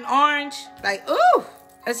eat a rotten orange? Like, ooh,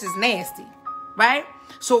 that's just nasty, right?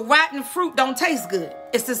 So rotten fruit don't taste good.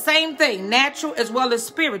 It's the same thing, natural as well as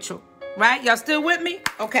spiritual, right? Y'all still with me?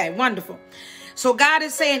 Okay, wonderful. So God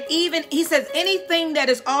is saying, he says, anything that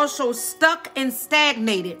is also stuck and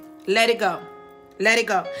stagnated, let it go. Let it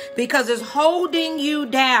go. Because it's holding you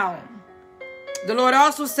down. The Lord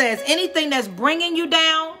also says, anything that's bringing you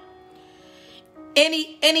down,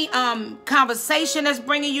 any conversation that's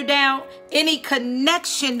bringing you down, any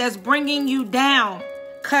connection that's bringing you down,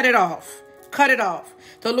 cut it off. Cut it off.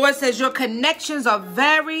 The Lord says your connections are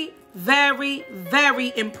very, very,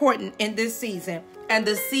 very important in this season and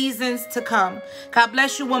the seasons to come. God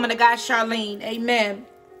bless you, woman of God, Charlene. Amen.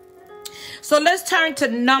 So let's turn to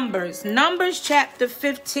Numbers. Numbers chapter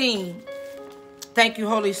 15. Thank you,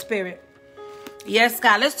 Holy Spirit. Yes,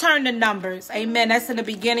 God. Let's turn to Numbers. Amen. That's in the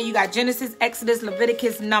beginning. You got Genesis, Exodus,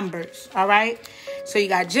 Leviticus, Numbers. All right. So you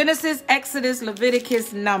got Genesis, Exodus,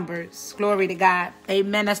 Leviticus, Numbers. Glory to God.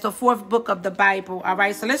 Amen. That's the fourth book of the Bible. All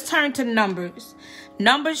right. So let's turn to Numbers.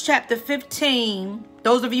 Numbers chapter 15.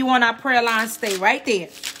 Those of you on our prayer line, stay right there.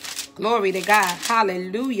 Glory to God.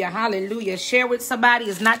 Hallelujah. Hallelujah. Share with somebody.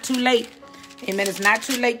 It's not too late. Amen. It's not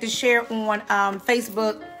too late to share on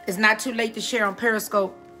Facebook. It's not too late to share on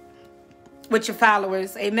Periscope with your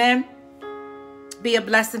followers. Amen. Be a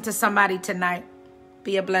blessing to somebody tonight.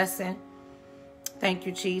 Be a blessing. Thank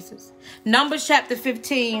you, Jesus. Numbers chapter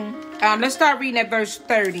 15. Let's start reading at verse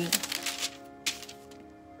 30.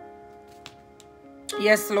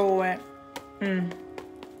 Yes, Lord.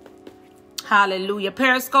 Hallelujah.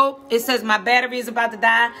 Periscope, it says my battery is about to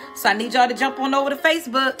die, so I need y'all to jump on over to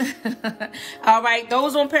Facebook. All right.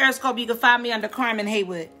 Those on Periscope, you can find me under Carmen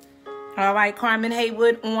Haywood. All right. Carmen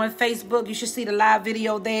Haywood on Facebook. You should see the live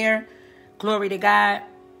video there. Glory to God.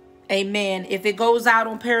 Amen. If it goes out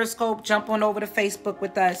on Periscope, jump on over to Facebook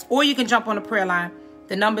with us. Or you can jump on the prayer line.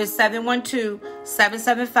 The number is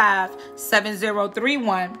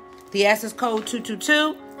 712-775-7031. The access code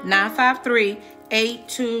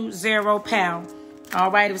 222-953-820#.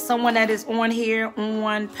 All right. If someone that is on here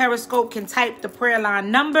on Periscope can type the prayer line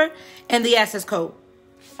number and the access code.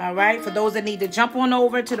 All right. For those that need to jump on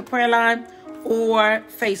over to the prayer line or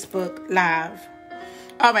Facebook Live.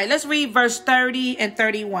 All right, let's read verse 30 and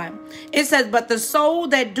 31. It says, but the soul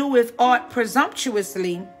that doeth aught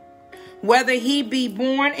presumptuously, whether he be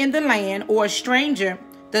born in the land or a stranger,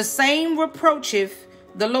 the same reproacheth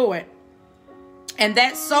the Lord. And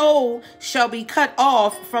that soul shall be cut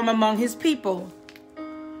off from among his people.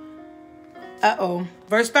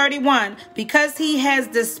 Verse 31, because he has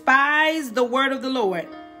despised the word of the Lord.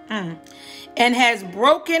 and has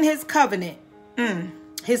broken his covenant,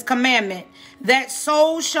 his commandment, that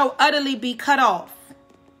soul shall utterly be cut off.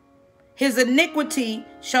 His iniquity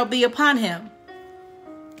shall be upon him.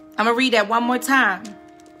 I'm going to read that one more time.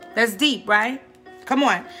 That's deep, right? Come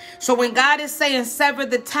on. So when God is saying sever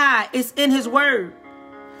the tie, it's in his word.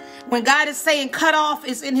 When God is saying cut off,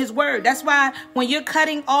 it's in his word. That's why when you're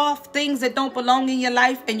cutting off things that don't belong in your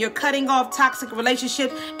life and you're cutting off toxic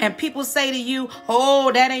relationships and people say to you,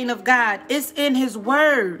 oh, that ain't of God. It's in his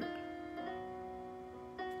word.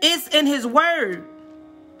 It's in his word.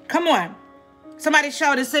 Come on. Somebody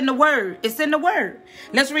shout, it's in the word. It's in the word.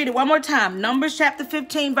 Let's read it one more time. Numbers chapter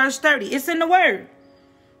 15, verse 30. It's in the word.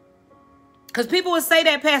 Because people will say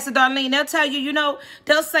that, Pastor Darlene. They'll tell you, you know,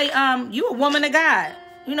 they'll say, you a woman of God.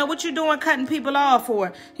 You know, what you doing cutting people off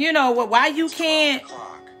for? You know, why you can't,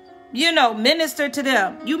 you know, minister to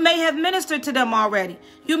them. You may have ministered to them already.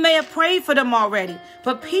 You may have prayed for them already.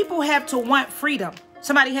 But people have to want freedom.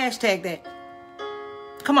 Somebody hashtag that.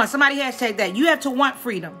 Come on, somebody hashtag that. You have to want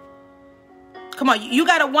freedom. Come on, you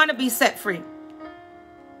got to want to be set free.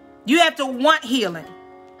 You have to want healing.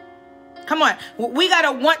 Come on, we got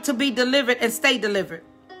to want to be delivered and stay delivered.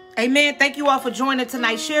 Amen. Thank you all for joining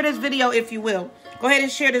tonight. Share this video if you will. Go ahead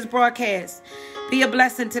and share this broadcast. Be a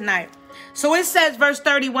blessing tonight. So it says, verse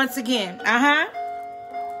 30 once again.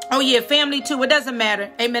 Oh, yeah, family too. It doesn't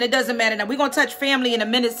matter. Amen. It doesn't matter. Now, we're going to touch family in a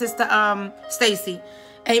minute, Sister Stacy.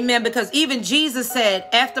 Amen. Because even Jesus said,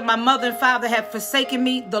 after my mother and father have forsaken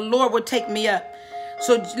me, the Lord will take me up.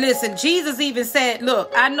 So listen, Jesus even said,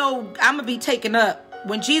 look, I know I'm going to be taken up.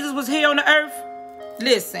 When Jesus was here on the earth,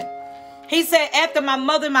 listen. He said, after my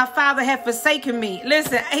mother and my father have forsaken me.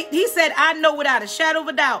 Listen, he said, I know without a shadow of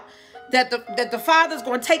a doubt that the Father's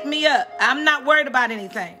going to take me up. I'm not worried about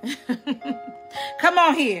anything. Come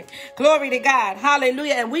on here. Glory to God.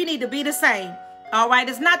 Hallelujah. And we need to be the same. All right.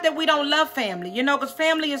 It's not that we don't love family, you know, because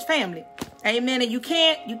family is family. Amen. And you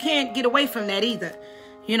can't get away from that either.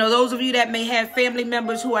 You know, those of you that may have family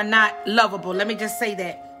members who are not lovable. Let me just say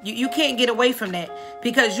that. You can't get away from that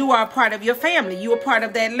because you are a part of your family. You are part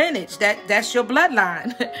of that lineage. That's your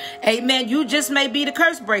bloodline. Amen. You just may be the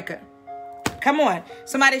curse breaker. Come on.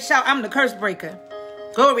 Somebody shout, I'm the curse breaker.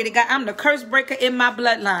 Glory to God. I'm the curse breaker in my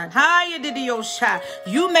bloodline. Higher did your shot.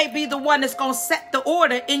 You may be the one that's going to set the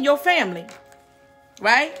order in your family.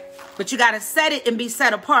 Right? But you got to set it and be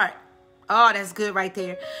set apart. Oh, that's good right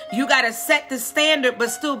there. You got to set the standard but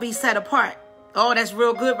still be set apart. Oh, that's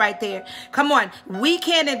real good right there. Come on. We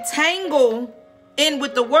can't entangle in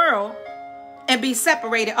with the world and be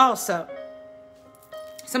separated also.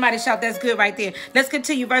 Somebody shout, that's good right there. Let's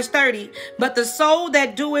continue. Verse 30. But the soul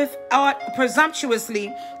that doeth aught presumptuously,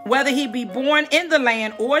 whether he be born in the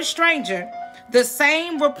land or a stranger, the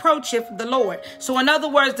same reproacheth the Lord. So in other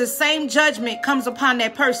words, the same judgment comes upon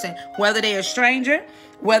that person, whether they're a stranger,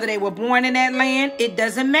 whether they were born in that land, it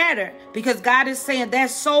doesn't matter. Because God is saying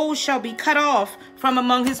that soul shall be cut off from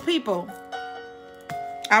among his people.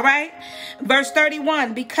 All right. Verse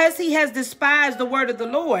 31, because he has despised the word of the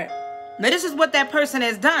Lord. Now, this is what that person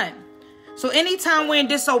has done. So anytime we're in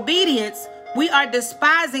disobedience, we are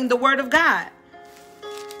despising the word of God.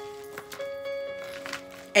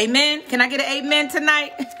 Amen. Can I get an amen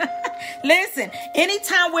tonight? Listen,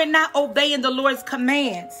 anytime we're not obeying the Lord's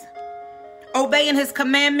commands, obeying his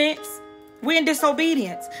commandments, we're in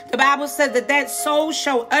disobedience. The Bible says that soul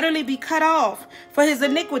shall utterly be cut off for his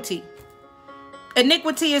iniquity.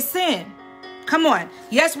 Iniquity is sin. Come on.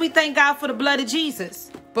 Yes, we thank God for the blood of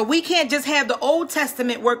Jesus. But we can't just have the Old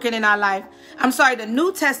Testament working in our life. I'm sorry, the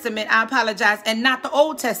New Testament, I apologize, and not the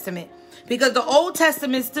Old Testament. Because the Old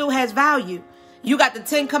Testament still has value. You got the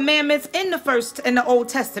 10 commandments in the Old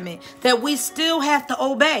Testament that we still have to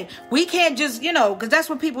obey. We can't just, you know, because that's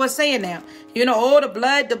what people are saying now. You know, oh,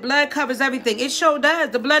 the blood covers everything. It sure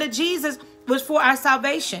does. The blood of Jesus was for our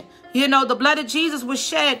salvation. You know, the blood of Jesus was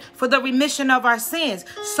shed for the remission of our sins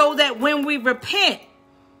so that when we repent,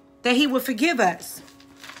 that he will forgive us.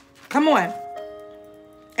 Come on.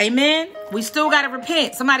 Amen. We still got to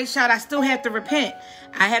repent. Somebody shout, I still have to repent.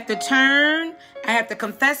 I have to turn. I have to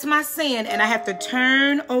confess my sin and I have to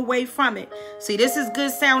turn away from it. See, this is good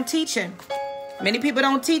sound teaching. Many people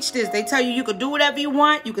don't teach this. They tell you you can do whatever you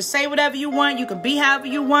want. You can say whatever you want. You can be however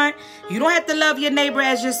you want. You don't have to love your neighbor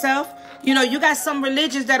as yourself. You know, you got some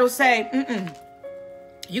religions that'll say,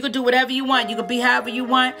 you can do whatever you want. You can be however you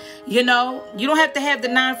want. You know, you don't have to have the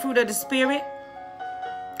 9 fruit of the Spirit.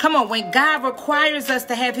 Come on, when God requires us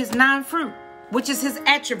to have his 9 fruit, which is his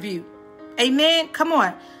attribute. Amen. Come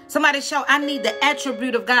on. Somebody shout, I need the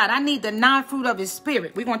attribute of God. I need the 9 fruit of his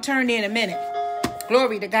Spirit. We're going to turn in a minute.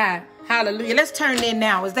 Glory to God. Hallelujah. Let's turn in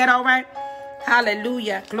now. Is that all right?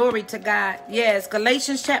 Hallelujah. Glory to God. Yes.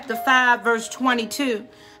 Galatians chapter 5, verse 22.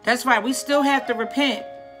 That's right. We still have to repent.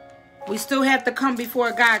 We still have to come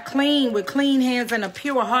before God clean, with clean hands and a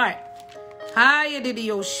pure heart.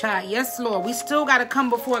 Yes, Lord. We still got to come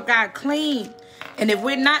before God clean. And if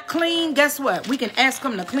we're not clean, guess what? We can ask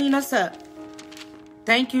him to clean us up.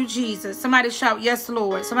 Thank you, Jesus. Somebody shout, yes,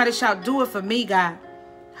 Lord. Somebody shout, do it for me, God.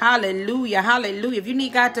 Hallelujah. Hallelujah. If you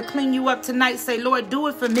need God to clean you up tonight, say, Lord, do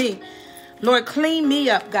it for me. Lord, clean me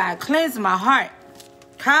up, God. Cleanse my heart.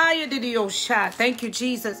 Thank you,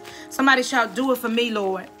 Jesus. Somebody shout, do it for me,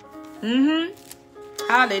 Lord.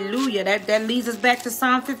 Hallelujah. That leads us back to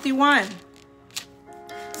Psalm 51.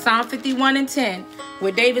 Psalm 51 and 10,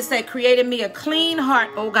 where David said, created me a clean heart,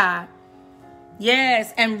 O God.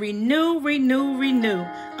 Yes, and renew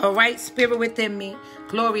a right spirit within me.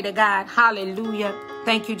 Glory to God. Hallelujah.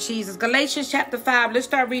 Thank you, Jesus. Galatians chapter 5. Let's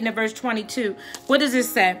start reading at verse 22. What does it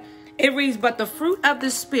say? It reads, but the fruit of the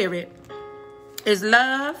Spirit is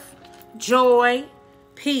love, joy,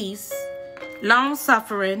 peace,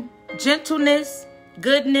 long-suffering, gentleness,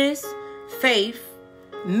 goodness, faith,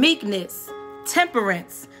 meekness,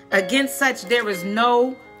 temperance. Against such there is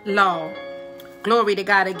no law. Glory to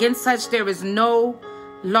God. Against such there is no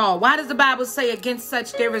law. Why does the Bible say against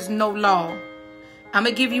such there is no law? I'm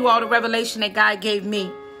going to give you all the revelation that God gave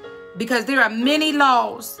me. Because there are many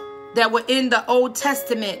laws that were in the Old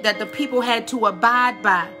Testament that the people had to abide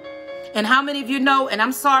by. And how many of you know, and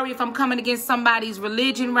I'm sorry if I'm coming against somebody's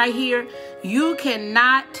religion right here, you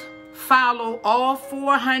cannot follow all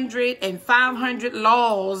 400 and 500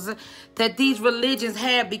 laws that these religions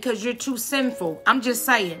have because you're too sinful. I'm just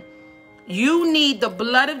saying. You need the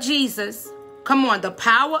blood of Jesus. Come on, the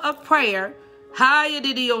power of prayer,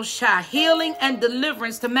 healing and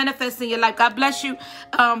deliverance to manifest in your life. God bless you,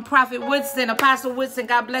 Prophet Woodson, Apostle Woodson.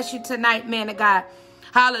 God bless you tonight, man of God.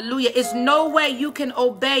 Hallelujah. It's no way you can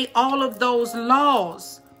obey all of those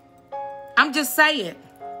laws. I'm just saying.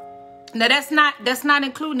 Now, that's not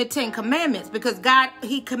including the 10 commandments, because God,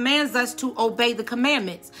 he commands us to obey the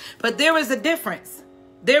commandments. But there is a difference.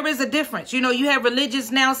 There is a difference. You know, you have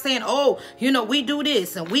religions now saying, oh, you know, we do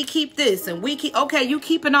this and we keep this and we keep. Okay, you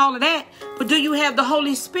keeping all of that. But do you have the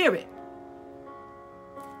Holy Spirit?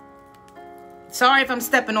 Sorry if I'm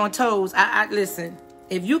stepping on toes. I listen.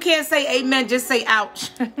 If you can't say amen, just say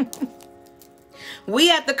ouch. We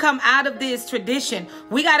have to come out of this tradition.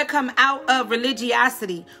 We got to come out of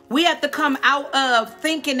religiosity. We have to come out of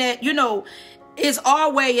thinking that, you know, it's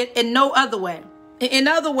our way and no other way. In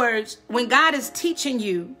other words, when God is teaching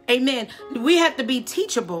you, amen, we have to be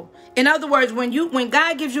teachable. In other words, when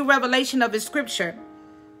God gives you revelation of his scripture,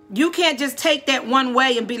 you can't just take that one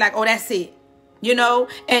way and be like, oh, that's it. You know,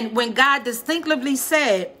 and when God distinctively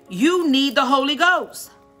said, you need the Holy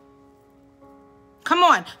Ghost. Come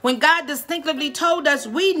on. When God distinctively told us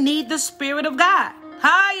we need the Spirit of God.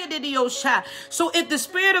 So if the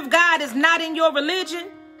Spirit of God is not in your religion,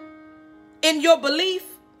 in your belief,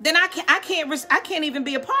 then I can't even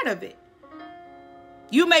be a part of it.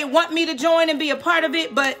 You may want me to join and be a part of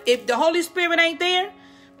it, but if the Holy Spirit ain't there,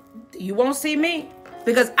 you won't see me,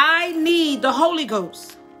 because I need the Holy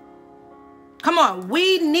Ghost. Come on.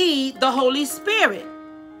 We need the Holy Spirit.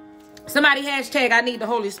 Somebody hashtag, I need the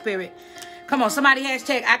Holy Spirit. Come on, somebody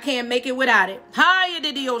hashtag, I can't make it without it.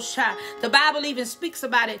 The Bible even speaks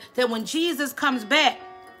about it, that when Jesus comes back,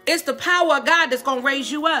 it's the power of God that's going to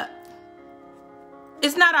raise you up.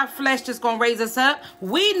 It's not our flesh that's going to raise us up.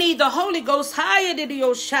 We need the Holy Ghost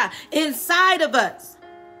inside of us.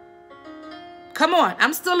 Come on,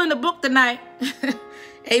 I'm still in the book tonight.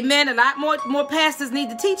 Amen. A lot more pastors need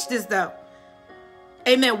to teach this though.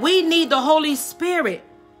 Amen. We need the Holy Spirit.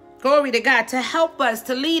 Glory to God, to help us,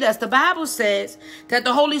 to lead us. The Bible says that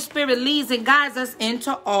the Holy Spirit leads and guides us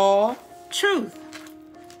into all truth.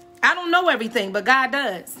 I don't know everything, but God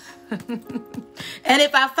does. And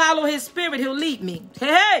if I follow his spirit, he'll lead me.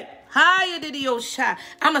 Hey, higher than the ocean.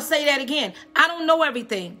 I'm going to say that again. I don't know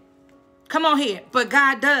everything. Come on here. But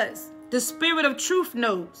God does. The Spirit of truth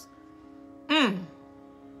knows.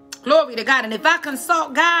 Glory to God. And if I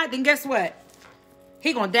consult God, then guess what?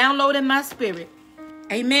 He's going to download in my spirit.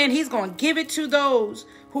 Amen. He's going to give it to those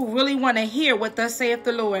who really want to hear what thus saith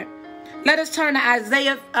the Lord. Let us turn to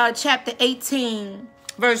Isaiah chapter 18,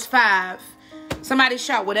 verse 5. Somebody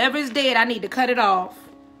shout, whatever is dead, I need to cut it off.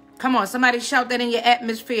 Come on, somebody shout that in your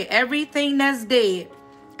atmosphere. Everything that's dead,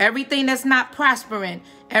 everything that's not prospering,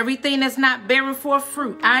 everything that's not bearing forth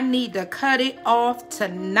fruit, I need to cut it off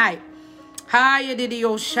tonight. Higher than the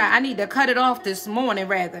ocean. I need to cut it off this morning,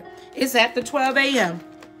 rather. It's after 12 a.m.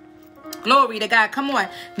 Glory to God. Come on.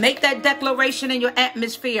 Make that declaration in your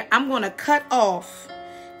atmosphere. I'm going to cut off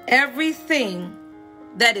Everything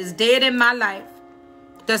that is dead in my life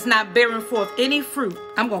that's not bearing forth any fruit,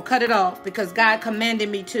 I'm going to cut it off because God commanded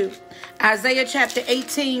me to. Isaiah chapter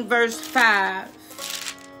 18, verse 5.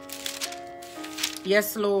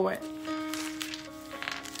 Yes, Lord.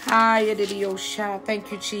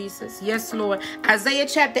 Thank you, Jesus. Yes, Lord. Isaiah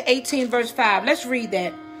chapter 18, verse 5. Let's read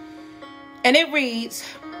that. And it reads,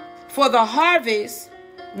 for the harvest,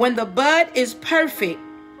 when the bud is perfect,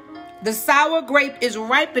 the sour grape is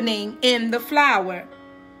ripening in the flower,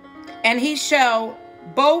 and he shall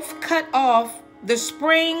both cut off the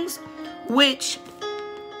springs which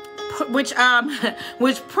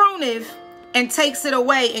pruneth and takes it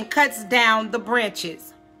away and cuts down the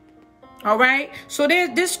branches. All right. So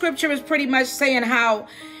this scripture is pretty much saying how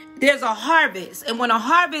there's a harvest, and when a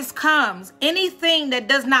harvest comes, anything that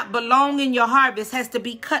does not belong in your harvest has to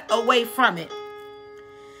be cut away from it.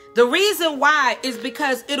 The reason why is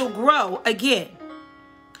because it'll grow again.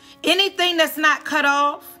 Anything that's not cut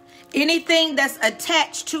off, anything that's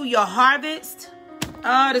attached to your harvest.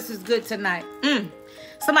 Oh, this is good tonight.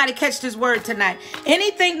 Somebody catch this word tonight.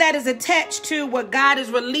 Anything that is attached to what God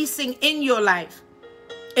is releasing in your life.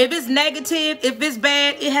 If it's negative, if it's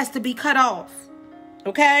bad, it has to be cut off.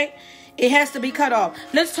 Okay? It has to be cut off.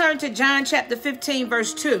 Let's turn to John chapter 15,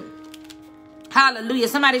 verse 2. Hallelujah.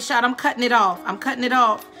 Somebody shout, I'm cutting it off. I'm cutting it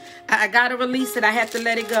off. I got to release it. I have to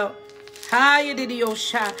let it go.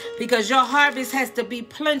 Because your harvest has to be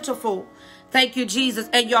plentiful. Thank you, Jesus.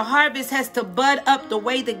 And your harvest has to bud up the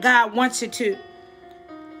way that God wants it to.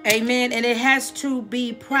 Amen. And it has to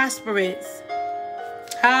be prosperous.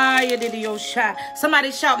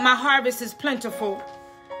 Somebody shout, my harvest is plentiful.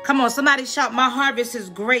 Come on, somebody shout, my harvest is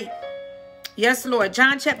great. Yes, Lord.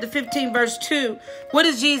 John chapter 15, verse 2. What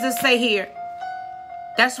does Jesus say here?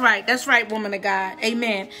 That's right. That's right, woman of God.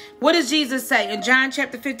 Amen. What does Jesus say in John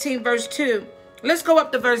chapter 15, verse 2? Let's go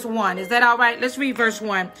up to verse 1. Is that all right? Let's read verse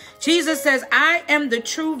 1. Jesus says, I am the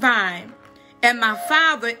true vine, and my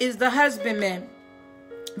Father is the husbandman.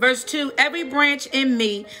 Verse 2, every branch in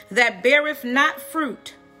me that beareth not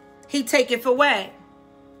fruit, he taketh away.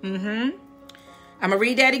 I'm going to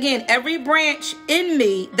read that again. Every branch in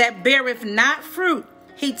me that beareth not fruit,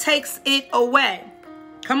 he takes it away.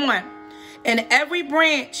 Come on. And every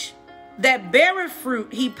branch that beareth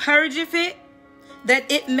fruit, he purgeth it, that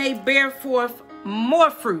it may bear forth more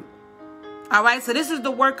fruit. All right. So this is the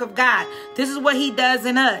work of God. This is what he does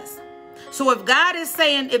in us. So if God is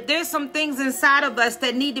saying, if there's some things inside of us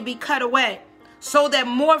that need to be cut away so that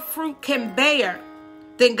more fruit can bear,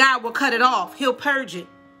 then God will cut it off. He'll purge it.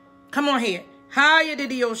 Come on here.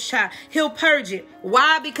 He'll purge it.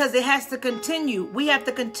 Why? Because it has to continue. We have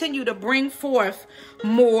to continue to bring forth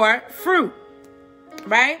more fruit.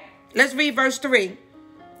 Right? Let's read verse 3.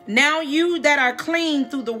 Now you that are clean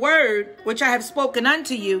through the word, which I have spoken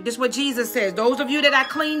unto you. This is what Jesus says. Those of you that I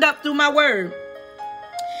cleaned up through my word.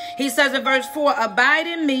 He says in verse 4, abide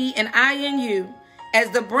in me and I in you, as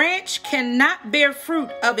the branch cannot bear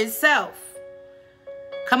fruit of itself.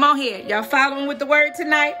 Come on here. Y'all following with the word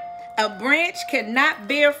tonight? A branch cannot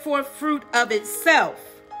bear forth fruit of itself,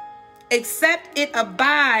 except it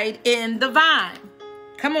abide in the vine.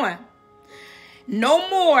 Come on. No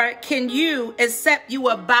more can you except you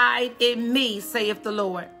abide in me, saith the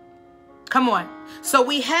Lord. Come on. So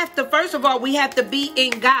we have to, first of all, we have to be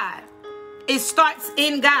in God. It starts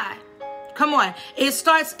in God. Come on. It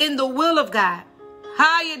starts in the will of God.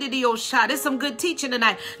 There's some good teaching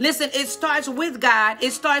tonight. Listen, it starts with God.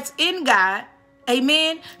 It starts in God.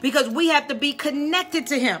 Amen. Because we have to be connected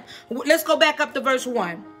to him. Let's go back up to verse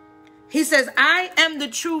 1. He says, I am the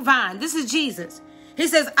true vine. This is Jesus. He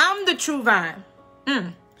says, I'm the true vine.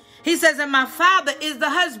 He says, and my Father is the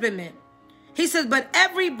husbandman. He says, but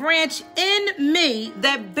every branch in me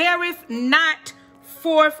that beareth not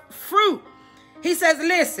forth fruit. He says,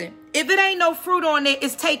 listen, if it ain't no fruit on it,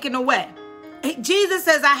 it's taken away. Jesus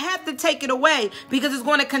says, I have to take it away because it's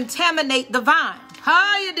going to contaminate the vine.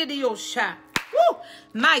 Woo!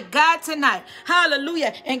 My God, tonight.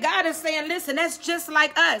 Hallelujah. And God is saying, listen, that's just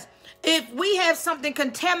like us. If we have something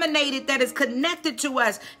contaminated that is connected to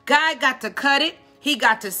us, God got to cut it. He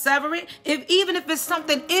got to sever it. Even if it's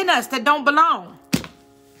something in us that don't belong.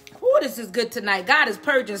 Oh, this is good tonight. God is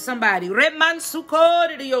purging somebody.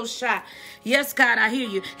 Yes, God, I hear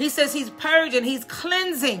you. He says he's purging. He's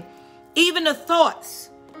cleansing even the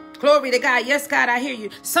thoughts. Glory to God. Yes, God, I hear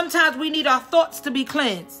you. Sometimes we need our thoughts to be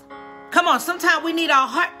cleansed. Come on. Sometimes we need our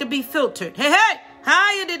heart to be filtered. Hey, hey.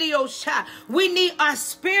 We need our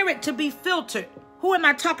spirit to be filtered. Who am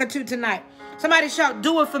I talking to tonight? Somebody shout,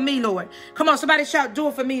 do it for me, Lord. Come on. Somebody shout, do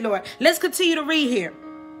it for me, Lord. Let's continue to read here.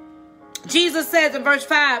 Jesus says in verse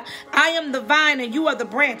 5, I am the vine and you are the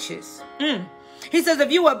branches. He says,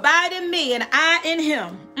 if you abide in me and I in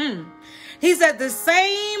him, he said, the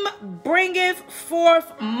same bringeth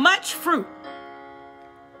forth much fruit.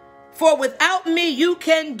 For without me, you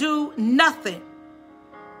can do nothing.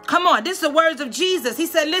 Come on, this is the words of Jesus. He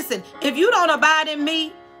said, listen, if you don't abide in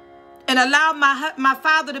me and allow my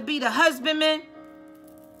Father to be the husbandman,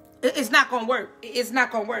 it's not going to work. It's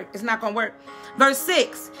not going to work. It's not going to work. Verse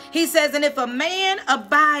 6, he says, and if a man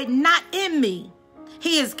abide not in me,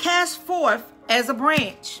 he is cast forth as a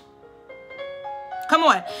branch. Come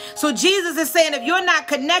on. So Jesus is saying, if you're not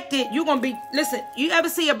connected, you're going to be, listen, you ever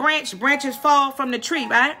see a branches fall from the tree,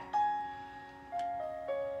 right?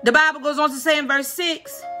 The Bible goes on to say in verse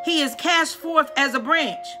 6, he is cast forth as a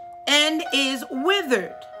branch and is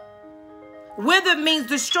withered. Withered means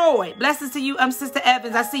destroyed. Blessings to you, Sister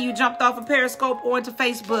Evans. I see you jumped off of Periscope onto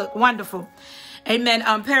Facebook. Wonderful. Amen.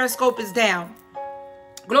 Periscope is down.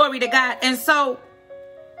 Glory to God. And so,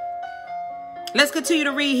 let's continue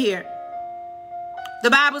to read here. The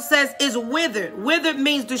Bible says is withered. Withered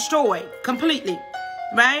means destroyed completely.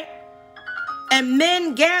 Right? And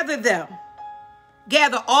men gather them.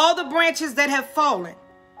 Gather all the branches that have fallen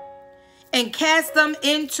and cast them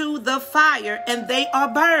into the fire, and they are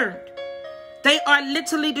burned. They are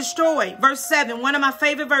literally destroyed. Verse 7, one of my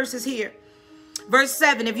favorite verses here. Verse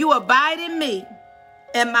 7, if you abide in me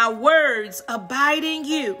and my words abide in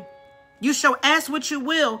you, you shall ask what you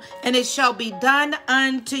will, and it shall be done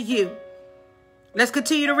unto you. Let's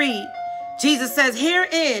continue to read. Jesus says,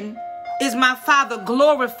 herein is my Father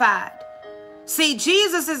glorified. See,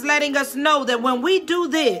 Jesus is letting us know that when we do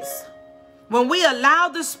this, when we allow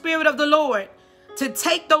the Spirit of the Lord to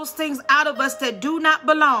take those things out of us that do not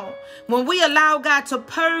belong, when we allow God to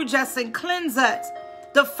purge us and cleanse us,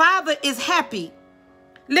 the Father is happy.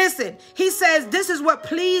 Listen, he says, this is what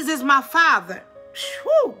pleases my Father.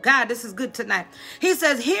 Whew, God, this is good tonight. He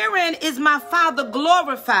says, herein is my Father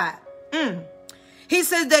glorified. He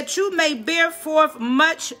says that you may bear forth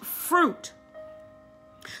much fruit.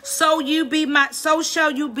 So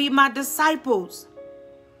shall you be my disciples.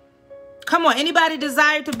 Come on, anybody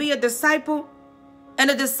desire to be a disciple? And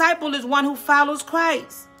a disciple is one who follows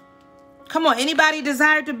Christ. Come on, anybody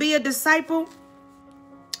desire to be a disciple?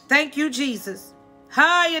 Thank you, Jesus.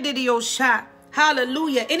 Hallelujah.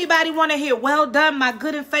 Anybody want to hear, well done, my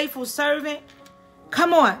good and faithful servant?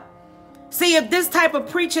 Come on. See, if this type of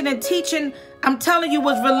preaching and teaching, I'm telling you,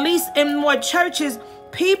 was released in more churches,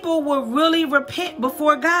 people will really repent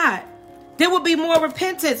before God. There will be more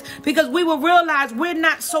repentance because we will realize we're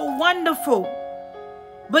not so wonderful,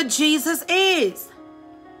 but Jesus is.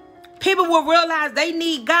 People will realize they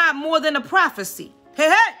need God more than a prophecy.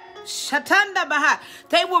 Hey, Shatanda Baha.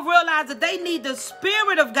 They will realize that they need the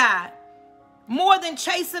Spirit of God more than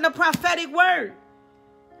chasing a prophetic word.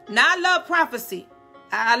 Now, I love prophecy.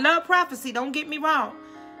 I love prophecy. Don't get me wrong.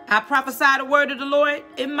 I prophesy the word of the Lord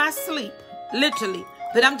in my sleep, literally.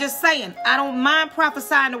 But I'm just saying, I don't mind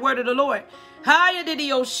prophesying the word of the Lord.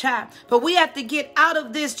 But we have to get out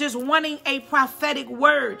of this just wanting a prophetic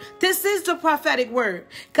word. This is the prophetic word.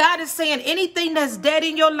 God is saying anything that's dead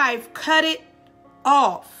in your life, cut it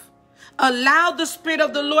off. Allow the Spirit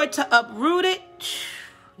of the Lord to uproot it.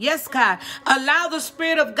 Yes, God. Allow the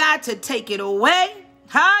Spirit of God to take it away.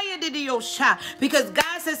 Because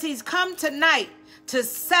God says he's come tonight to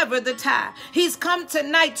sever the tie. He's come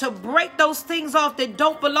tonight to break those things off that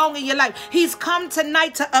don't belong in your life. He's come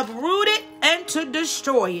tonight to uproot it and to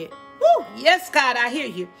destroy it. Woo! Yes, God, I hear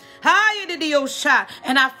you.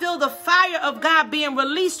 And I feel the fire of God being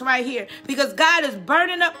released right here because God is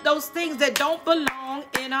burning up those things that don't belong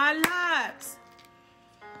in our lives.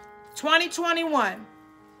 2021.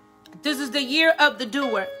 This is the year of the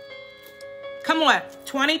doer. Come on.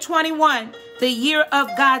 2021, the year of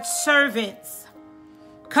God's servants.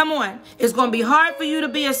 Come on. It's going to be hard for you to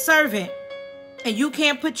be a servant and you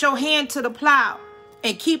can't put your hand to the plow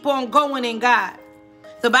and keep on going in God.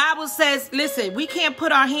 The Bible says, listen, we can't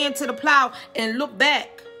put our hand to the plow and look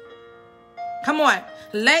back. Come on.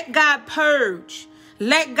 Let God purge.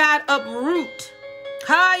 Let God uproot.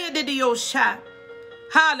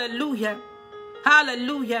 Hallelujah.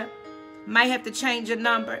 Hallelujah. Might have to change your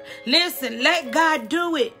number. Listen, let God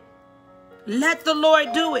do it. Let the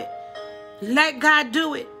Lord do it. Let God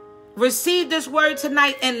do it. Receive this word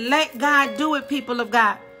tonight and let God do it, people of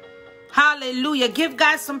God. Hallelujah. Give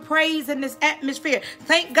God some praise in this atmosphere.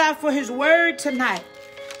 Thank God for his word tonight.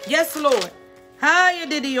 Yes, Lord.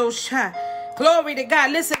 Hallelujah. Glory to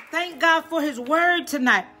God. Listen, thank God for his word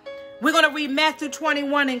tonight. We're going to read Matthew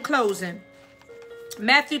 21 in closing.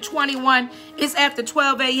 Matthew 21 is after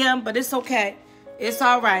 12 a.m., but it's okay. It's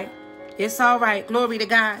all right. It's all right. Glory to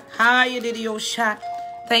God. Hallelujah.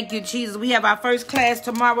 Thank you, Jesus. We have our first class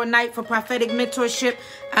tomorrow night for prophetic mentorship.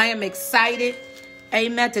 I am excited,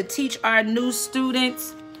 amen, to teach our new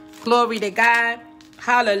students, glory to God,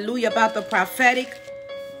 hallelujah, about the prophetic,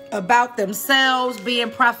 about themselves being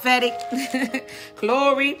prophetic.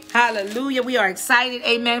 Glory, hallelujah. We are excited,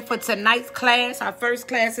 amen, for tonight's class. Our first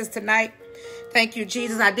class is tonight. Thank you,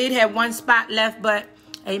 Jesus. I did have one spot left, but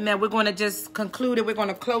amen, we're going to just conclude it. We're going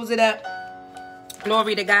to close it up.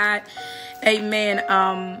 Glory to God. Amen.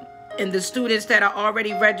 And the students that are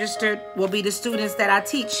already registered will be the students that I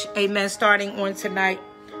teach. Amen. Starting on tonight.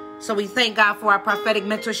 So we thank God for our prophetic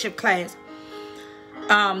mentorship class.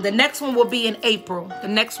 The next one will be in April. The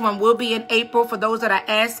next one will be in April. For those that are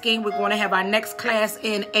asking, we're going to have our next class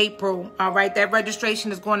in April. All right. That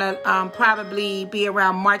registration is going to probably be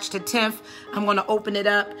around March the 10th. I'm going to open it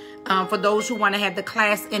up for those who want to have the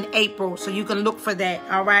class in April. So you can look for that.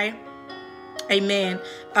 All right. Amen.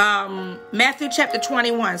 Matthew chapter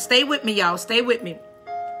 21. Stay with me, y'all. Stay with me.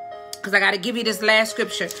 Because I got to give you this last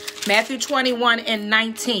scripture. Matthew 21 and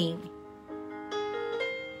 19.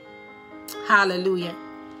 Hallelujah.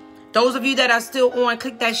 Those of you that are still on,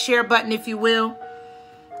 click that share button if you will.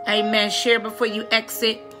 Amen. Share before you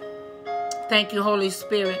exit. Thank you, Holy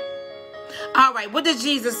Spirit. All right. What does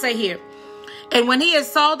Jesus say here? And when he had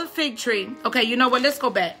saw the fig tree. Okay, you know what? Let's go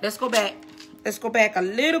back. Let's go back. Let's go back a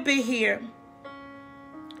little bit here.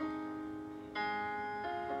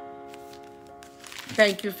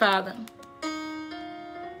 Thank you, Father.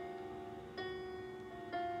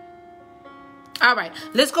 All right,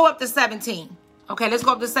 let's go up to 17. Okay, let's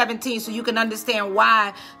go up to 17 so you can understand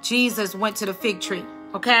why Jesus went to the fig tree.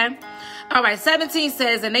 Okay. All right, 17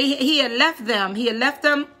 says, and he had left them. He had left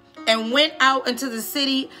them and went out into the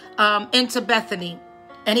city, into Bethany.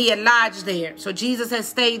 And he had lodged there. So Jesus had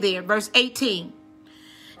stayed there. Verse 18.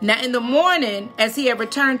 Now in the morning, as he had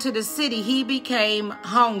returned to the city, he became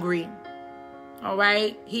hungry. All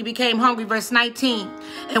right. He became hungry. Verse 19.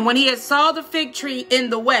 And when he had saw the fig tree in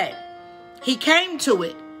the way, he came to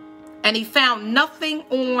it and he found nothing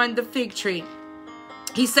on the fig tree.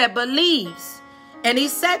 He said, but leaves. And he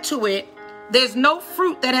said to it, there's no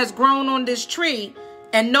fruit that has grown on this tree,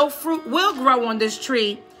 and no fruit will grow on this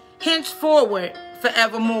tree henceforward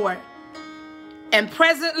forevermore. And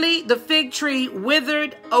presently the fig tree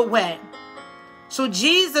withered away. So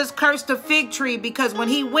Jesus cursed the fig tree because when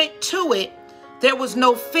he went to it, there was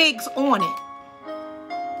no figs on it.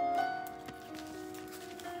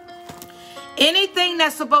 Anything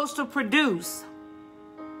that's supposed to produce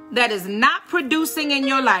that is not producing in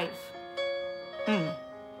your life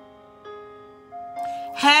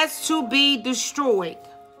has to be destroyed.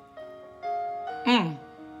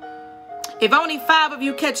 If only 5 of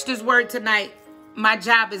you catch this word tonight, my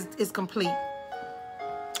job is complete.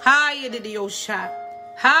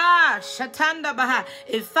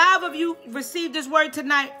 If 5 of you receive this word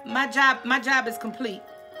tonight, my job is complete.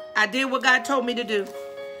 I did what God told me to do.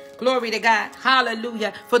 Glory to God.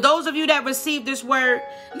 Hallelujah. For those of you that received this word,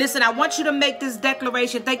 listen, I want you to make this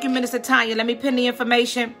declaration. Thank you, Minister Tanya. Let me pin the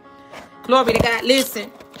information. Glory to God.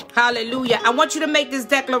 Listen. Hallelujah. I want you to make this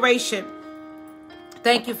declaration.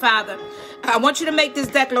 Thank you, Father. I want you to make this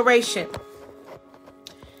declaration.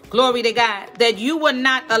 Glory to God. That you will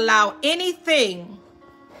not allow anything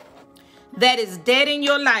that is dead in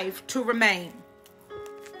your life to remain.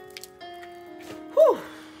 Whew.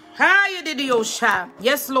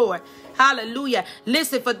 Yes, Lord. Hallelujah.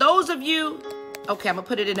 Listen, for those of you, okay, I'm going to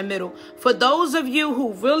put it in the middle. For those of you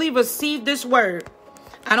who really received this word,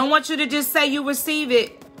 I don't want you to just say you receive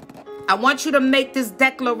it. I want you to make this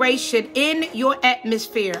declaration in your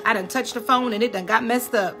atmosphere. I done touched the phone and it done got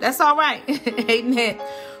messed up. That's all right. Amen.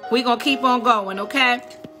 We're going to keep on going, okay?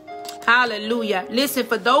 Hallelujah. Listen,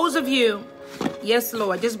 for those of you, yes,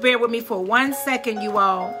 Lord, just bear with me for 1 second, you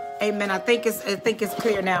all. Amen. I think it's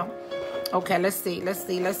clear now. Okay, let's see.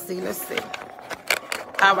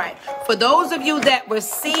 All right. For those of you that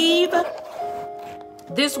receive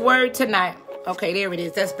this word tonight. Okay, there it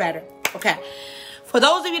is. That's better. Okay. For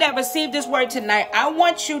those of you that receive this word tonight, I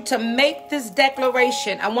want you to make this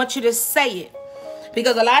declaration. I want you to say it.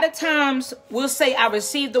 Because a lot of times we'll say, I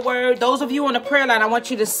received the word. Those of you on the prayer line, I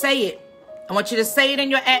want you to say it. I want you to say it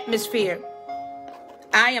in your atmosphere.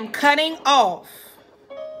 I am cutting off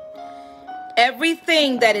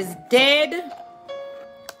everything that is dead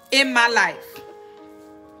in my life.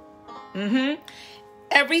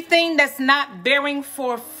 Everything that's not bearing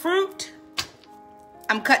forth fruit,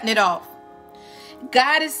 I'm cutting it off.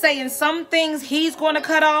 God is saying some things he's going to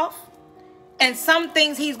cut off, and some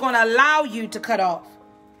things he's going to allow you to cut off.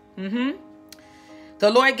 The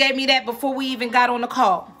Lord gave me that before we even got on the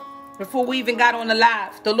call. before we even got on the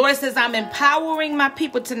live. The Lord says, I'm empowering my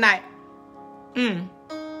people tonight.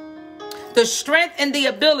 The strength and the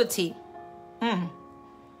ability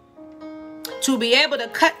to be able to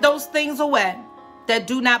cut those things away that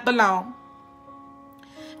do not belong.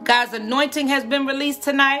 God's anointing has been released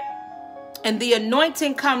tonight, and the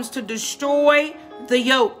anointing comes to destroy the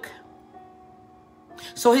yoke.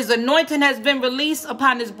 So his anointing has been released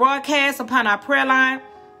upon this broadcast, upon our prayer line,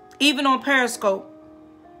 even on Periscope,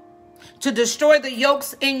 to destroy the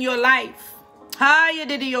yokes in your life.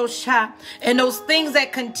 And those things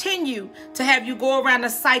that continue to have you go around a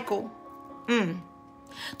cycle.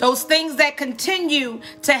 Those things that continue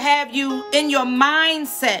to have you in your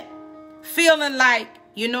mindset feeling like,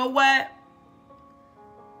 you know what?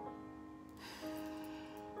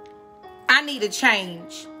 I need a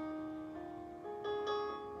change.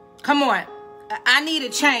 Come on. I need a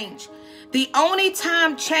change. The only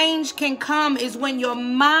time change can come is when your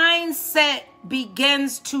mindset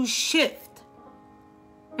begins to shift.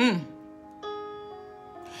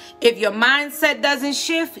 If your mindset doesn't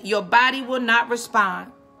shift, your body will not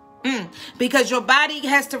respond. Because your body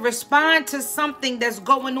has to respond to something that's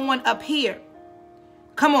going on up here.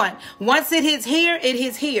 Come on. Once it hits here, it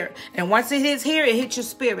hits here. And once it hits here, it hits your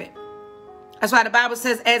spirit. That's why the Bible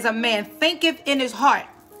says, as a man thinketh in his heart,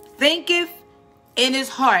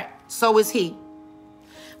 so is he.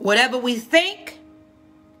 Whatever we think,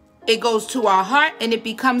 it goes to our heart and it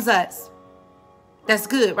becomes us. That's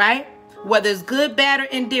good, right? Whether it's good, bad, or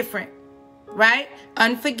indifferent, right?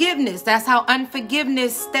 Unforgiveness. That's how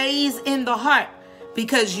unforgiveness stays in the heart,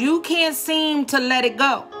 because you can't seem to let it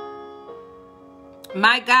go.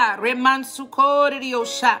 My God.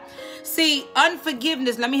 See,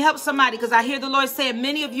 unforgiveness. Let me help somebody, because I hear the Lord saying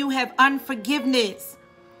many of you have unforgiveness.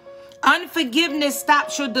 Unforgiveness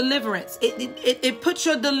stops your deliverance. It puts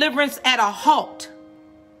your deliverance at a halt.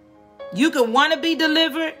 You can want to be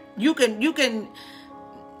delivered.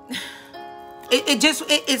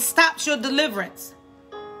 It stops your deliverance.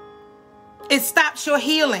 It stops your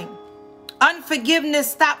healing. Unforgiveness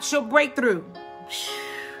stops your breakthrough.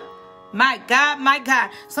 My God, my God.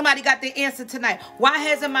 Somebody got the answer tonight. Why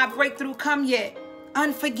hasn't my breakthrough come yet?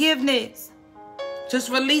 Unforgiveness. Just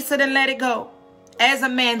release it and let it go. As a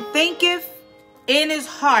man thinketh in his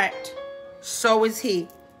heart, so is he.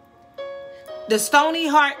 The stony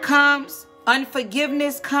heart comes.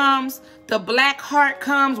 Unforgiveness comes. The black heart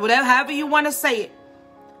comes. Whatever, however you want to say it.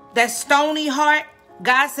 That stony heart,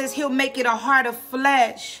 God says he'll make it a heart of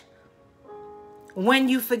flesh when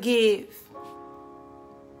you forgive.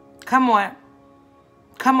 Come on.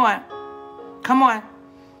 Come on. Come on.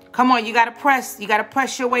 Come on. You got to press. You got to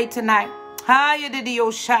press your way tonight. Higher to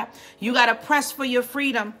the shot. You got to press for your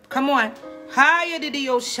freedom. Come on. Higher to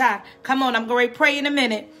the shot. Come on. I'm going to pray in a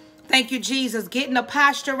minute. Thank you, Jesus. Get in a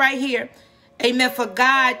posture right here. Amen. For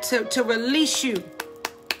God to release you.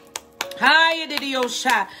 Higher to the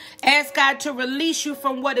shot. Ask God to release you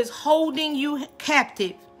from what is holding you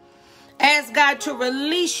captive. Ask God to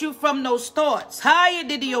release you from those thoughts. Higher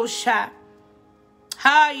to the shot.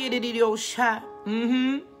 Higher to the shot.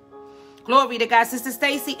 Glory to God. Sister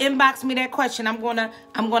Stacy, inbox me that question. I'm gonna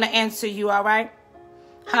answer you, all right?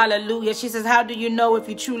 Hallelujah. She says, how do you know if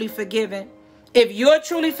you're truly forgiven? If you're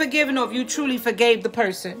truly forgiven, or if you truly forgave the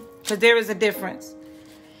person. Because there is a difference.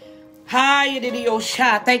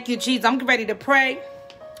 Thank you, Jesus. I'm ready to pray.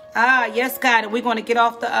 Yes, God. And we're going to get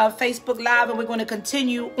off the Facebook Live, and we're going to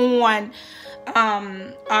continue on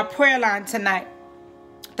our prayer line tonight.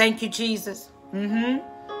 Thank you, Jesus.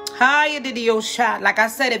 Like I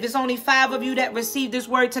said, if it's only 5 of you that received this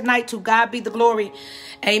word tonight, to God be the glory.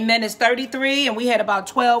 Amen. It's 33, and we had about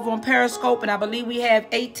 12 on Periscope, and I believe we have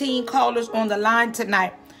 18 callers on the line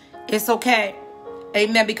tonight. It's okay.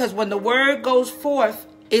 Amen. Because when the word goes forth,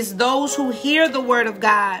 it's those who hear the word of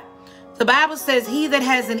God. The Bible says, he that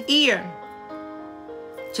has an ear,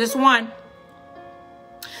 just one,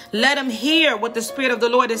 let him hear what the Spirit of the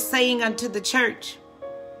Lord is saying unto the church.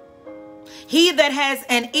 He that has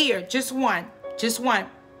an ear, just one,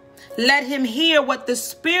 let him hear what the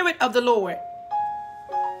Spirit of the Lord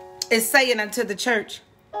is saying unto the church.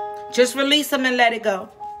 Just release them and let it go.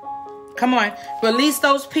 Come on. Release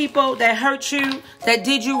those people that hurt you, that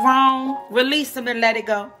did you wrong. Release them and let it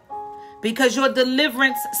go. Because your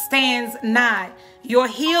deliverance stands nigh. Your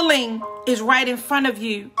healing is right in front of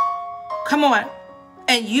you. Come on.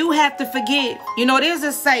 And you have to forgive. You know, there's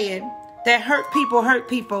a saying that hurt people.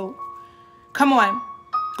 Come on.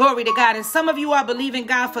 Glory to God. And some of you are believing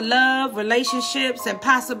God for love, relationships, and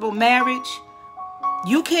possible marriage.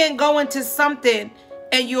 You can't go into something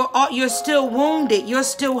and you're still wounded. You're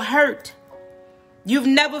still hurt. You've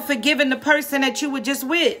never forgiven the person that you were just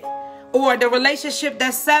with. or the relationship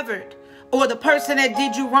that's severed, or the person that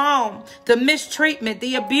did you wrong, the mistreatment,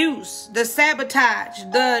 the abuse, the sabotage,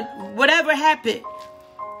 the whatever happened.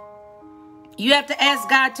 You have to ask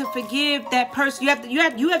God to forgive that person. You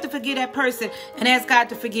have to forgive that person and ask God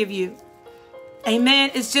to forgive you.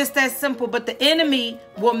 Amen. It's just that simple. But the enemy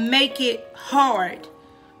will make it hard.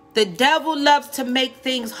 The devil loves to make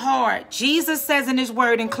things hard. Jesus says in his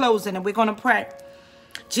word in closing, and we're going to pray.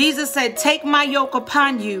 Jesus said, take my yoke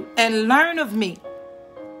upon you and learn of me.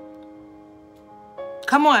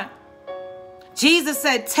 Come on. Jesus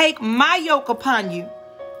said, take my yoke upon you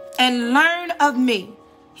and learn of me.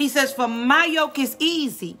 He says, for my yoke is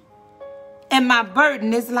easy and my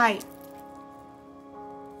burden is light.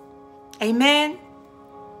 Amen.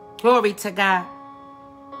 Glory to God.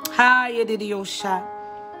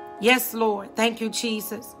 Yes, Lord. Thank you,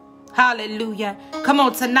 Jesus. Hallelujah. Come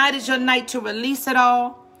on. Tonight is your night to release it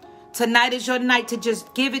all. Tonight is your night to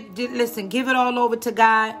just give it. Listen, give it all over to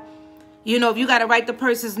God. You know, if you got to write the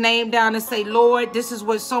person's name down and say, Lord, this is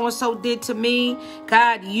what so-and-so did to me.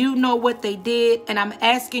 God, you know what they did. And I'm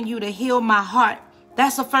asking you to heal my heart.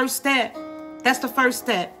 That's the first step. That's the first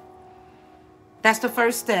step. That's the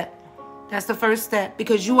first step. That's the first step.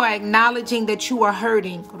 Because you are acknowledging that you are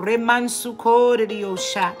hurting. A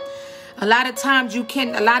lot of times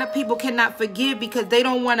a lot of people cannot forgive because they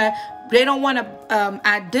don't want to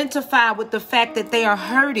identify with the fact that they are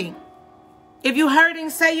hurting. If you're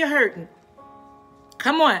hurting, say you're hurting.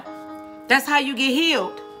 Come on. That's how you get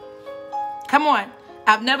healed. Come on.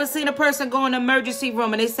 I've never seen a person go in an emergency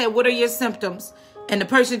room and they said, what are your symptoms? And the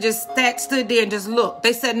person just stood there and just looked.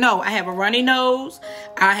 They said, no, I have a runny nose.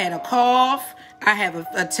 I had a cough. I have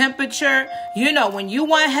a temperature. You know, when you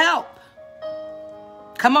want help,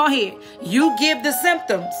 come on here. You give the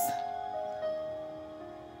symptoms.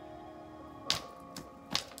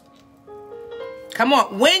 Come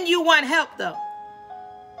on. When you want help, though.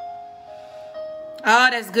 Oh,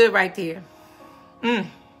 that's good right there. When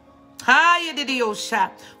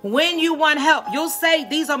you want help, you'll say,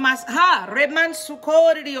 these are my... I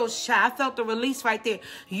felt the release right there.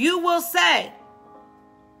 You will say,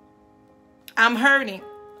 I'm hurting.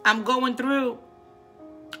 I'm going through.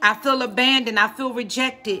 I feel abandoned. I feel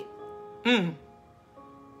rejected.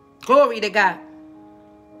 Glory to God.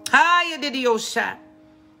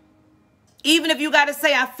 Even if you got to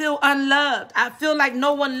say, I feel unloved. I feel like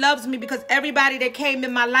no one loves me because everybody that came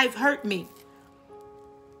in my life hurt me.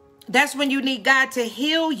 That's when you need God to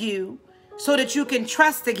heal you so that you can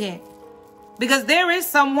trust again. Because there is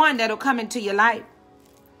someone that'll come into your life.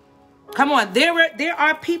 Come on. There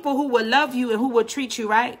are people who will love you and who will treat you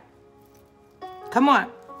right. Come on.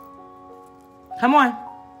 Come on.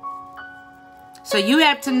 So you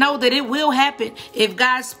have to know that it will happen. If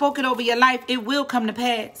God spoke it over your life, it will come to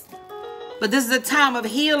pass. But this is a time of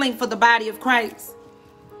healing for the body of Christ.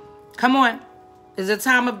 Come on. It's a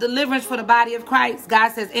time of deliverance for the body of Christ.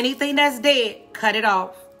 God says anything that's dead, cut it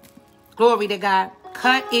off. Glory to God.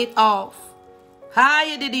 Cut it off.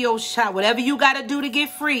 Whatever you got to do to get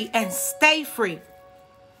free and stay free.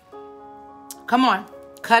 Come on.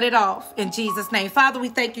 Cut it off in Jesus' name. Father, we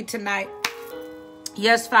thank you tonight.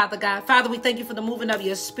 Yes, Father God. Father, we thank you for the moving of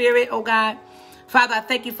your spirit, oh God. Father, I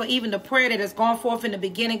thank you for even the prayer that has gone forth in the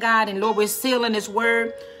beginning, God. And Lord, we're sealing this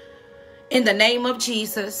word in the name of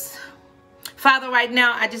Jesus. Father, right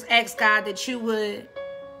now, I just ask, God, that you would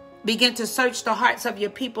begin to search the hearts of your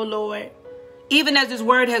people, Lord. Even as this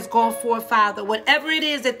word has gone forth, Father, whatever it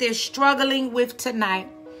is that they're struggling with tonight,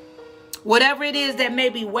 whatever it is that may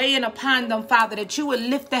be weighing upon them, Father, that you would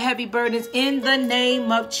lift the heavy burdens in the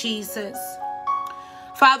name of Jesus.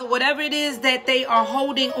 Father, whatever it is that they are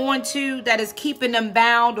holding on to that is keeping them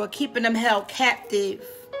bound or keeping them held captive,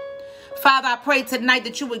 Father, I pray tonight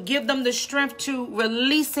that you would give them the strength to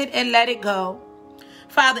release it and let it go.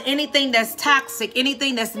 Father, anything that's toxic,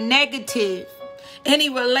 anything that's negative,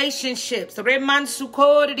 any relationships, Lord,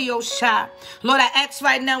 I ask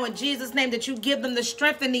right now in Jesus' name that you give them the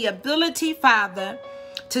strength and the ability, Father,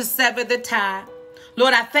 to sever the tie.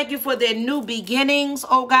 Lord, I thank you for their new beginnings,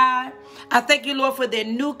 oh God. I thank you, Lord, for their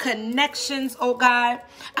new connections, oh God.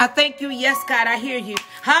 I thank you, yes, God, I hear you.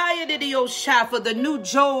 For the new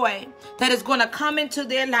joy that is going to come into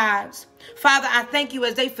their lives. Father, I thank you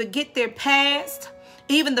as they forget their past,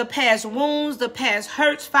 even the past wounds, the past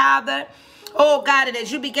hurts, Father. Oh God, and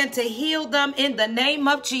as you begin to heal them in the name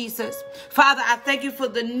of Jesus. Father, I thank you for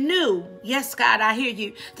the new, yes, God, I hear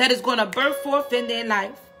you, that is going to birth forth in their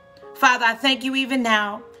life. Father, I thank you even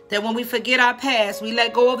now that when we forget our past, we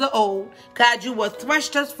let go of the old. God, you will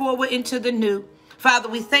thrust us forward into the new. Father,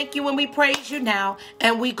 we thank you and we praise you now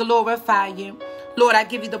and we glorify you. Lord, I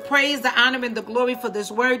give you the praise, the honor, and the glory for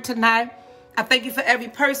this word tonight. I thank you for every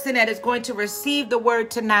person that is going to receive the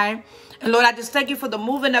word tonight. And Lord, I just thank you for the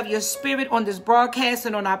moving of your spirit on this broadcast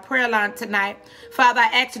and on our prayer line tonight. Father,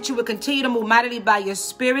 I ask that you would continue to move mightily by your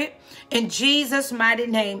spirit in Jesus' mighty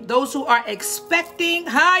name. Those who are expecting,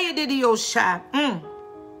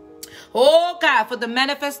 oh God, for the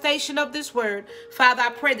manifestation of this word, Father, I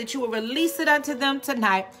pray that you will release it unto them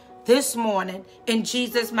tonight, this morning, in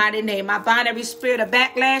Jesus' mighty name. I bind every spirit of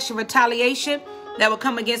backlash and retaliation that will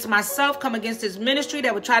come against myself, come against this ministry,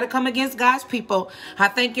 that will try to come against God's people. I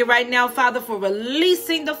thank you right now, Father, for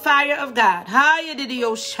releasing the fire of God,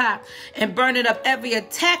 and burning up every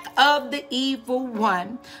attack of the evil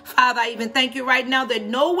one. Father, I even thank you right now that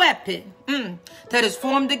no weapon that is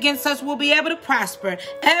formed against us will be able to prosper.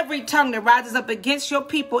 Every tongue that rises up against your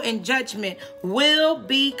people in judgment will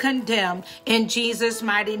be condemned in Jesus'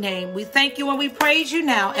 mighty name. We thank you and we praise you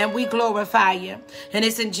now and we glorify you. And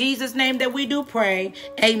it's in Jesus' name that we do pray.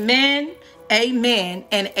 Amen, amen,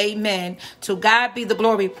 and amen. To God be the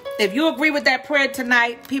glory. If you agree with that prayer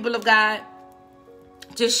tonight, people of God,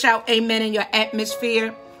 just shout amen in your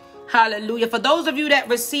atmosphere. Hallelujah. For those of you that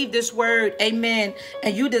receive this word, amen,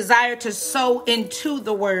 and you desire to sow into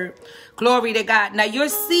the word, glory to God. Now your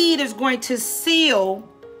seed is going to seal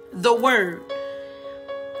the word.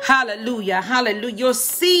 Hallelujah. Hallelujah. Your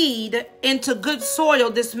seed into good soil,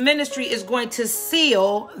 this ministry is going to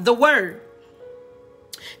seal the word.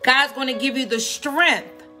 God's going to give you the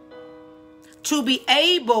strength to be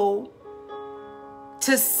able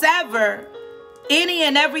to sever any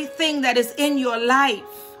and everything that is in your life.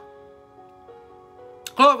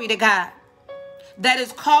 Glory to God. That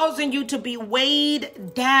is causing you to be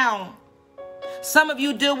weighed down. Some of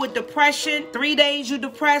you deal with depression. 3 days you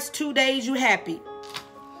depressed, 2 days you happy.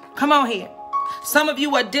 Come on here. Some of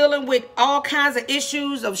you are dealing with all kinds of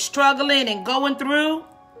issues of struggling and going through.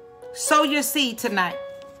 Sow your seed tonight.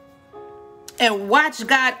 And watch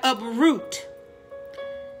God uproot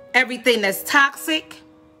everything that's toxic.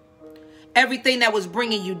 Everything that was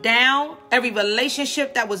bringing you down. Every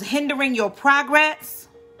relationship that was hindering your progress.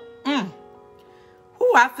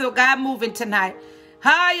 I feel God moving tonight.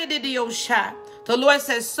 The Lord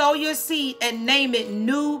says, sow your seed and name it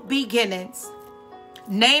new beginnings.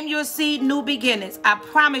 Name your seed new beginnings. I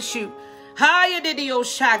promise you.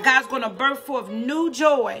 God's going to birth forth new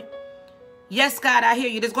joy. Yes, God, I hear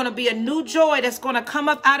you. There's going to be a new joy that's going to come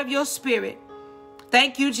up out of your spirit.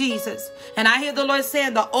 Thank you, Jesus. And I hear the Lord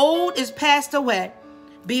saying, the old is passed away.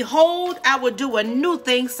 Behold, I will do a new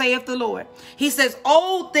thing, saith the Lord. He says,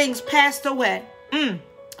 old things passed away.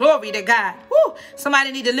 Glory to God. Woo.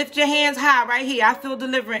 Somebody need to lift your hands high right here. I feel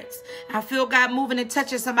deliverance. I feel God moving and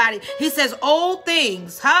touching somebody. He says, old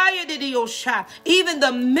things, higher than the Osha, even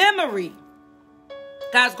the memory,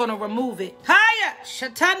 God's going to remove it. Higher.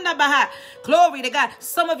 Shatanda Baha. Glory to God.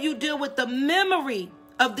 Some of you deal with the memory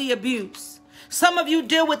of the abuse. Some of you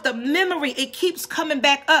deal with the memory. It keeps coming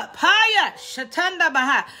back up. Higher. Shatanda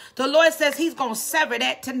Baha. The Lord says he's going to sever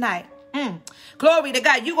that tonight. Glory to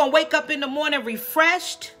God. You're going to wake up in the morning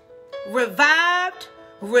refreshed, revived,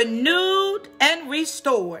 renewed, and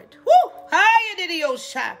restored. Woo! Higher than the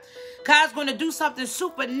Osha. God's going to do something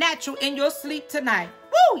supernatural in your sleep tonight.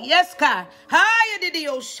 Woo! Yes, God. Higher than the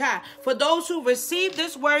Osha. For those who receive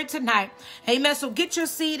this word tonight. Amen. So get your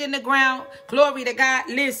seed in the ground. Glory to God.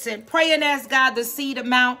 Listen, pray and ask God the seed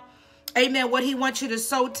amount. Amen. What he wants you to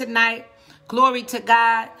sow tonight. Glory to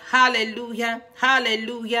God. Hallelujah.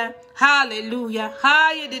 Hallelujah. Hallelujah.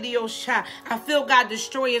 Higher than the Osha. I feel God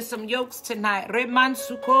destroying some yokes tonight.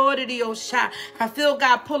 I feel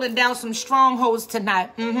God pulling down some strongholds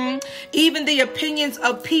tonight. Even the opinions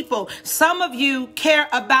of people. Some of you care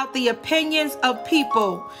about the opinions of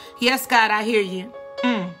people. Yes, God, I hear you.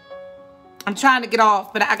 I'm trying to get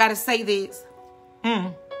off, but I got to say this.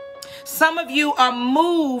 Some of you are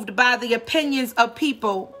moved by the opinions of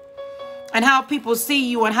people. And how people see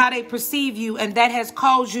you and how they perceive you. And that has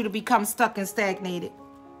caused you to become stuck and stagnated.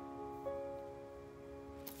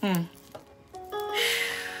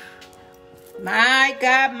 My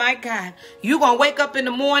God, my God. You're going to wake up in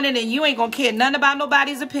the morning and you ain't going to care nothing about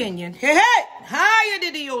nobody's opinion. Hey, hey. Higher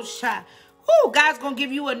than the Osha. Woo, God's going to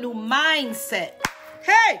give you a new mindset.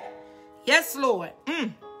 Hey. Yes, Lord.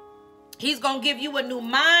 He's going to give you a new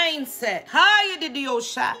mindset. Higher than the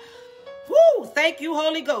Osha. Woo, thank you,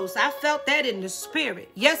 Holy Ghost. I felt that in the spirit.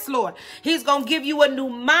 Yes, Lord. He's going to give you a new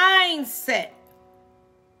mindset.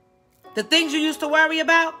 The things you used to worry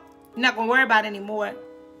about, you're not going to worry about anymore.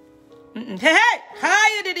 Hey, hey,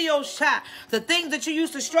 higher than the Osha. The things that you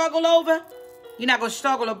used to struggle over, you're not going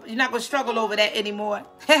to struggle over that anymore.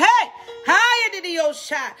 Hey, hey, higher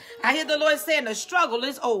I hear the Lord saying the struggle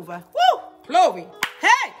is over. Woo! Glory.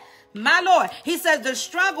 Hey, my Lord. He says the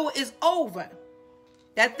struggle is over.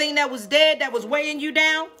 That thing that was dead, that was weighing you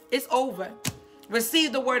down, it's over.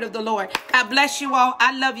 Receive the word of the Lord. God bless you all.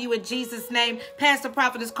 I love you in Jesus' name. Pastor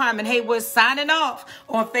Prophetess Carmen Haywood signing off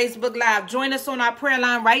on Facebook Live. Join us on our prayer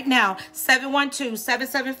line right now.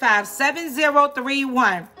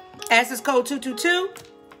 712-775-7031. Access code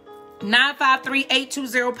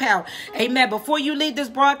 222-953-820-POWER. Amen. Before you leave this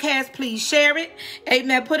broadcast, please share it.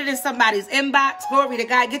 Amen. Put it in somebody's inbox. Glory to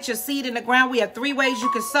God. Get your seed in the ground. We have 3 ways you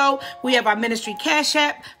can sow. We have our ministry cash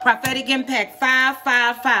app, Prophetic Impact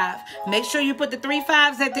 555. Make sure you put the 3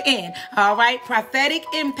 5s at the end. All right. Prophetic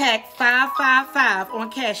Impact 555 on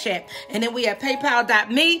cash app. And then we have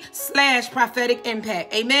paypal.me/prophetic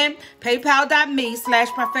impact. Amen.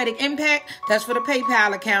 Paypal.me/prophetic impact. That's for the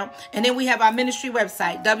PayPal account. And then we have our ministry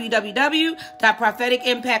website,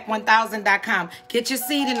 www.prophetikimpact1000.com. Get your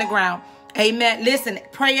seed in the ground. Amen. Listen,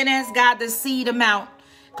 pray and ask God the seed amount.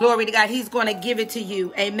 Glory to God. He's going to give it to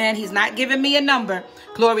you. Amen. He's not giving me a number.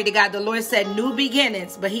 Glory to God. The Lord said new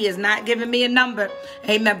beginnings, but he is not giving me a number.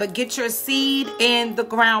 Amen. But get your seed in the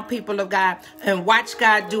ground, people of God, and watch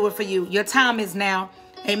God do it for you. Your time is now.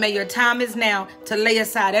 Amen. Your time is now to lay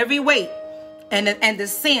aside every weight and the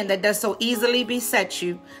sin that does so easily beset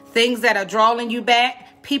you. Things that are drawing you back.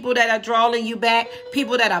 People that are drawing you back.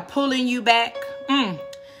 People that are pulling you back.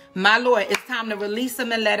 My Lord, it's time to release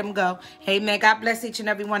them and let them go. Amen. God bless each and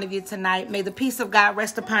every one of you tonight. May the peace of God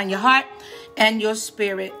rest upon your heart and your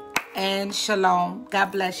spirit. And shalom.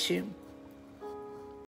 God bless you.